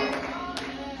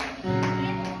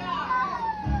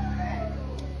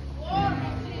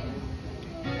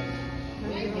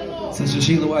 Sister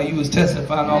Sheila, while you was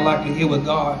testifying, all I could hear was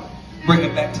God bring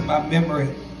it back to my memory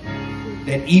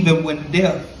that even when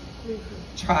death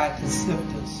tried to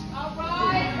sift us,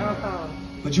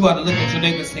 but you ought to look at your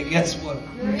neighbor and say, guess what?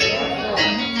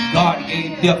 God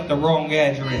gave death the wrong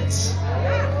address.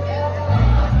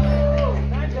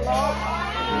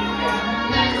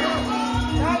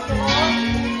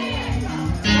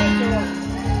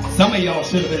 Some of y'all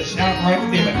should have been shouting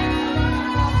right there.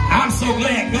 I'm so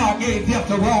glad God gave death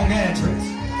the wrong address.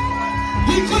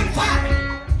 He couldn't find it.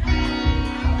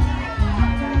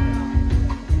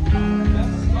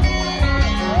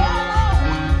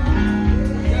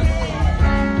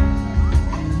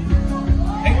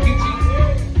 Thank you,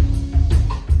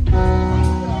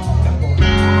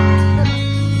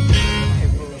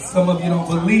 Jesus. Some of you don't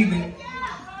believe it.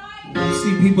 You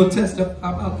see people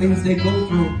testify about things they go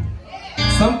through.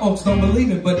 Some folks don't believe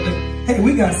it, but hey,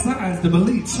 we got signs to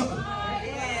believe something.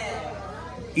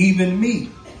 Even me.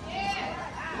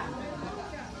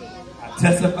 I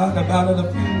testified about it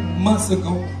a few months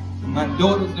ago. My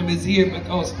daughter's name is here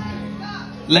because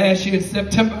last year in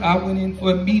September, I went in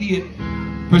for immediate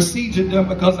procedure done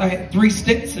because I had 3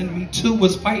 stents in me. 2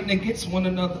 was fighting against one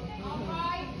another.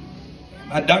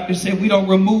 My doctor said, we don't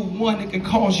remove one, it can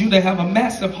cause you to have a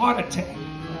massive heart attack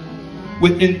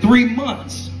within 3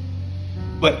 months.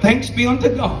 But thanks be unto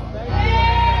God.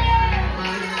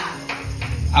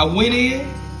 I went in,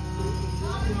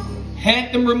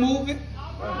 had them remove it,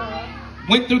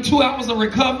 went through 2 hours of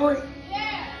recovery,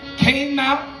 came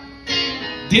out,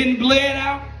 didn't bled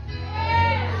out.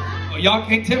 Well, y'all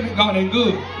can't tell me God ain't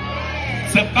good.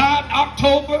 Survived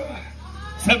October,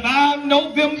 survived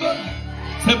November,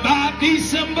 survived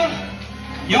December.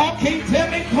 Y'all can't tell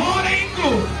me God ain't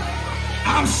good.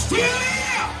 I'm still here.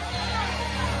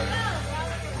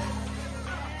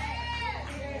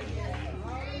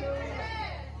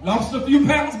 Lost a few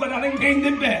pounds, but I done gained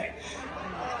it back.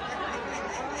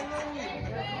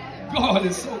 God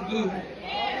is so good.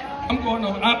 I'm going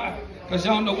on, because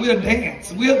y'all know we'll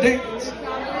dance. We'll dance.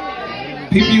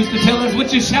 People used to tell us,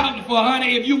 what you shouting for,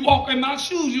 honey? If you walk in my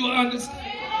shoes, you'll understand.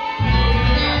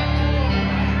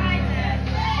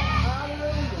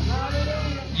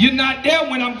 You're not there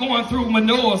when I'm going through my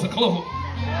doors are closed.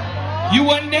 You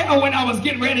wasn't there when I was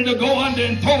getting ready to go under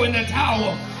and throw in the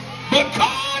towel. But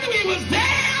God, He was there.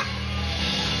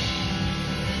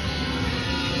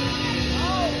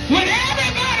 When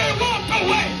everybody walked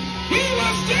away, He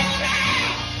was still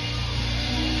there.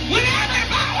 When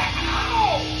everybody went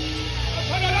home.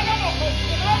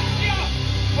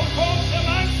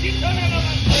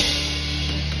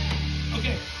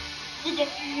 Okay, we go.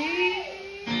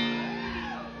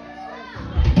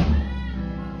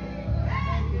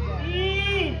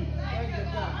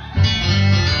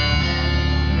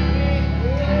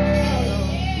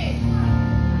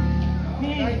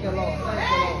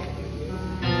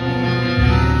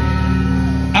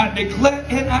 I declare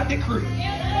and I decree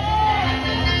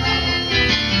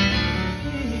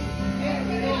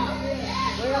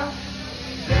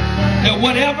that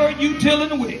whatever you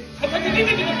dealing with,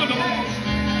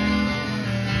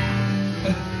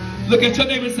 look at your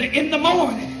neighbor and say, in the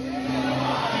morning,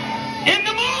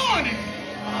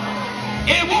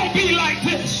 it won't be like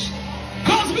this.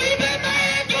 Because we've been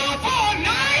made to it for a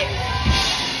night.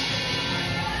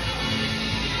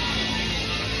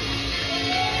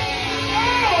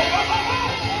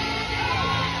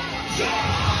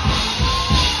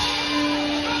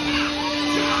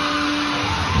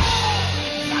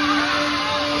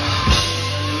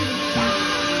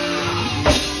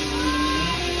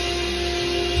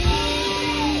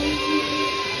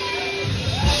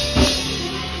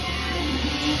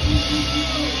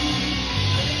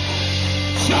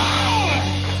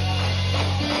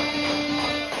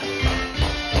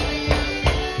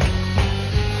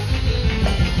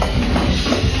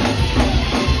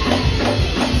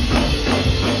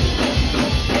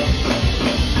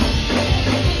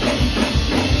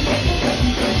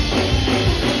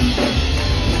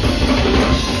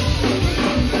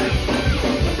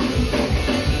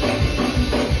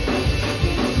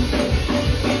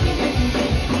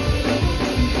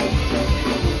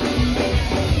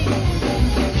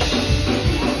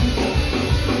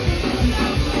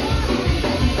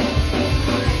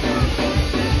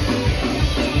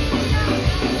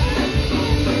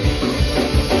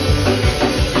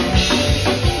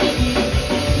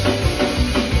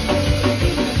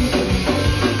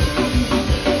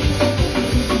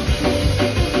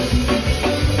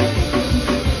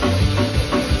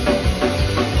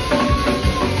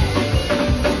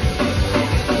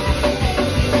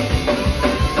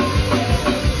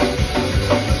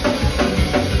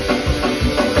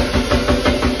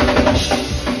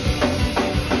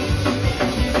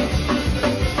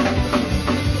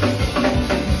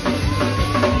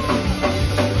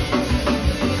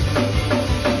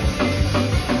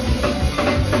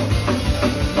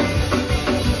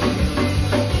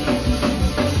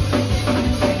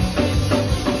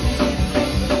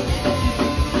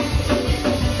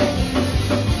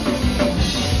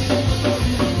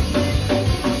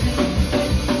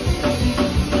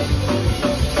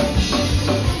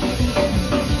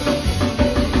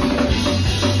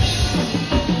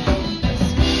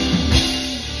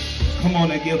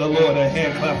 Give the Lord a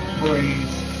hand clap of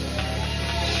praise.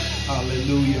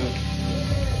 Hallelujah.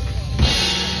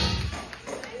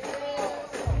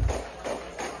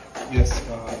 Yes,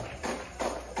 God.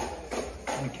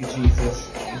 Thank you, Jesus.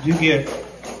 If you get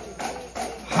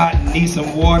hot and need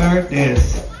some water,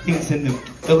 there's things in the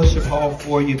fellowship hall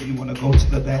for you if you want to go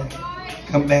to the back.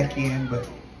 Come back in, but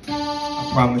I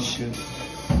promise you,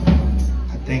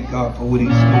 I thank God for what he's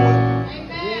doing.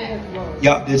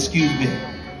 Y'all, excuse me.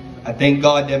 I thank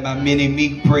God that my mini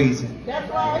me praising. That's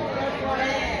right. That's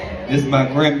right. This is my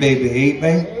grandbaby.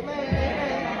 Amen.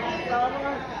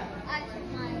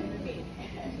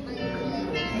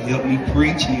 He helped me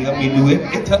preach. He helped me do it.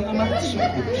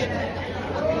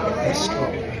 Let's go.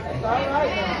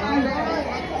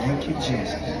 Thank you,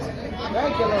 Jesus.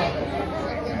 Thank you, Lord.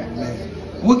 Amen.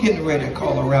 We're getting ready to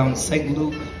call around St.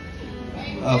 Luke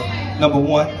of number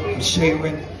 1,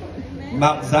 Sharon,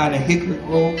 Mount Zion, Hickory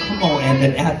Road. Come on, and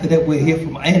then after that we'll hear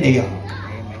from Antioch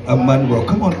of Monroe.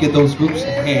 Come on, give those groups a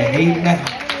hand. Amen.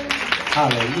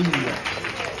 Hallelujah.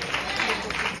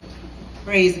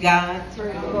 Praise God.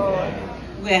 Praise the Lord.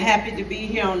 We're happy to be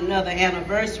here on another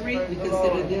anniversary. We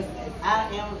consider this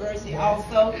our anniversary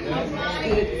also. It's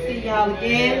good to see y'all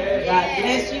again. God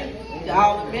bless you. To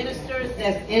all the ministers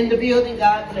that's in the building,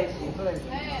 God bless you.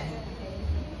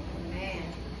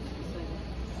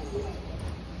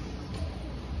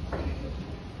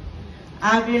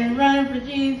 I've been running for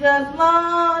Jesus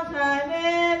long time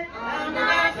and I'm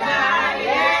not tired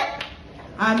yet.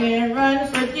 I've been running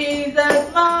for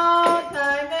Jesus long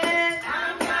time and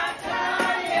I'm not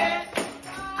tired yet.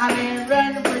 I've been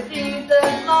running for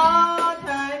Jesus long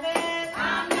time and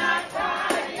I'm not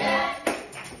tired yet.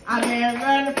 I've been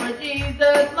running for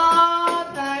Jesus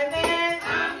long time and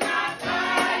I'm not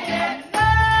tired yet.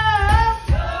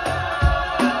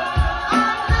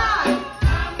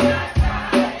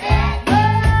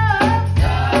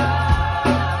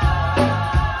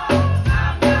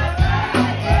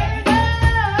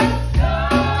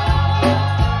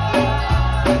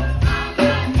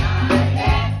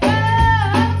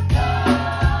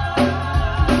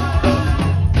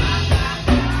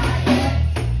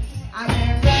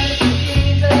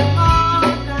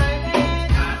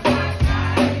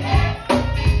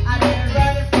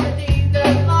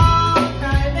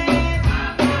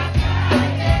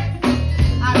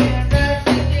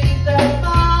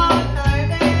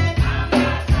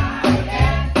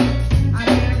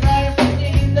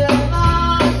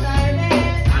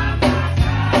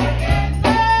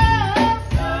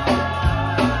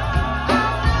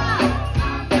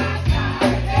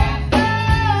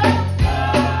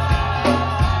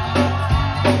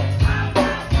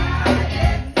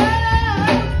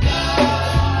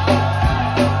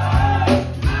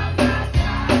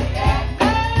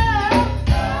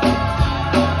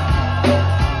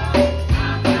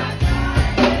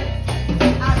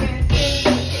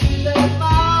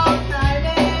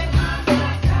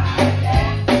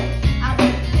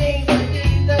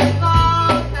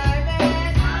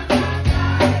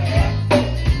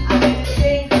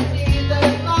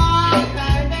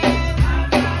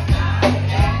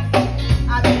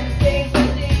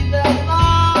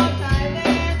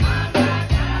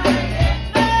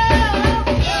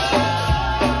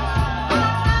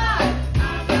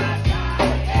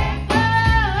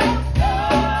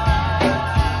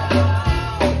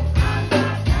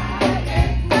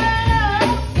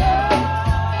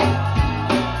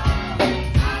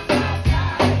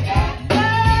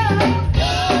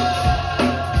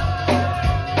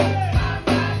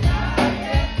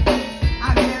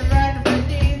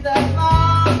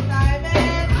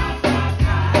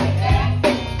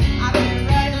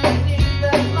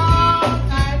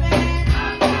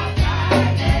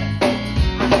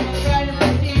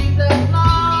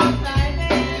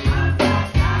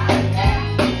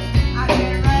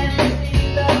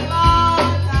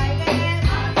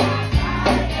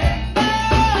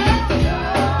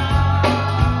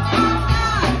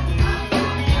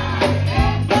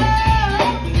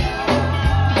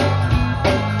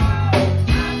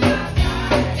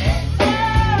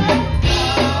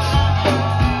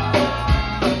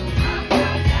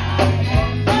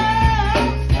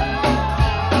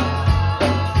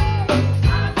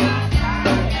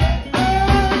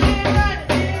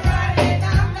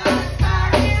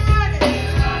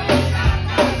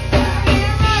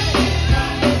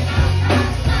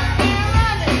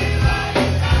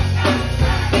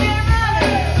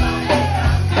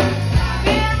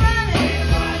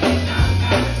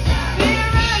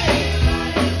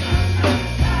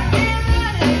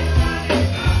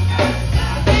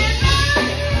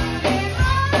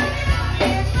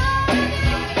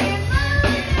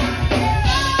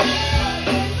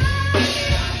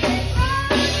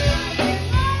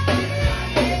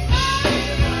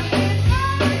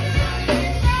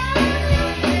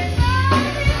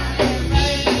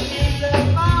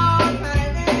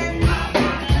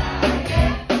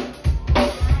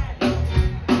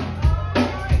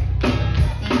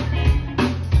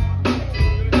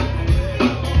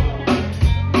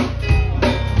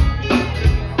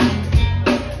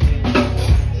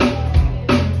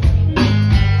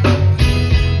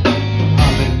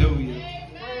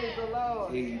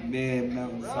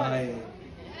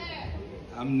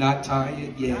 I'm not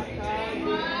tired yet.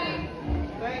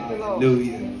 Thank you, Lord.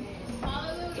 Hallelujah.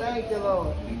 Thank you,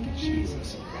 Lord. Thank you,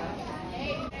 Jesus.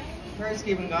 First,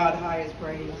 giving God the highest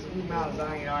praise. We Mount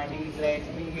Zion are indeed glad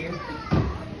to be here.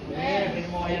 Many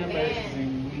more anniversaries,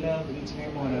 and we love each and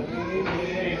every one of them.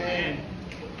 Amen.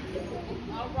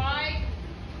 All right.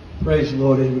 Praise the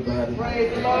Lord, everybody.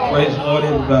 Praise the Lord. Praise the Lord,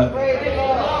 everybody. Praise the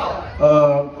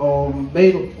Lord. On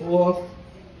May the 4th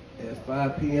at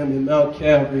 5 p.m. in Mount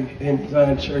Calvary in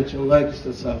Zion Church in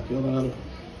Lancaster, South Carolina,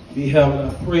 be having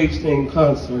our praise team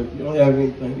concert. If you don't have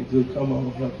anything to do, come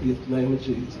on, help me in the name of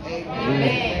Jesus.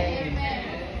 Amen.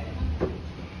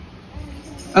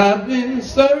 I've been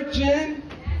searching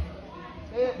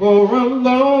for a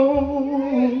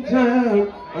long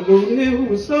time. I knew there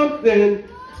was something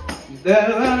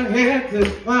that I had to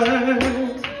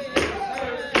find.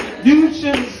 You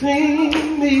should have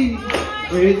seen me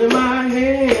raising my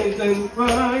hands and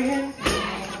crying.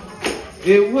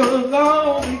 It was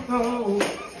all because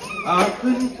I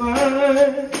couldn't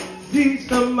find peace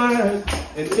of mind,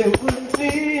 and it was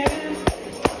in.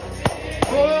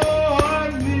 Oh, I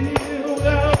kneeled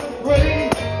down to pray.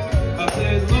 I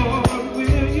said, Lord,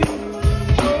 will you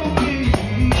show me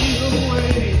the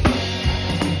way?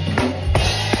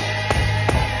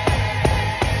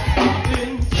 I've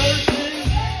been searching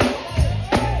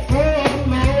for a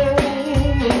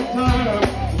long time.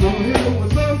 So here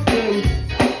was something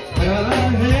that I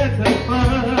had to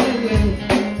find.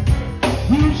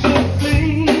 You should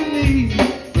see me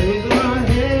raising my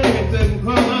hands and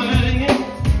cry.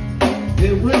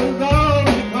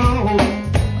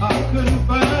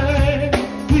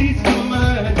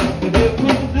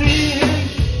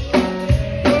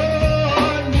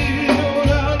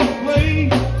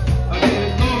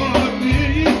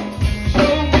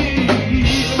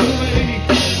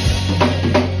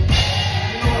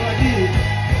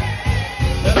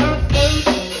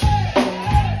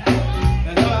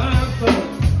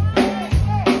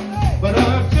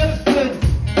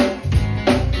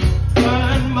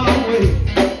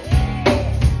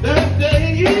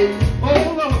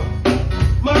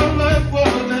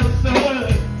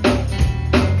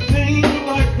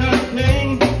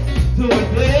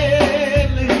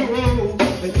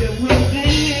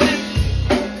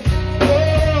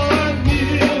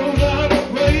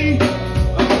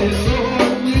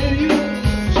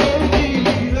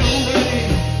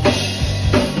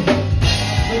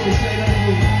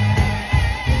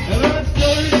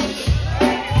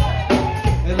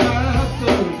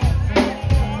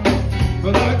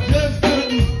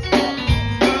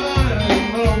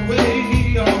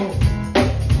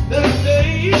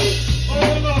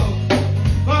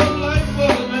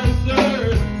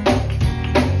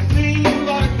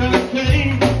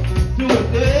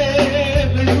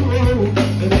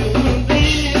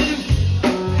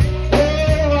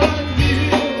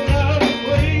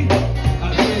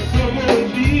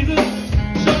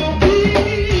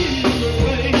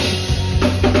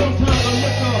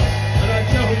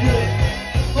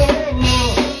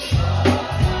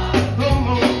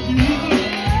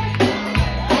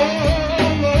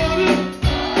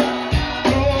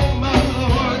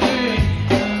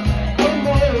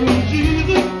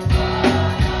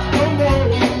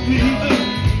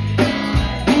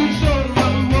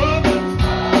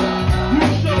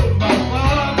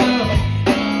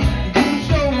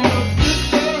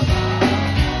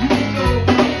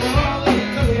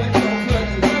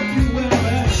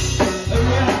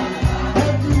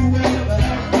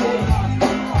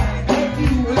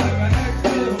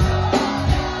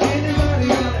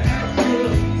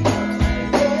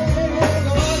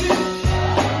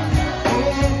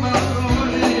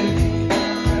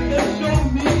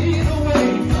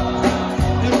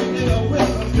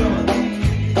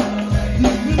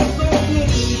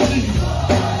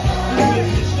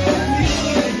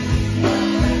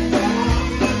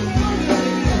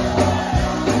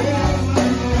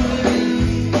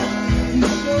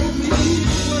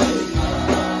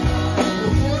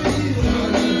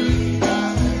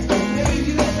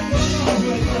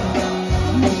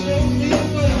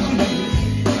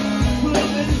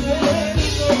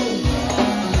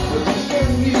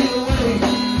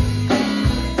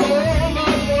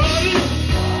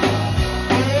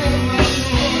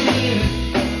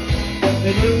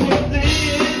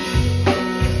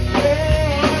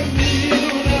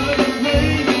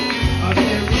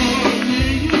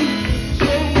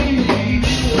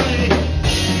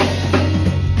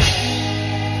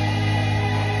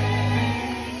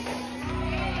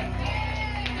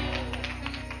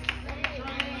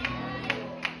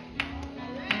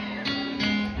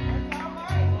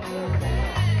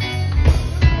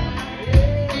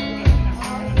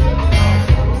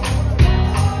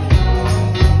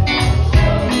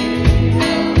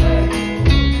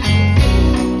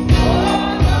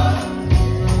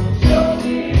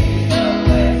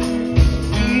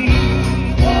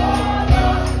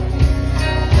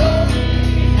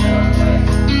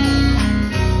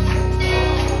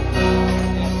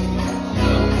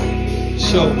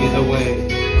 the way.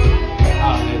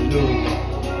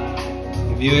 Hallelujah.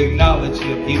 If you acknowledge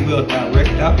him, he will direct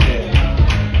our path.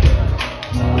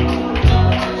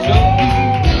 Show me.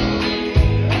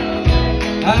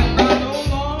 I cried,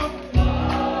 oh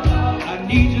Lord, I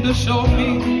need you to show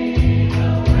me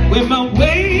when my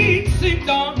way seemed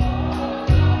dark,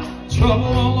 trouble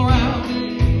all around.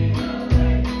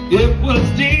 It was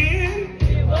then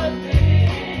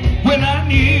when I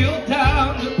kneeled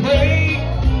down to pray.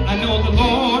 I know the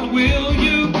Lord will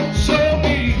you show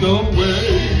me the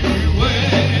way.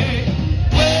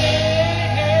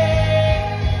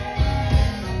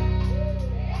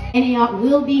 Antioch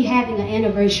will be having an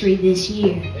anniversary this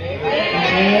year.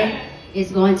 Okay? It's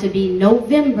going to be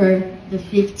November the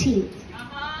 15th.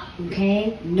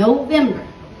 Okay? November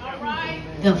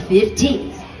the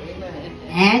 15th.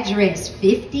 Address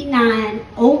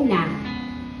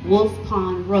 5909 Wolf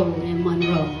Pond Road in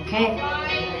Monroe. Okay?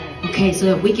 Okay, so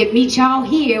if we can meet y'all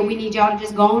here, we need y'all to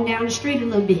just go on down the street a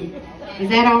little bit. Is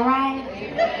that all right?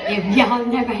 If y'all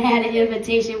never had an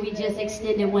invitation, we just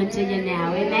extended one to you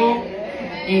now. Amen?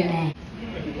 Amen.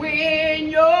 When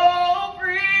your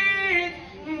friends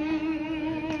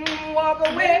walk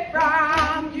away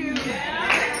from you,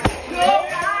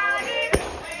 nobody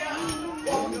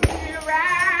wants to be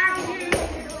around you.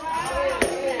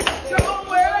 Don't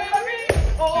worry,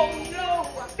 oh no,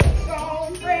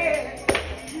 don't fret.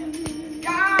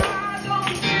 God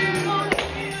don't do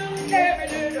every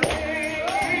little thing.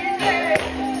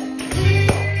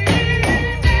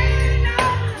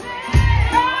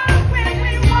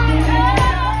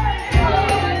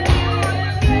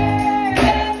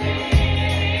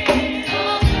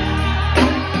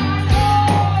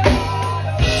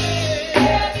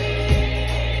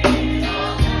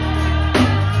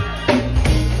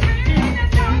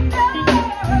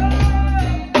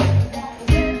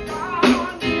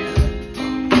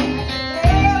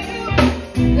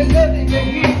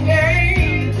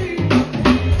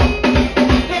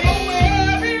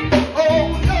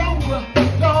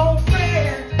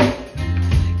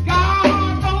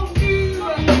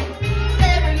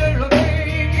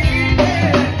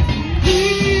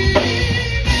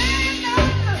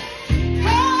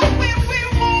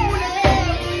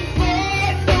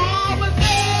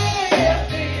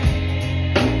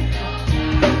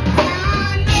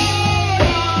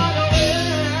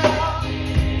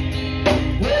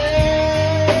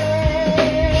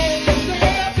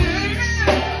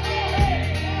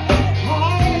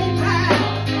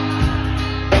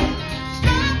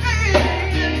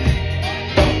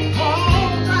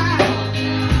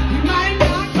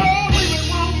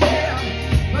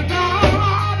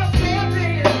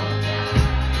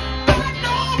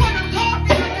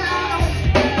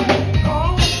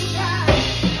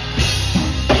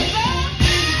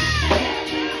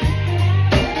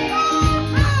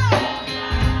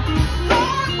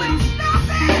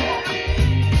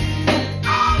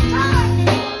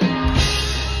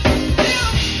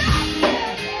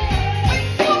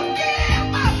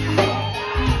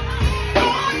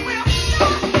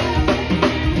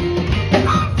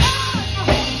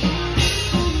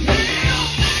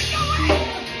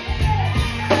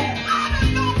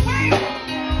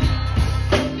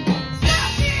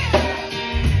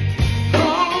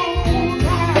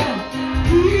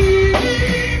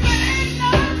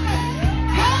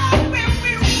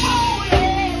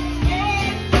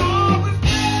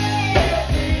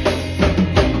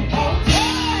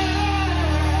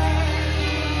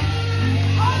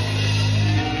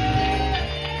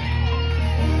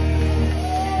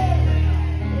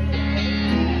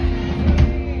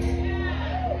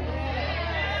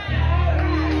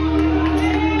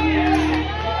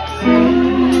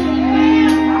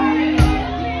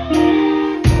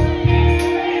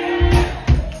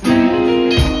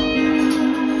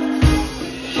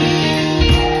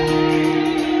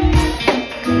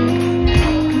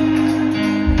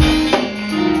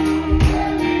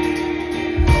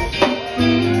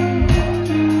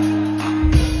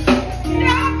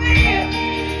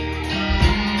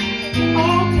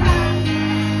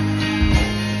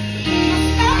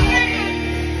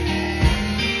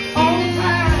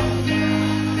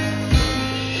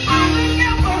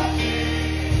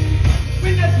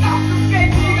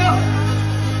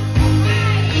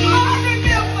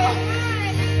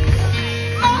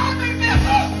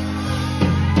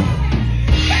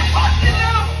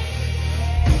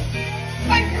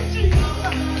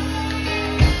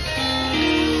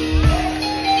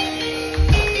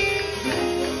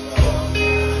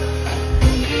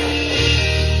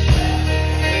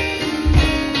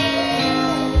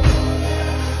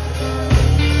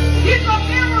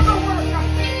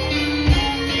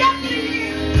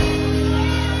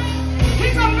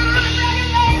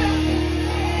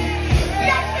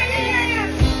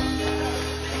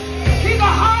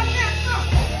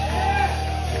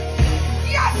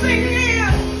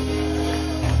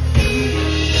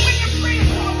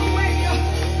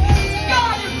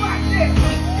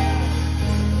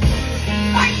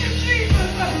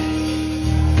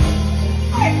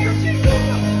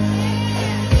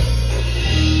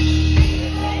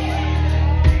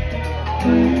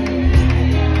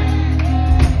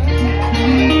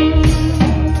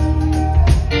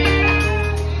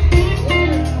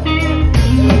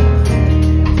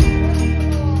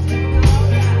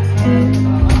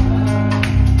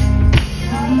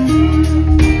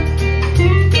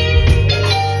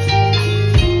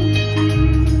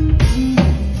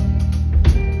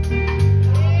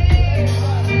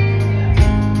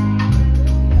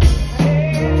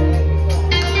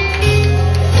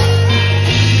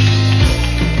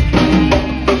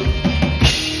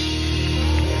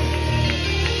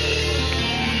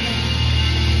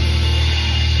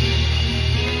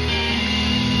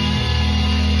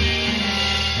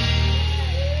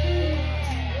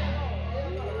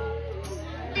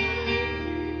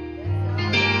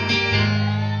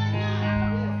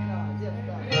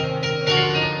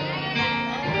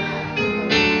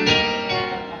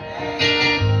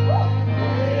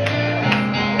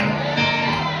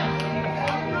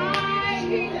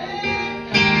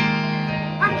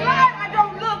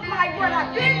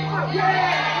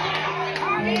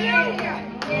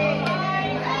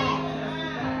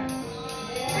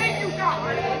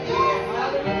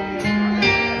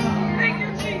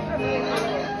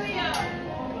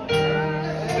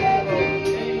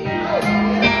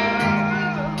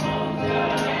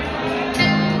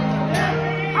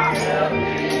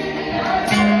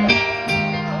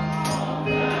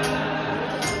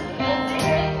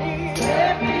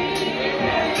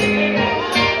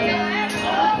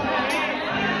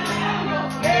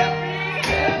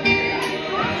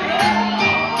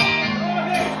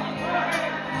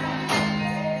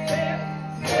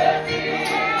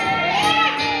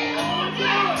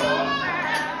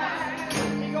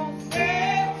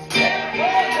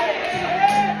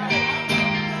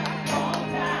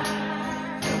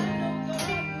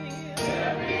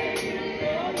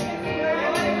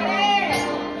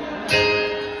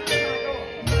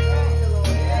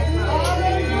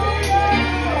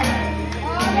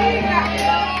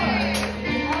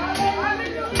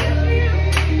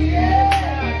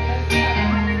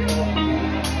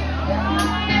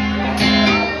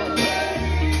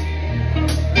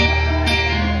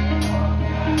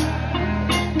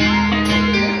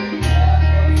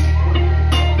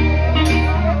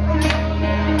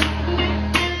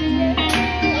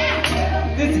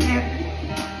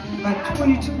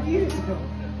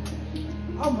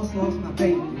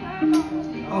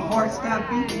 parts got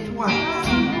beaten twice.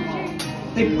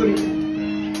 They put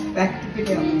it back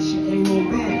together and she came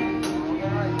on back.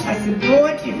 I said,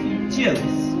 Lord, if you're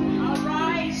jealous,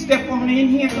 step on in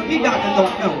here because these doctors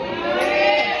don't know.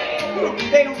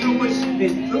 They don't know what she's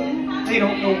been through. They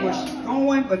don't know where she's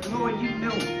going, but Lord, you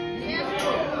know.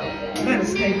 Let us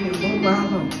stay here a little while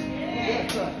longer.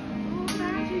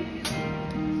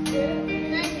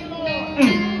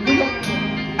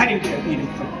 I didn't get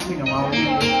anything, all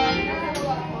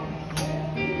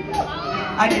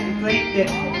I didn't think that.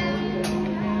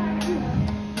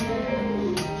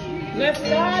 Bless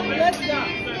God, bless God.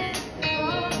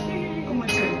 I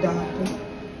went to the doctor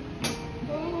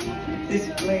this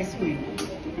last week.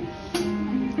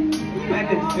 I've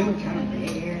been feeling kind of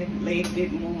bad. Leg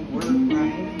didn't want to work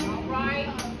right.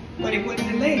 But it wasn't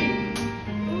the leg.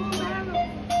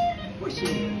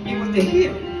 It was the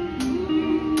hip.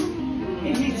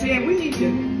 And he said, we need to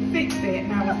fix that.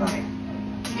 And I was like,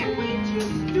 can we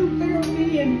just do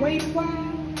therapy and wait a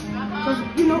while? Because,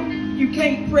 you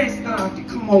can't press God to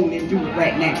come on and do it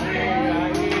right now.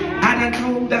 I done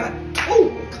told God,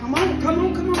 oh, come on.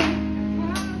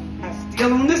 I'm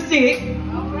still on the stick,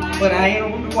 but I ain't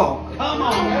on the walk. Come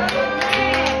on.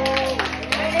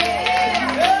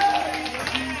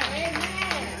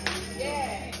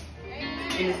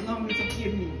 And as long as you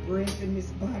give me breath in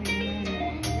this body,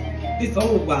 this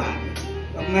old body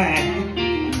of mine,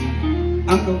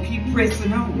 I'm going to keep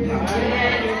pressing on, y'all.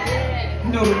 You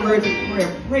know the words of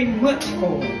prayer, pray much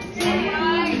for us. I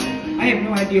have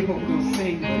no idea what we're going to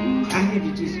say, but I had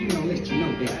to just, let you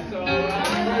know that.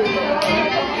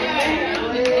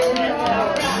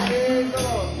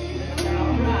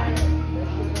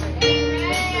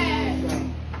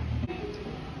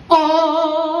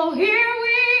 Oh, here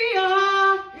we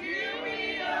are.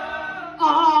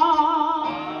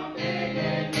 Oh,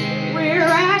 we're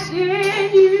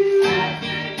asking you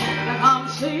to come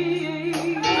see.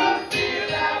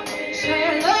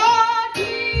 Say, Lord,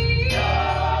 please.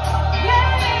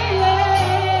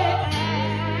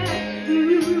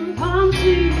 Come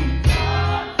see.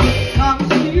 Come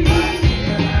see.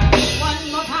 One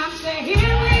more time, say,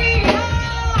 here we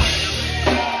are.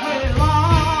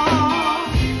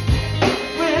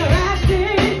 We're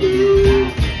asking you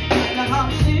to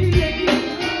come see.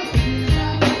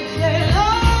 Say,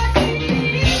 Lord,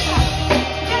 please.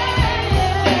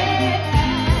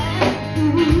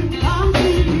 Come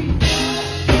see.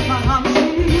 Come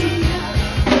see.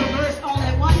 The verse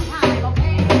only one time,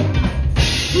 okay?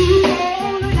 You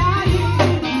only die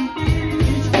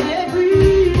each and every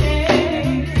day.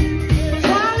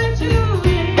 Trying to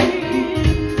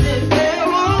live their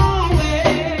own way.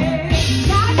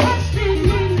 Not trusting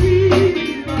in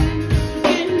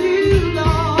you,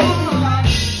 Lord.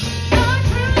 Not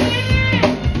truly,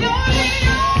 you're the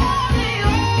only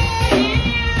way.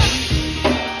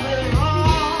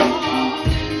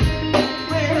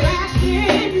 We're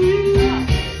asking you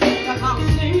to come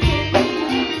see.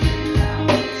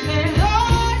 Say,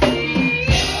 Lord,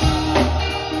 please.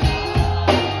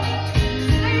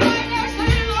 Stay right there,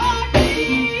 say, Lord,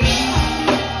 please.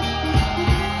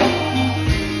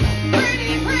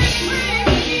 Pretty, please.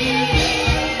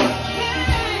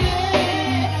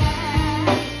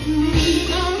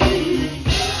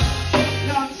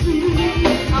 Come see.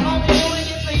 I'm only doing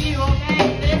it for you, okay?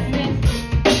 Listen.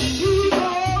 You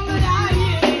know that I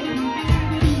am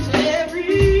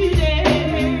every day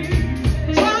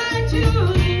trying to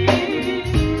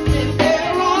live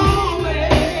their own way.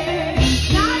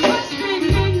 Not trusting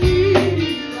in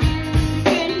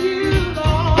you,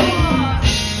 Lord.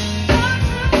 Not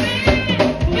truly,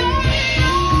 you're the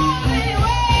only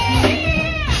way.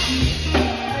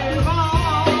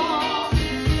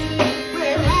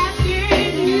 We're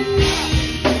asking you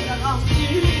to come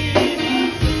see.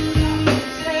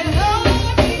 Say,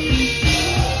 Lord, please.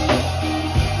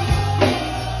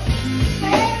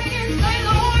 Say it again, say,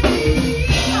 Lord,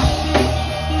 please.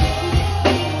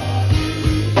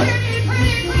 Pretty,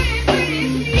 please.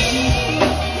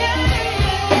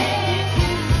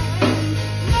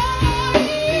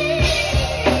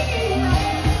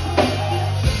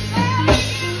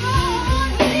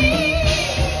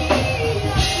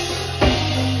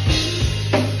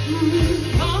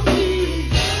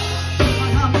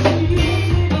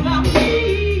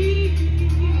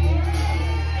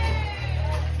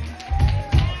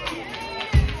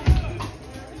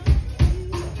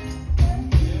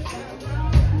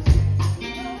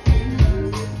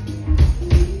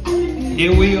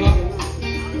 Here we are.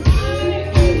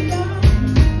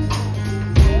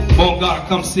 Oh God,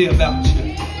 come see about you.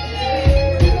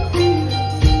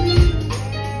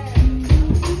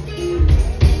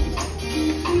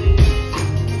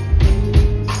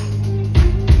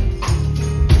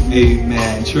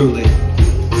 Amen. Truly.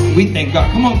 We thank God.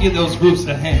 Come on, give those groups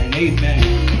a hand. Amen.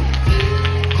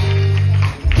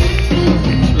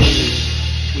 Truly.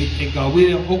 We thank God.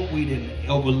 We hope we didn't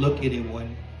overlook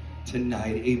anyone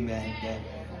tonight. Amen. That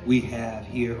we have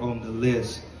here on the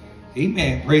list.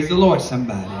 Amen. Praise the Lord,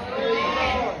 somebody.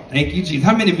 Thank you, Jesus.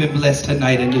 How many have been blessed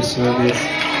tonight in this service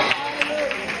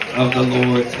of the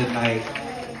Lord tonight?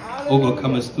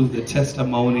 Overcome us through the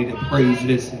testimony, the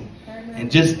praises, and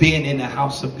just being in the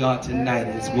house of God tonight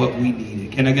is what we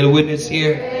needed. Can I get a witness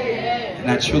here?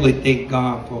 And I truly thank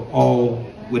God for all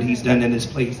what he's done in this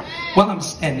place. While I'm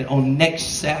standing on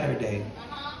next Saturday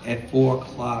at 4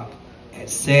 o'clock at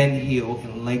Sand Hill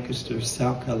in Lancaster,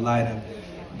 South Carolina,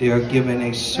 they are giving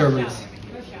a service.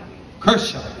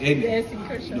 Cashapp, amen. Yes, in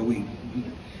Cashapp. You know, we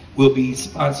will be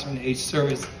sponsoring a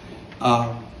service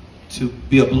to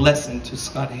be a blessing to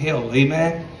Scott Hill,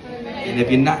 amen. And if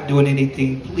you're not doing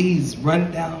anything, please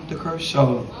run down to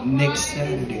Cashapp next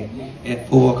Saturday at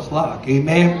 4 o'clock,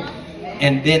 amen.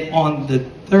 And then on the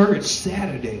third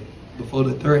Saturday, before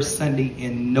the third Sunday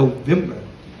in November,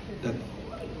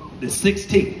 the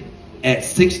 16th at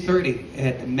 6:30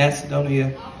 at the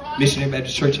Macedonia Missionary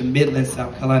Baptist Church in Midland,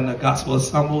 South Carolina, the Gospel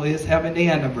Ensemble is having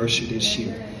their anniversary this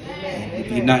year. And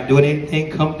if you're not doing anything,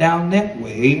 come down that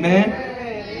way, amen.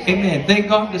 Amen. Thank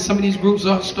God that some of these groups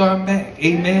are starting back.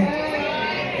 Amen.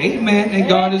 Amen. And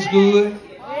God is good.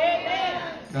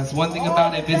 That's one thing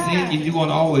about it. If it's in you, you're going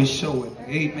to always show it.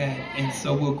 Amen. And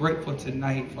so we're grateful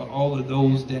tonight for all of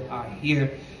those that are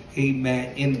here.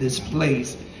 Amen. In this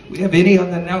place. We have any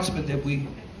other announcement that we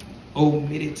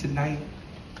omitted tonight?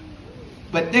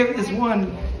 But there is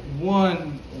one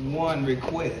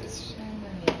request.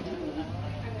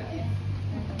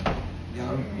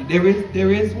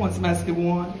 There is one. Somebody say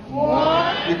one.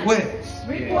 Request.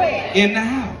 In the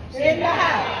house.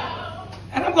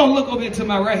 And I'm going to look over to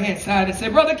my right hand side and say,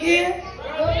 Brother Ken.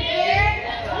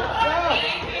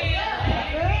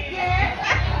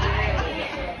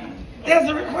 There's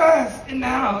a request in the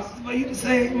house for you to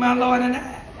say, my Lord and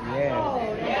I.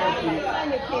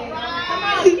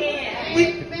 We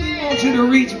want you to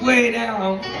reach way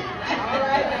down.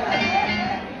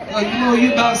 You know,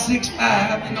 you're about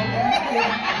 6'5", you know.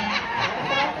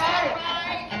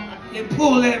 And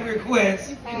pull that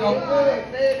request, you know,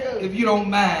 if you don't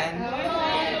mind.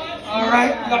 All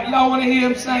right? Y'all want to hear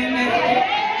him saying that?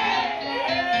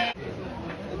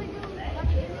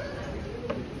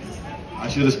 I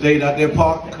should have stayed out there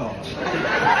parking cars.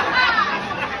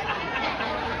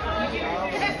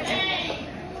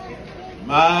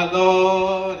 My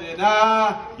Lord and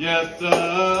I, yes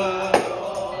sir.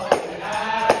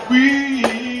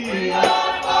 We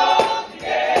are all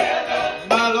together.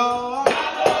 My Lord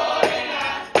and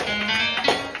I.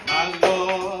 My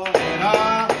Lord and I,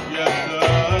 yes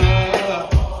sir.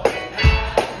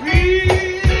 We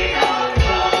are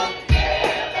all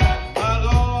together. My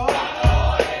Lord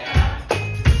and I.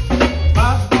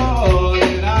 My Lord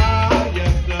and I,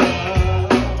 yes sir.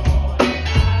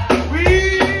 We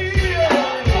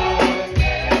are all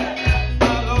together.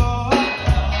 My Lord.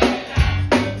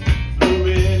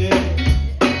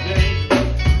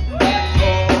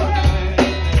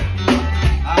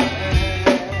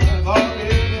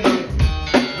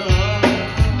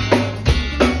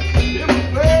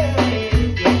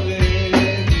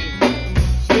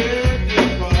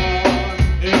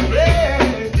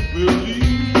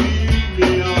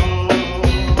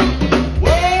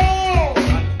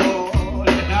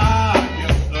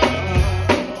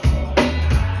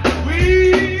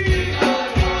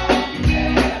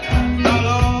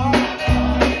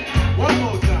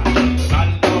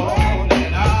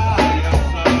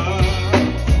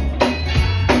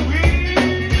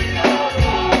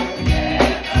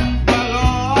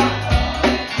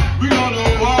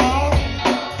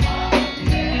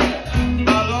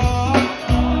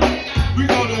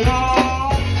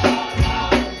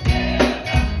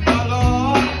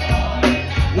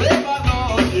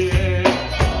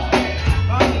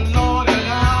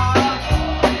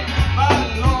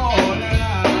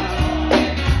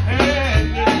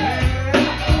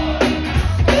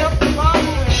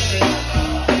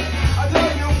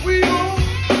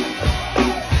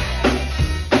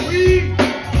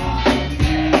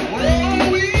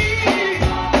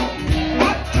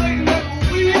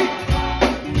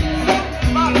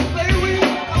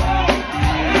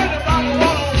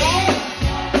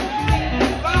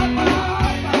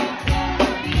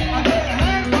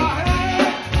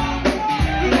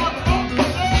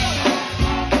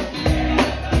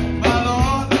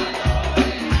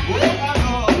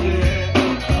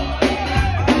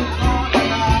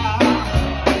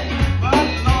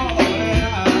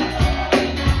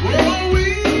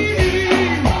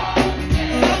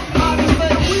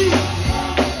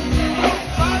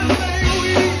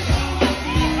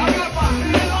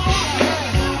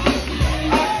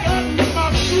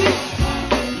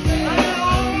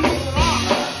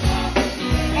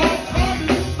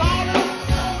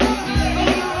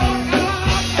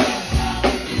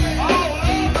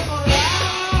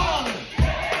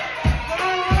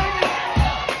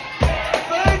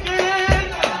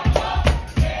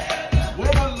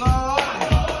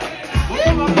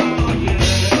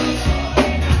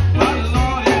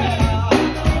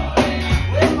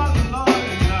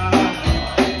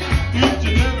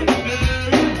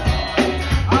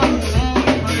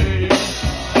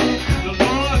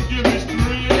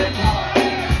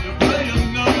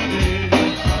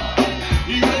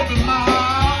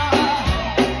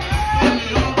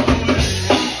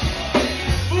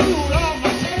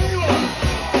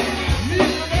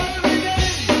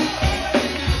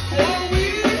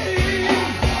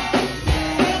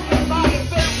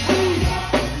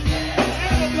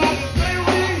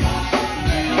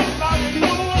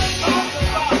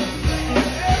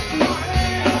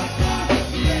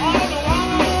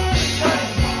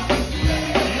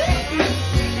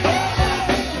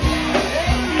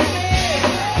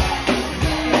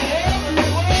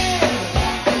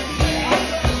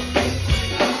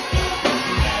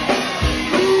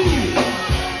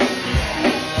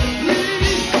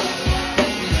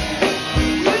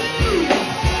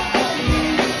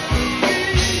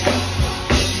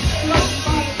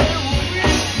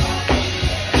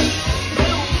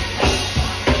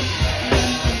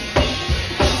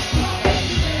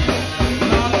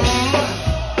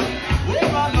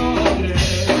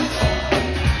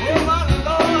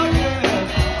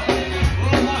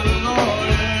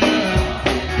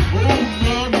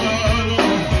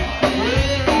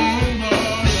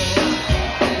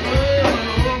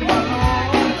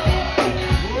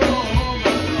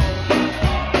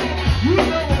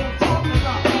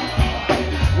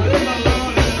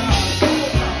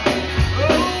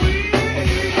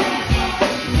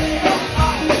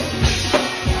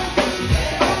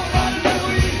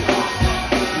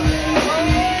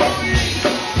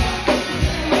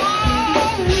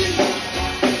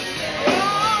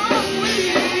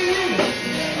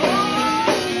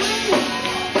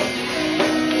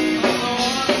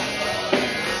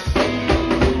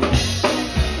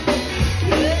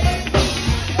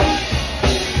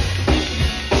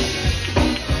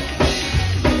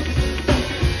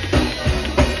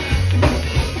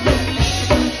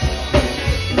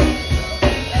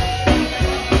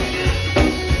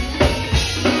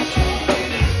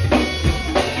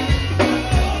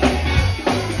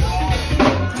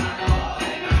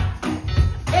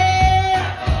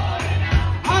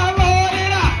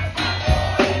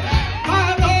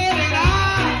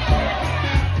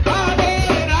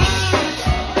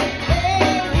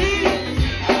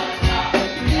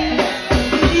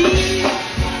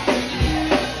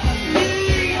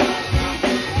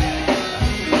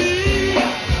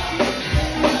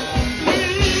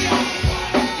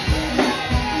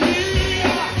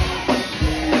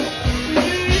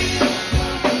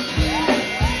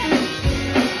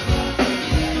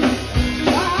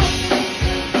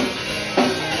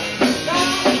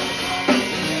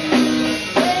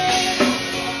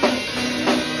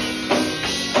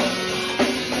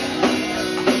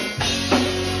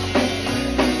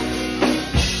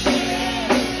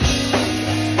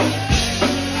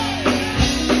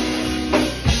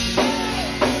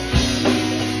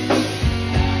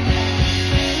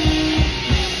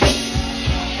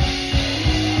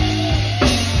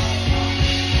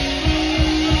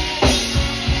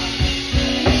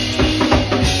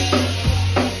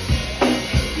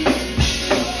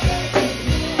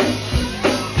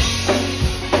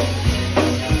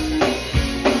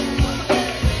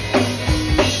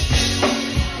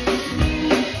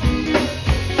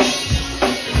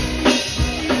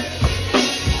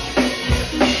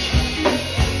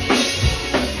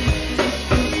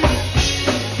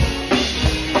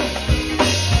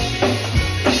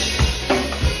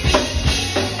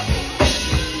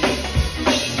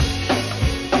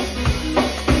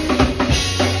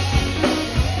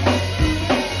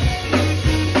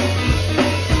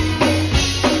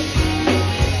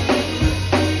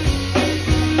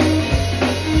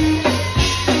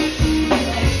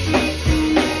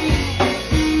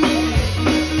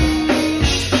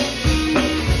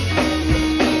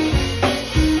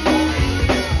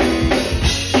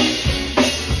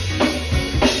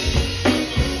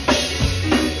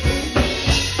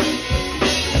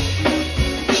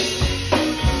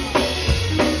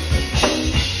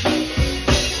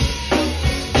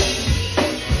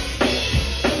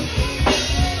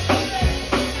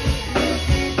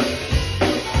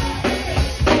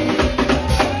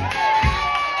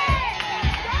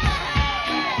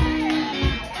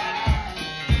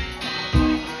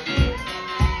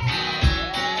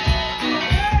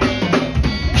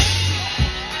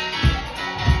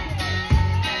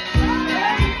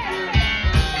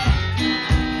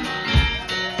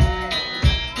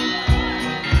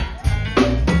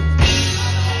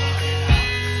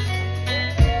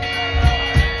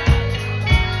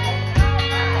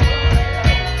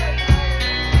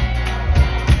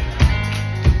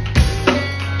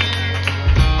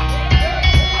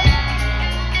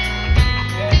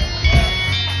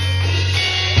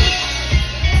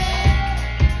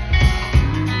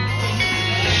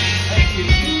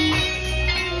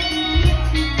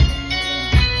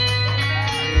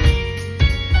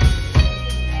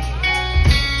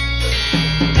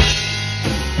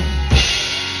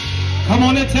 Come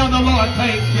on and tell the Lord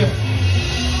thank you.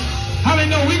 How many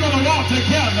know we're going to walk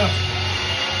together?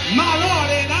 My Lord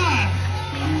and I.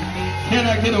 Can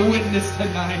I get a witness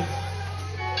tonight?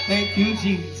 Thank you,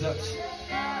 Jesus.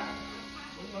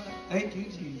 Thank you,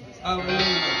 Jesus.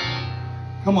 Hallelujah.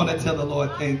 Come on and tell the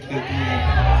Lord thank you again.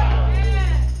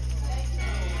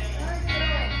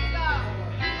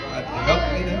 God,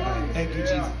 help me tonight. Thank you,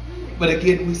 Jesus. But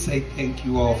again, we say thank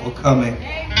you all for coming.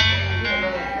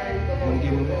 I want to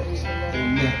give him all.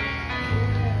 Amen.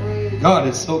 God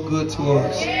is so good to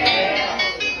us.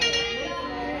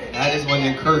 I just want to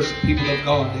encourage the people of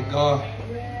God that God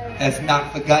has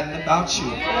not forgotten about you.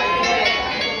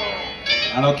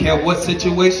 I don't care what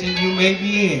situation you may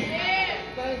be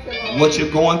in, what you're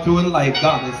going through in life,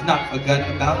 God has not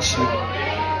forgotten about you.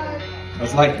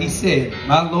 Because like he said,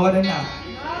 my Lord and I,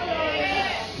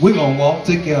 we're going to walk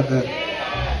together.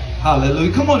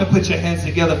 Hallelujah. Come on and put your hands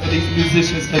together for these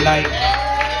musicians tonight.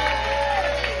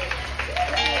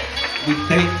 We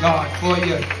thank God for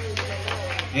you.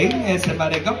 Amen.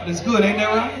 Somebody, God is good, ain't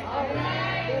that right?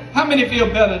 How many feel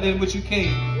better than what you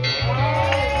came?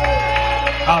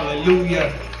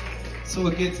 Hallelujah. So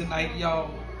again tonight,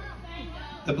 y'all,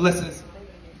 the blessings.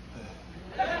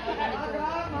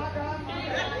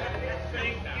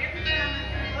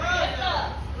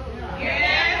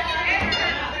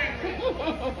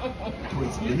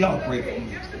 Y'all pray for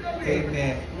me.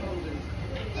 Amen.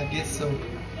 I get so.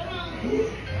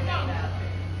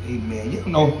 Amen. You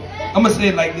know, I'm going to say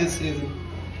it like this.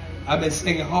 I've been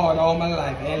singing hard all my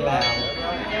life and loud.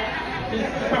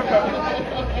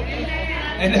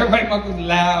 And that right, Mark, was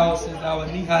loud since I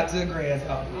was knee-high to the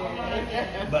grasshopper.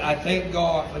 But I thank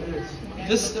God for this.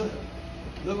 Just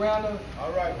look around.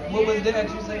 What was that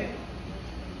you said?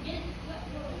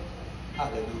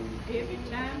 Hallelujah. Every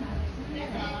time.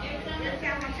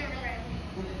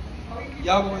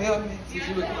 Y'all gonna help me?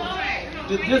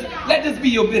 Just let this be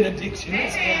your benediction.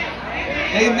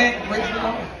 Amen. Praise the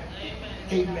Lord.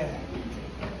 Amen.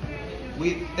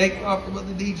 We thank God for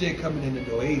Brother DJ coming in the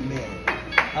door. Amen.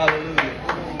 Hallelujah.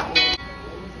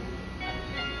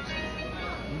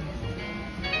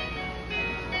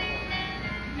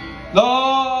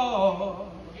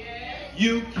 Lord,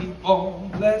 you keep on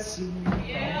blessing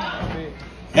me,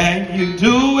 and you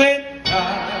do it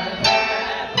time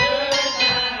after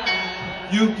time.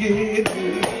 You give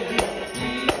me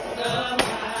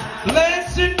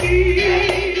blessing me.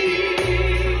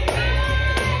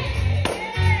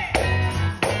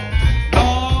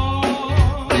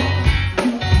 Lord,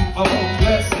 you keep on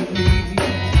blessing me,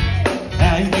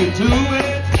 and you do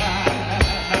it time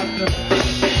after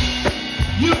time.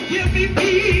 You give me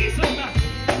peace of mind.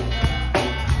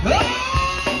 Oh,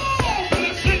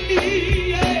 blessing me,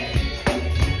 yeah.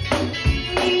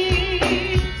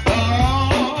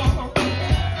 Oh,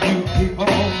 you keep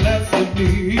on blessing me,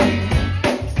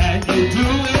 and you do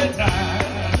it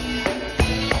time.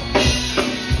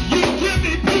 You give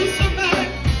me peace of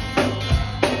mind.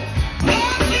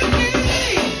 Blessing me.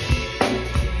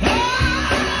 Oh,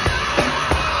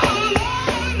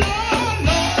 Lord, Lord,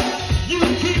 Lord, you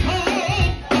keep on.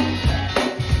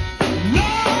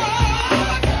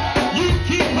 Lord, you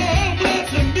keep on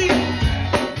blessing me.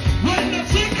 When the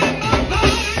sick in my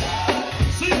body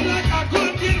seems like I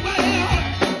couldn't get well,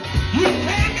 you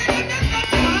came in the nick of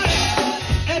time.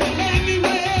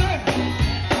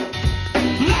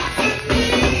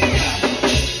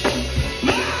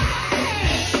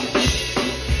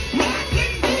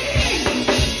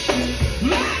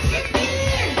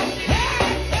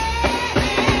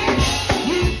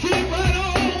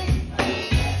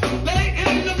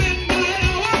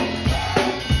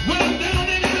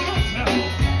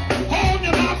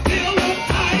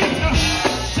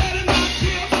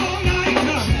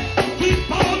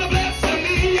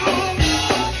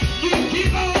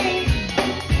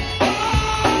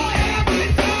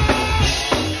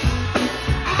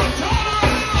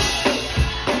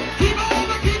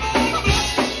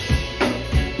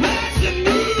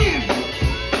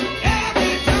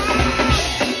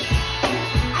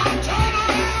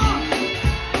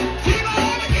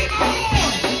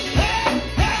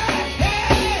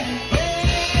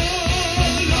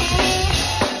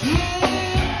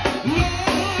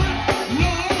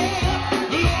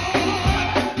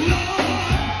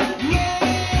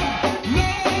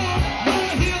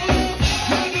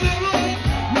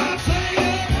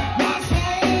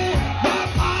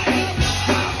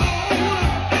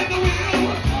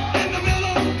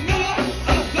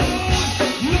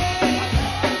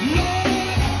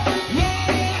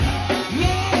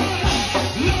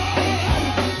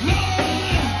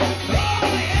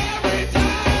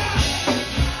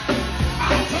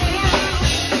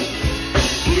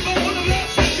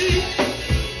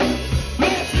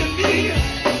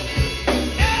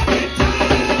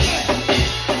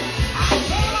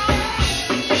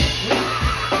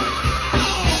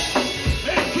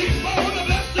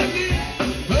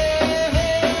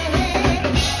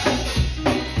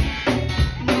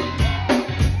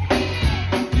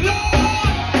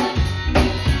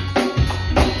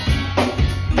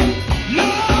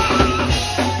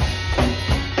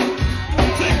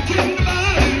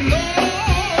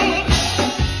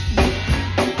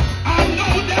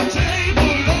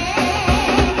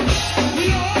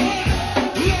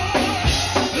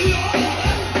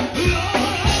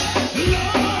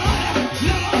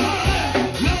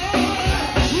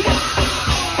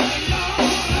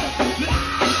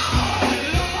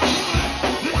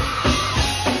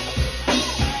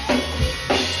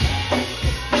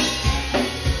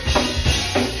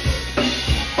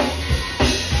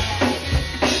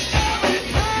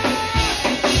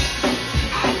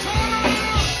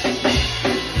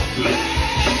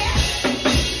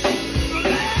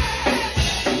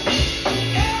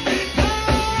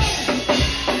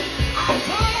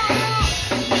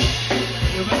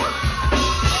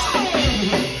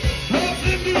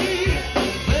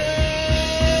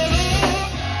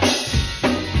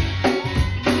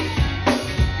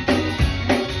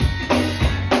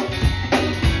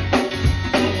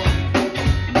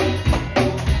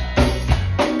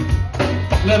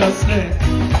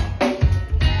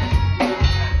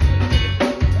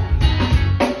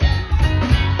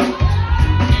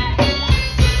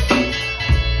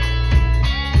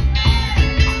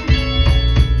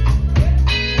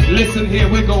 Listen here,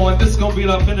 we're going. This is going to be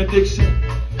our benediction.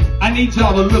 I need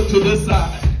y'all to look to this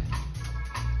side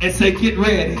and say, get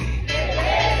ready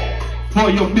for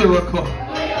your miracle.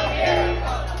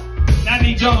 I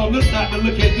need y'all on this side to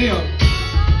look at them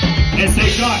and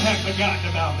say, God has forgotten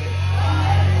about me.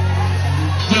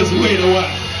 Just wait a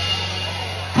while.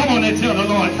 Come on and tell the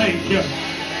Lord, thank you.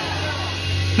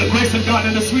 The grace of God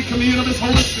and the sweet communion of His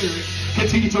Holy Spirit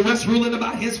continue to rest, rule, and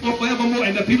abide henceforth forevermore.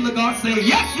 And the people of God say,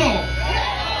 yes, Lord.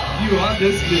 You are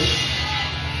dismissed.